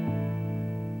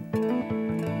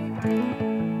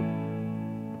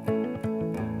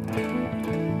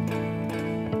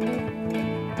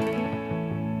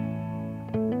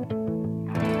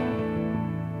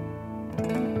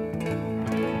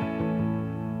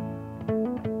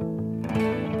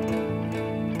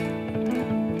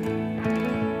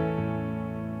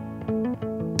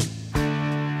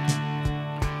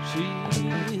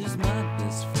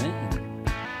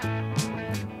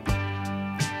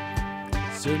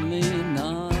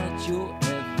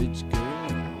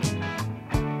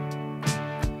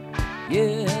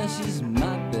 Yeah, she's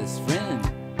my best friend.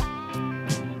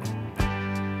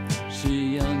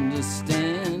 She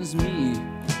understands me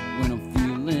when I'm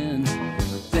feeling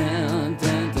down,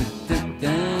 down, down,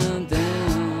 down,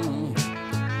 down.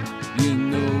 You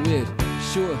know it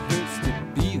sure hurts to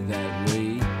be that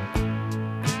way.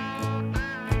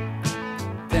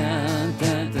 Down,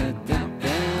 down, down, down,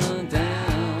 down,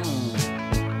 down.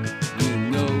 You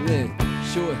know it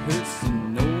sure hurts to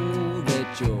know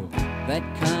that you're that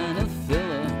kind of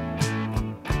fella.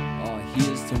 Oh,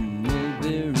 here's to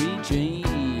Mulberry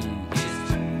Jane. Here's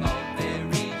to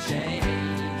Mulberry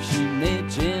Jane. She made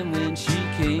jam when she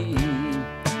came.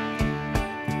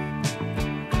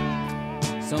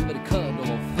 Somebody cut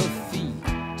off her feet.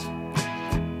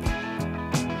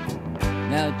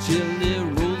 Now Jilly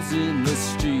rolls in the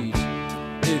street.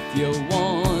 If you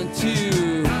want to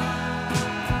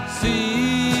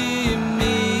see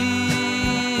me,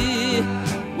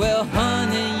 well,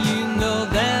 honey, you know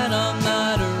that I'm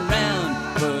not around.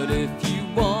 But if you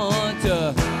want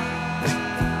to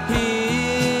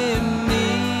hear me,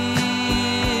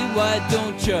 why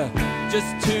don't you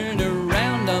just turn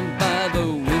around? I'm by the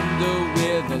window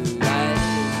where the light is.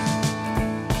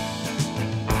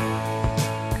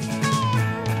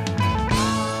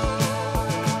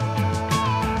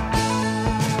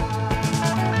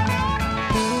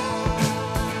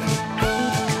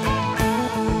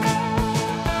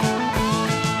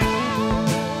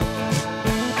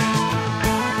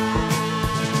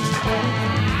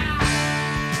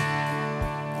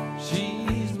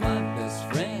 She's my best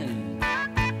friend.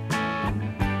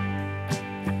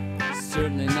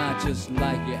 Certainly not just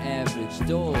like your average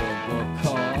dog or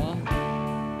car.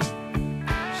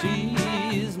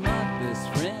 She's my best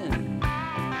friend.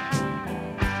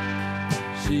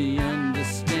 She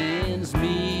understands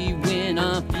me when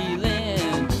I'm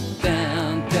feeling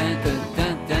down, down, down,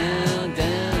 down, down,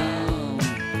 down.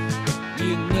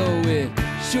 You know it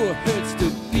sure hurts to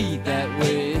be that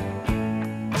way.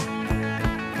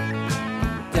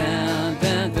 Down,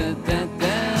 down, down, down,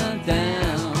 down,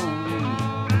 down.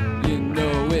 You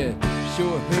know it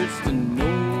sure hurts to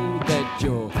know that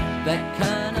you're that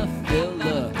kind of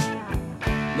fella.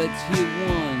 Let's hear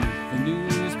one for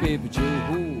Newspaper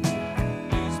Joe.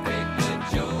 Newspaper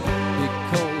Joe. He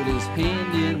caught his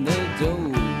hand in the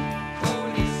dough.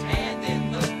 Caught his hand in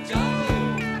the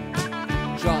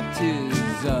dough. Dropped his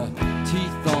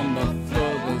teeth on the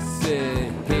floor. They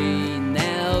said, hey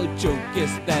now, Joe,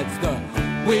 guess that's the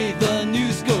way the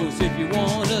news goes. If you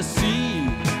wanna see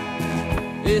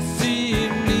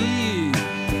me,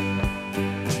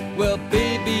 well,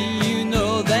 baby, you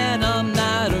know that I'm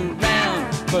not around.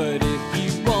 But if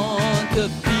you want to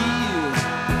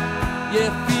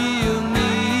feel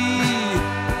me,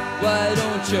 why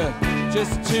don't you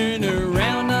just turn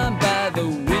around? I'm by the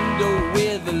window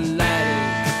where the light is.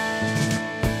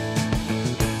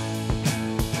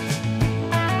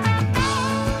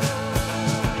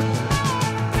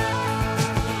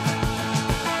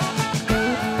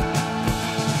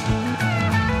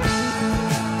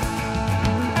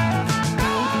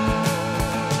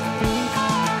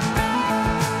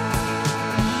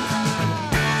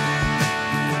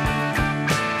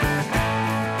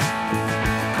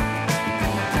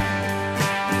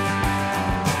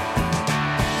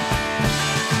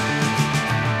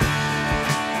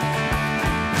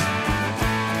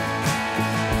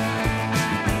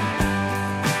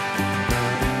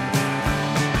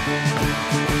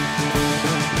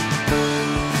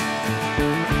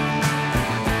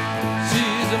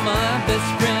 She's my best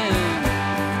friend.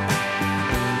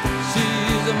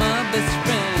 She's my best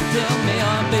friend. Tell me,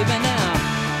 oh, baby, now.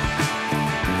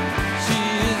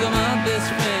 She's my best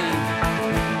friend.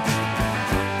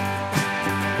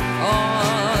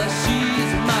 Oh,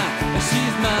 she's my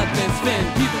best friend.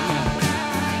 People know.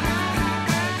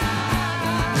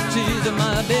 She's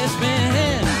my best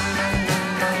friend.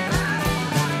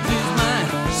 She's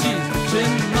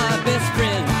my best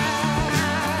friend.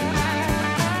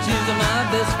 She's my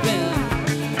best friend.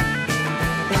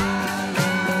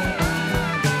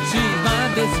 She's my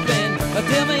best friend.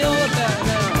 Tell me all about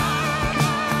her.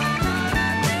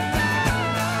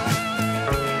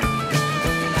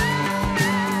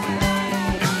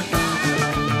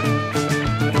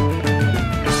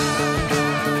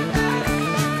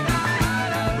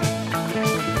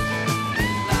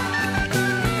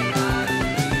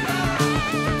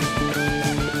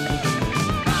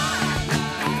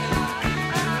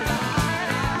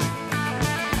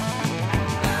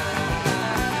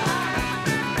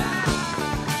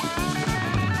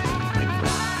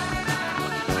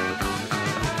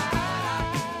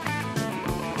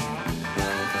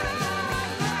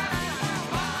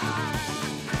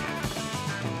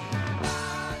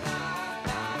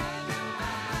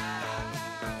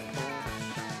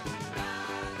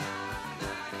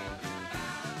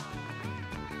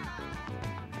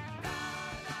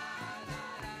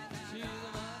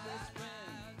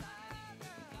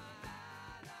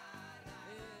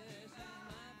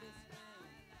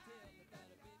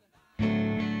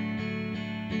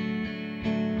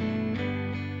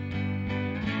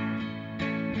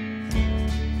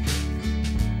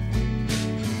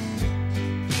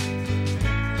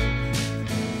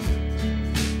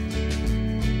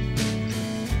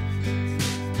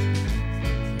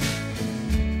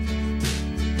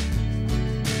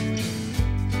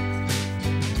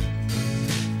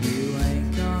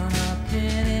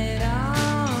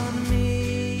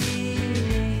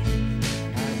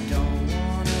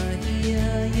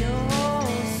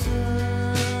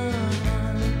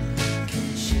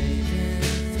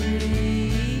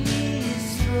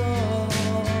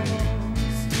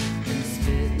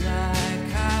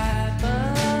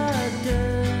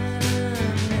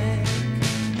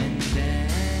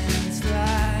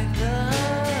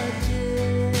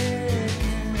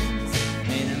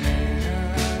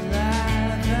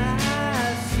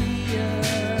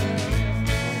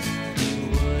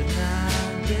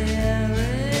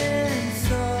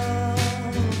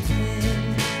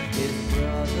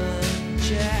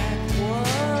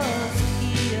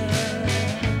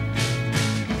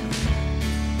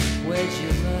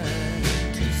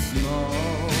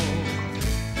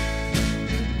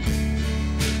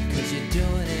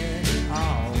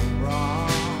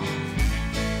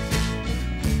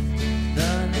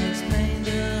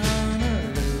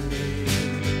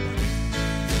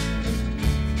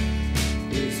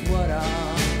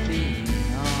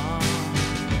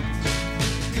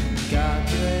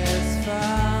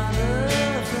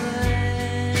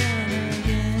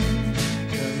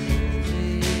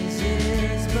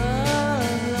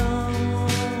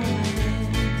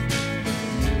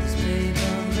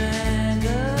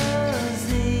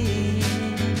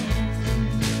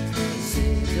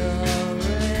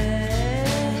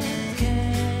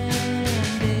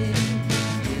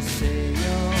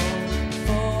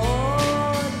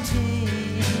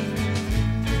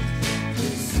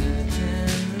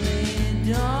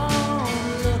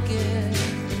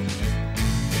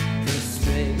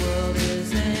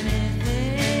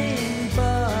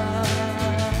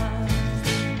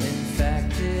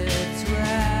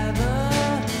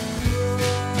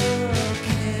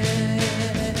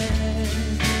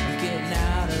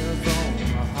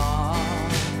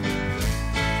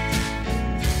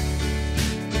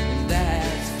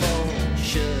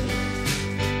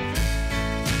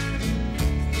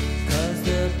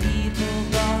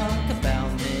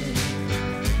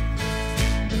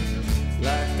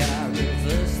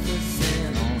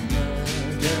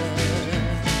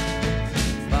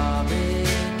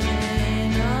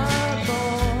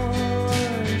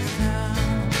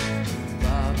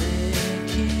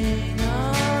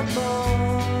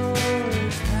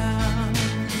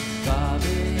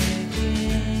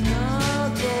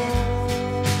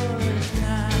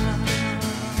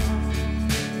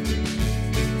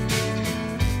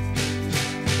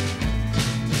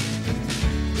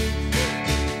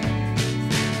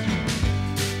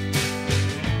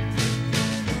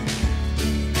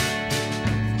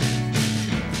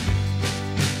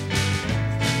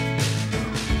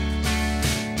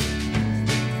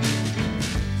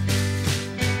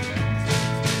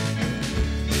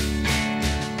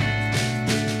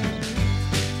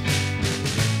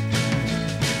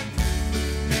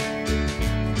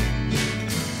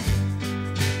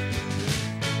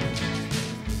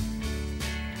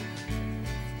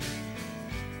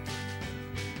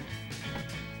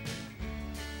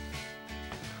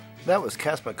 That was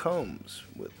Cass McCombs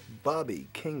with Bobby,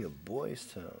 King of Boys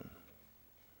Town.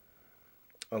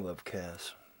 I love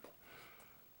Cass.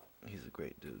 He's a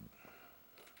great dude.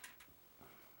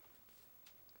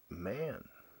 Man.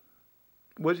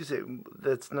 What did you say?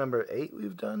 That's number 8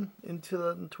 we've done in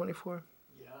 2024?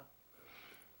 Yeah.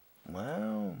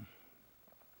 Wow.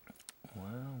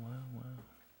 Wow.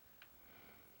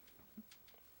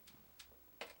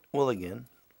 Well, again,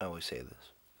 I always say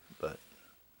this, but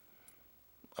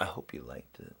I hope you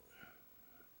liked it.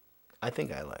 I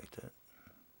think I liked it.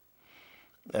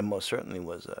 And most certainly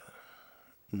was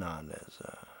not as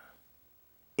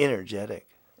energetic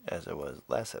as I was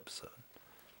last episode.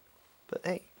 But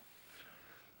hey,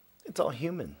 it's all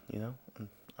human, you know?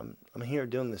 I'm here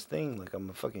doing this thing like I'm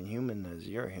a fucking human as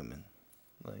you're a human.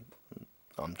 Like,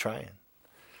 I'm trying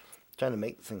to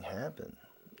make this thing happen.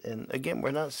 And again,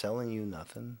 we're not selling you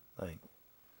nothing. Like,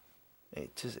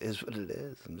 it just is what it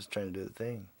is. I'm just trying to do the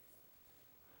thing.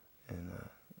 And,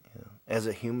 you know, as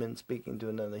a human speaking to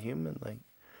another human, like,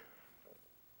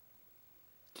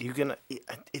 you can,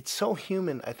 it's so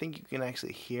human, I think you can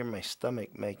actually hear my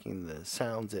stomach making the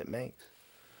sounds it makes.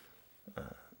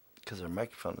 Because our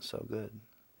microphone is so good.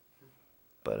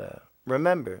 But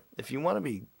remember, if you want to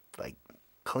be, like,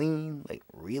 clean, like,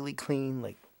 really clean,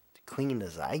 like, clean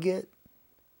as I get,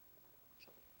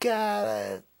 you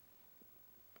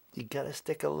gotta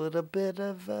stick a little bit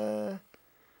of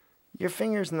your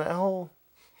fingers in that hole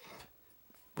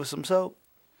with some soap.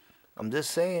 I'm just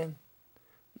saying.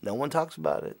 No one talks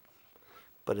about it.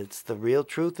 But it's the real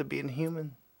truth of being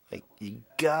human. Like, you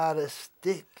gotta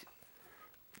stick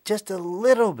just a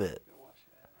little bit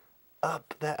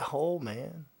up that hole,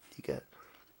 man. You got,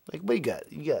 like, what you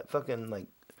got? You got fucking, like,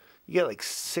 you got like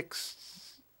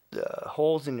 6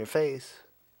 holes in your face.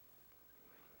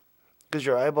 Because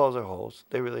your eyeballs are holes.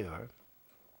 They really are.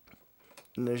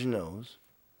 And there's your nose.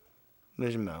 And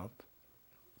there's your mouth.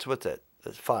 So what's that?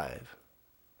 That's 5.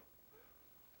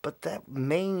 But that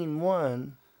main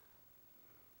one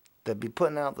that be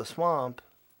putting out the swamp,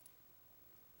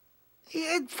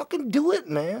 yeah, fucking do it,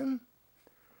 man.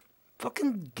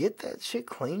 Fucking get that shit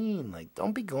clean. Like,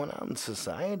 don't be going out in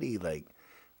society, like,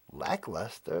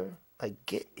 lackluster. Like,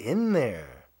 get in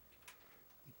there.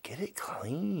 Get it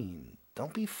clean.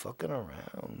 Don't be fucking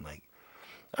around. Like,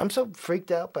 I'm so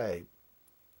freaked out by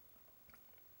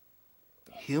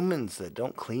humans that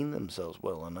don't clean themselves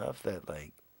well enough that,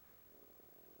 like,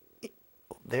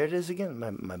 there it is again,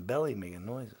 my belly making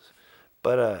noises.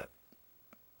 But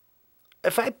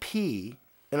if I pee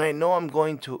and I know I'm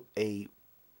going to a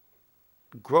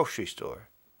grocery store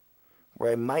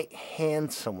where I might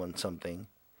hand someone something,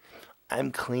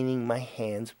 I'm cleaning my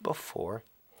hands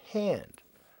beforehand.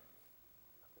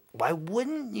 Why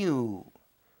wouldn't you?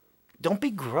 Don't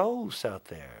be gross out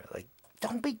there. Like,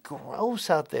 don't be gross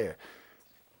out there.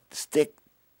 Stick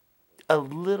a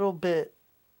little bit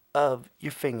of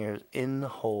your fingers in the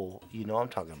hole, you know what I'm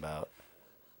talking about,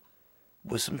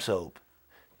 with some soap.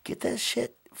 Get that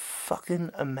shit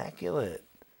fucking immaculate.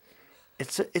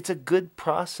 It's a good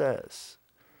process.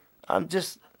 I'm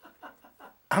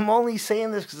only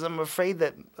saying this because I'm afraid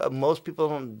that most people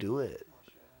don't do it.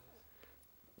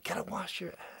 Gotta wash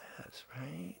your ass,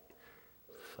 right?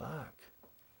 Fuck.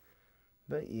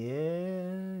 But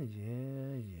yeah.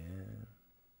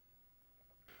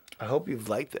 I hope you've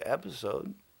liked the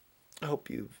episode. I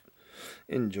hope you've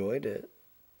enjoyed it.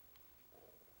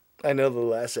 I know the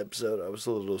last episode I was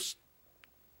a little,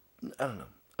 I don't know,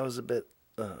 I was a bit,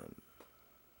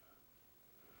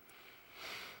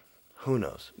 who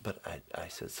knows, but I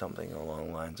said something along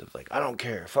the lines of like, I don't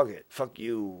care, fuck it, fuck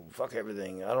you, fuck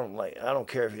everything, I don't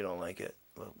care if you don't like it.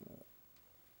 Well,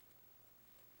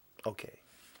 okay,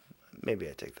 maybe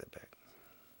I take that back.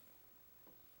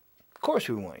 Of course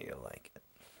we want you to like it.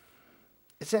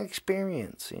 It's an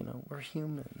experience, you know, we're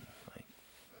human. Like,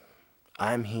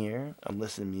 I'm here, I'm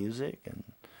listening to music and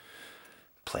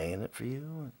playing it for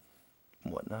you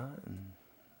and whatnot. And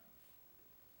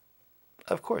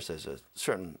of course, there's a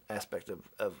certain aspect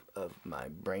of my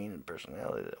brain and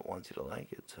personality that wants you to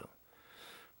like it. So,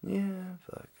 yeah,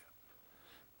 fuck.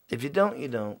 If you don't, you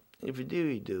don't. If you do,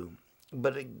 you do.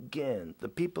 But again, the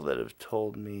people that have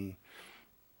told me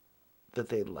that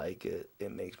they like it,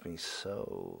 it makes me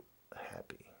so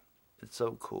happy. It's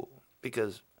so cool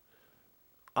because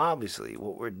obviously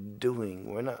what we're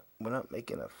doing, we're not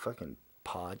making a fucking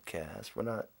podcast. We're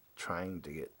not trying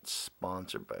to get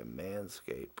sponsored by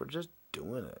Manscaped. We're just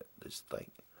doing it. Just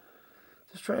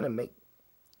trying to make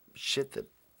shit that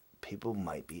people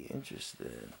might be interested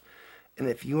in. And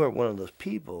if you are one of those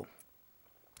people,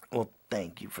 well,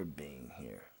 thank you for being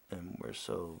here. And we're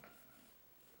so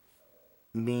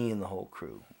me and the whole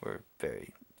crew were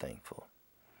very thankful.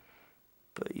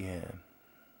 But yeah,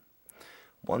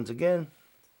 once again,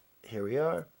 here we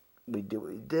are. We did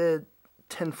what we did.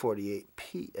 10:48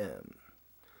 p.m.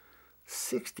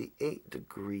 68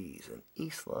 degrees in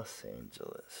East Los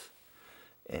Angeles.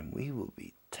 And we will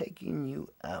be taking you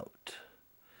out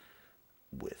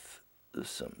with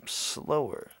some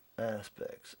slower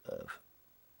aspects of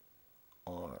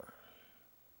our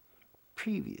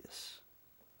previous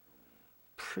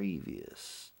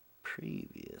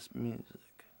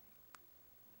music.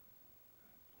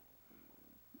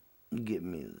 Give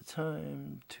me the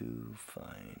time to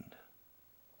find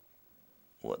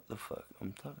what the fuck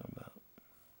I'm talking about.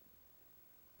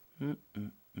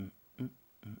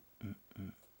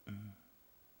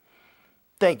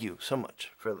 Thank you so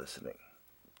much for listening.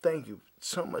 Thank you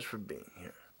so much for being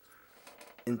here.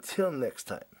 Until next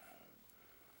time,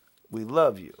 we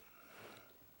love you.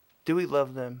 Do we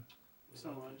love them? So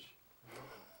much.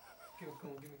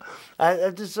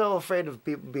 I'm just so afraid of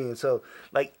people being so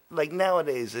like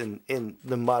nowadays in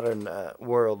the modern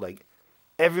world, like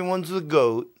everyone's the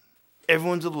GOAT,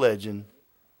 everyone's a legend.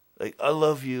 Like I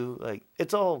love you, like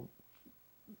it's all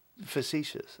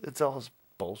facetious. It's all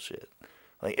bullshit.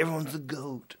 Like everyone's the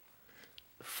GOAT.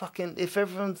 Fucking if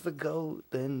everyone's the GOAT,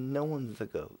 then no one's the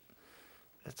GOAT.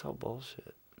 That's all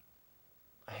bullshit.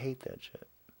 I hate that shit.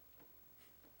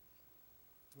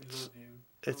 We love you.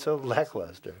 It's so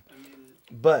lackluster. I mean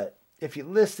it. But if you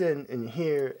listen and you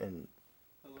hear and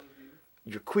I love you.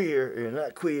 you're queer or you're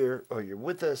not queer, or you're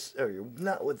with us or you're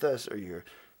not with us, or you're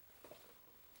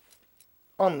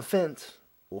on the fence,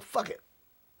 well, fuck it.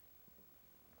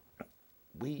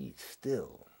 We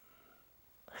still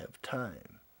have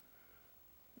time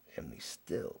and we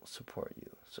still support you,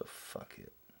 so fuck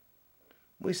it.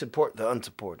 We support the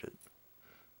unsupported.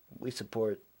 We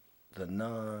support the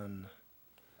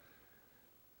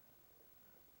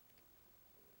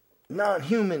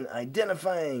non-human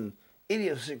identifying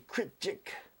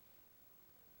idiosyncratic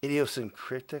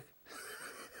Cryptid.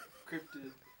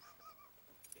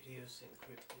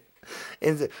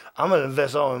 Idiosyncratic. I'm gonna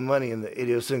invest all my money in the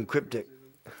idiosyncratic.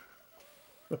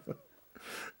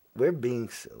 We're being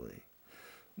silly,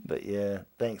 but yeah,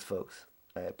 thanks folks,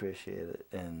 I appreciate it,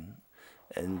 and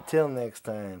until next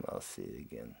time, I'll see you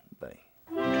again. Bye.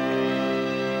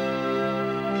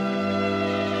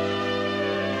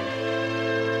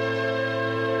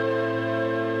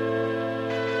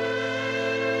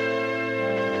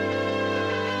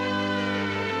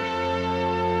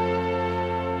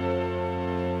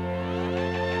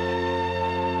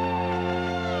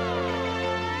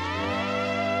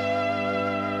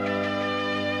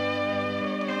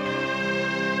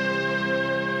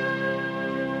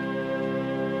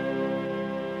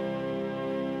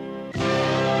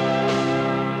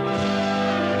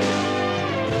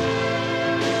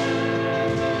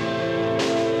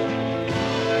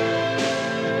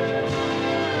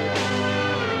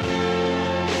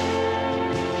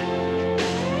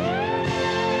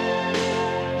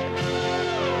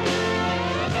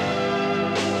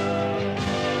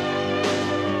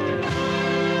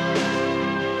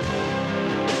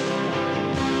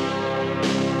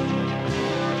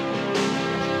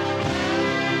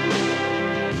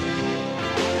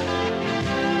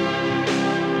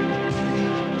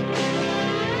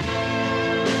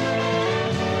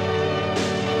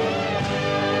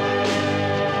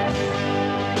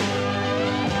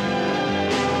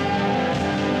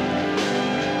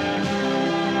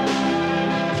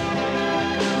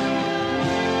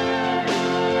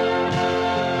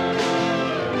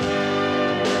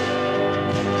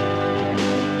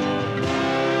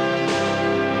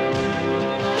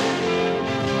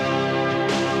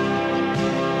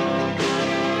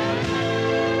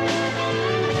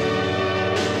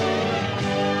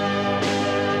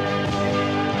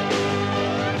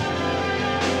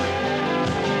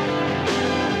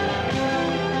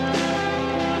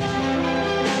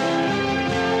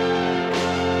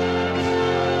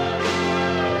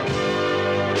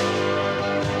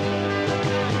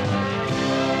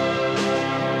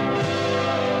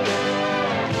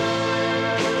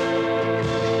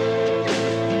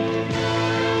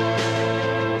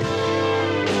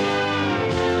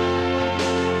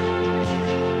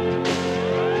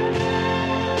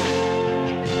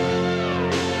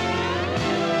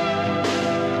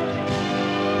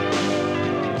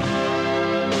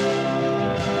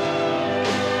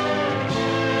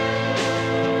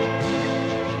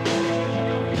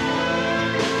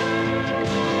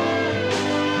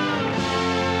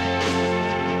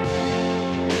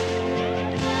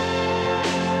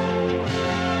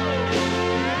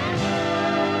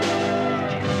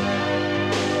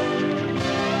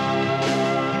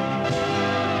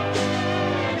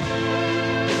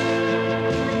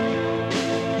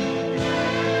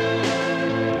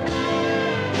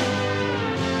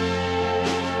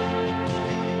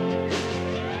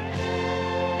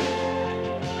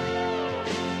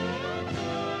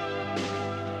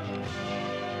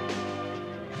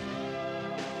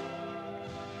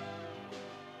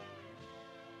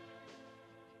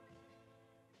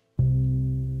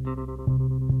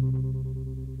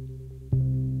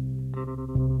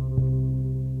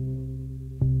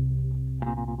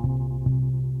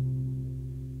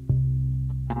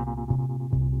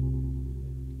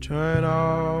 Turn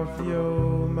off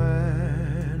your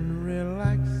mind,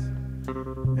 relax,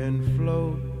 and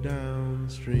float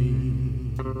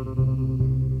downstream.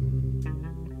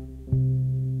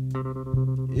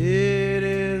 It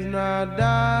is not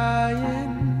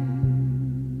dying.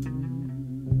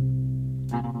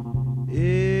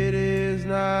 It is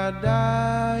not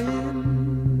dying.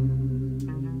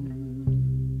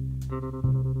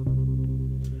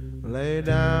 Lay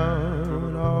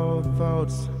down all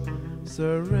thoughts,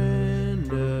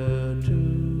 surrender to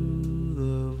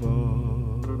the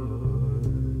void.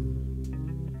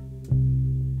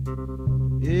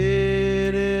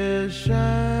 It is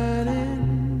shining.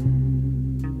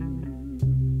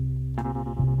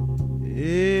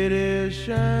 It is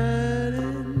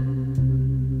shining.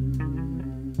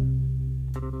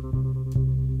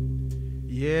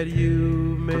 Yet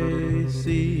you may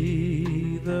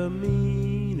see the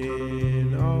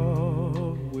meaning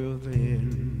of within.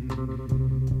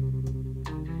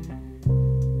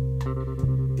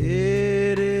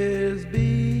 It is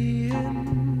being.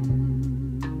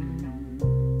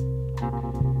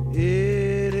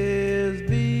 It is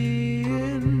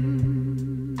being.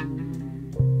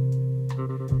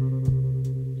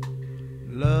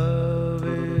 Love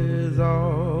is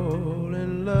all,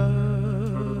 and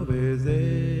love is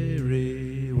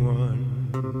everyone.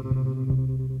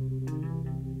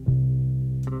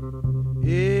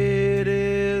 It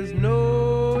is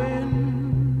knowing.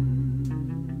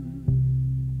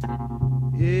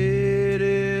 It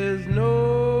is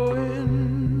knowing.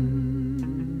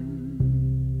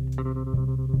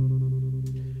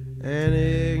 And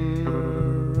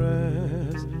ignorance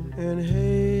and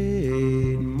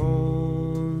hate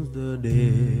mourns the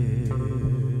dead.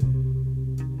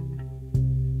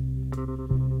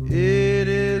 It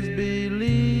is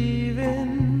believing.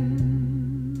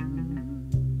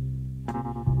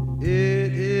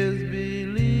 It is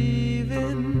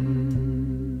believing.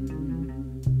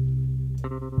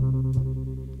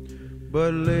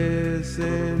 But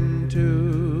listen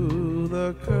to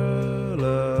the color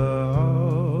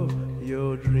of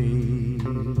your dream.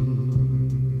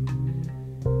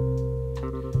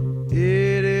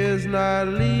 It is not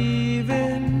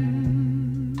leaving.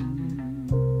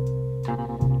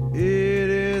 It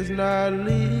is not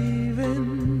leaving.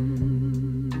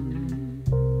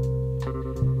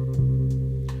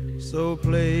 So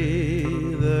play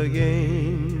the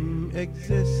game,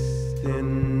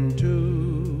 existing to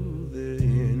the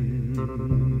end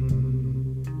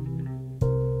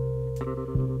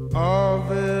of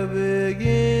the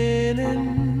beginning,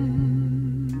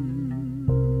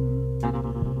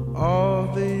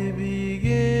 of the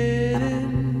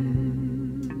beginning,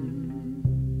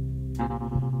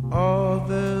 of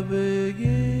the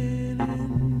beginning.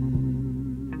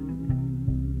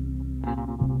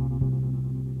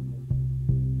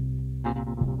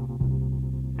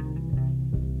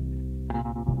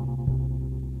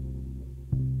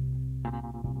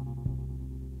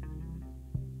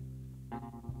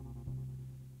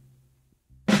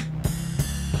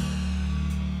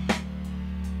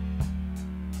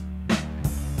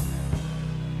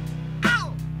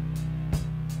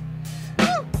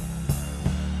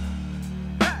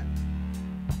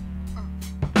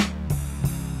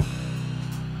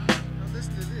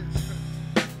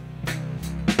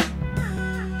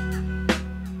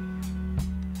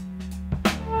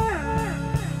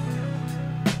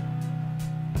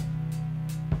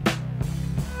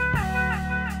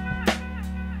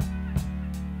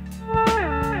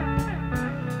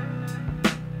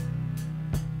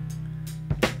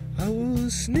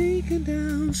 Sneaking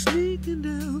down, sneaking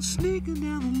down, sneaking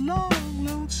down the long,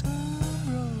 lonesome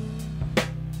road.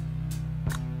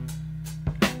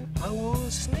 I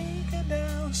was sneaking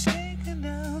down, sneaking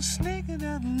down, sneaking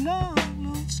down the long,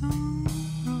 lonesome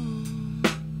road.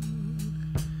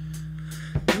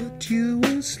 But you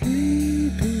were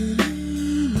sleeping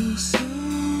in the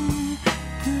sun,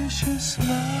 precious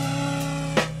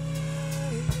light.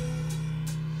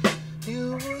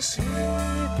 You were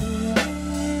sleeping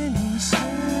in the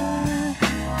sun,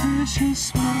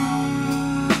 precious light.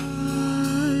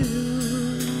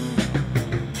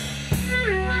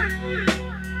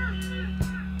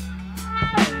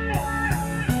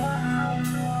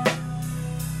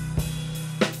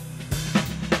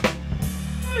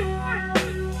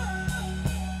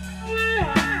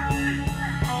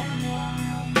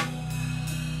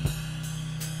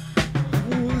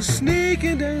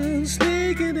 Sneaking down,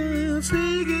 sneaking down,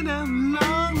 sneaking down,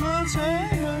 long, lonesome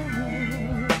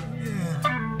road. Yeah.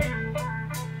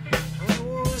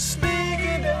 Oh,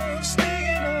 sneaking down,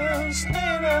 sneaking down,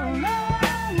 sneaking down,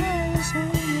 long,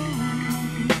 lonesome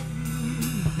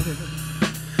road.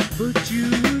 But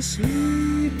you were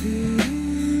sleeping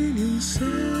in your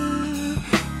sad,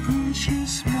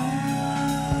 precious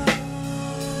smile.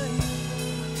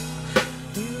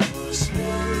 You were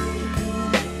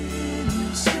sleeping in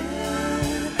your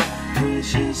sad,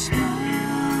 precious smile.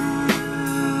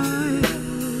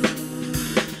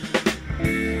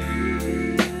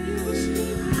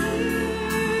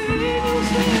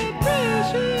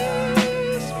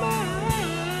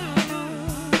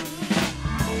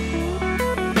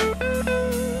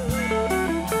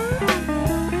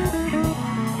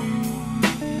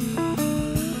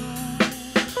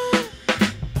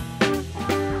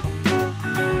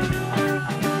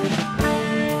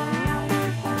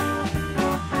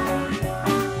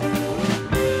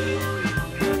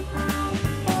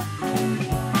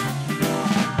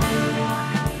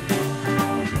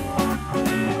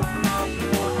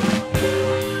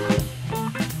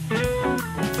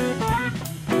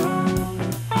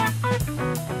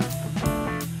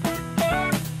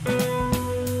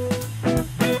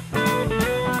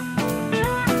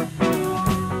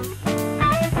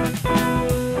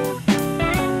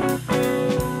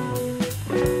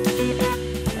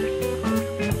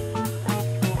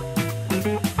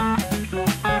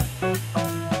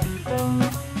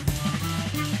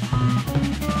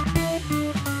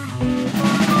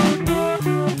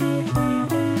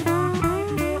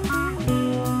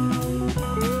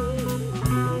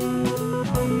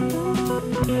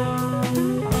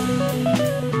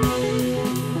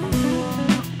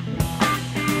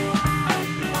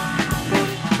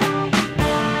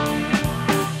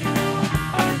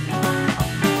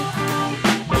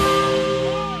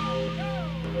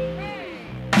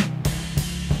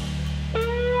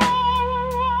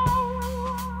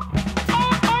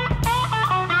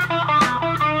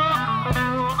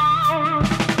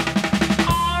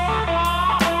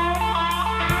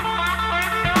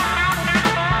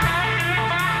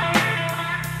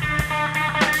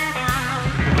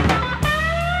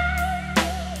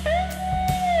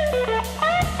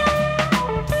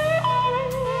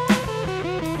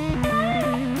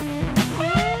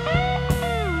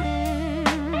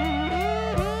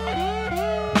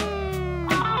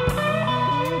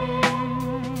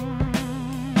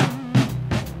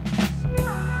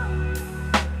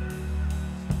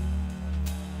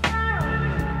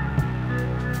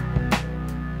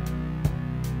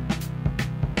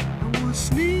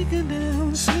 Sneaking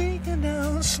down, sneaking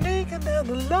down, sneaking down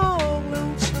the long,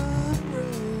 lonesome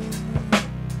road.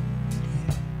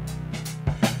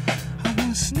 I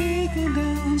was sneaking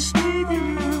down,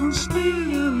 sneaking down,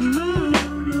 sneaking down the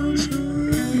long,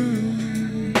 lonesome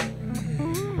road.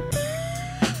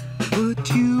 But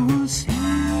you were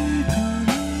sleeping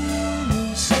in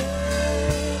your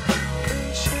sad,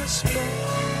 precious mind.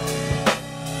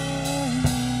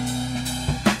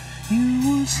 You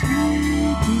were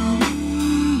sleeping.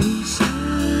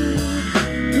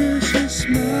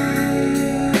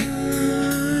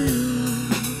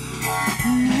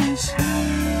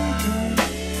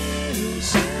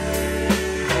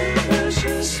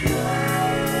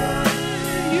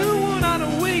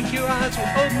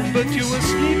 But you were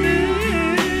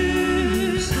sleeping,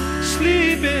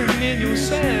 sleeping in your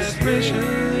sad,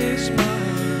 precious mind.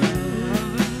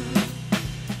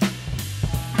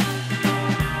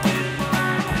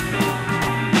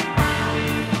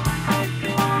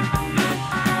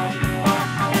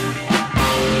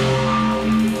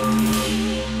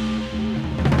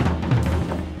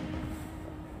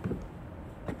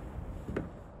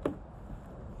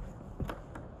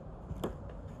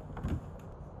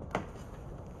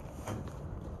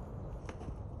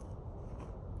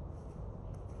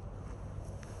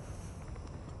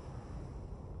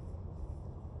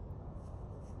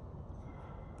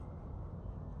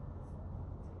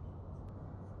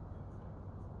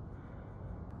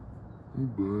 Hey,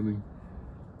 buddy.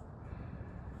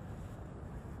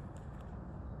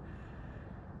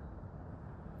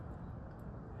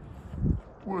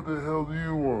 What the hell do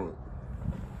you want?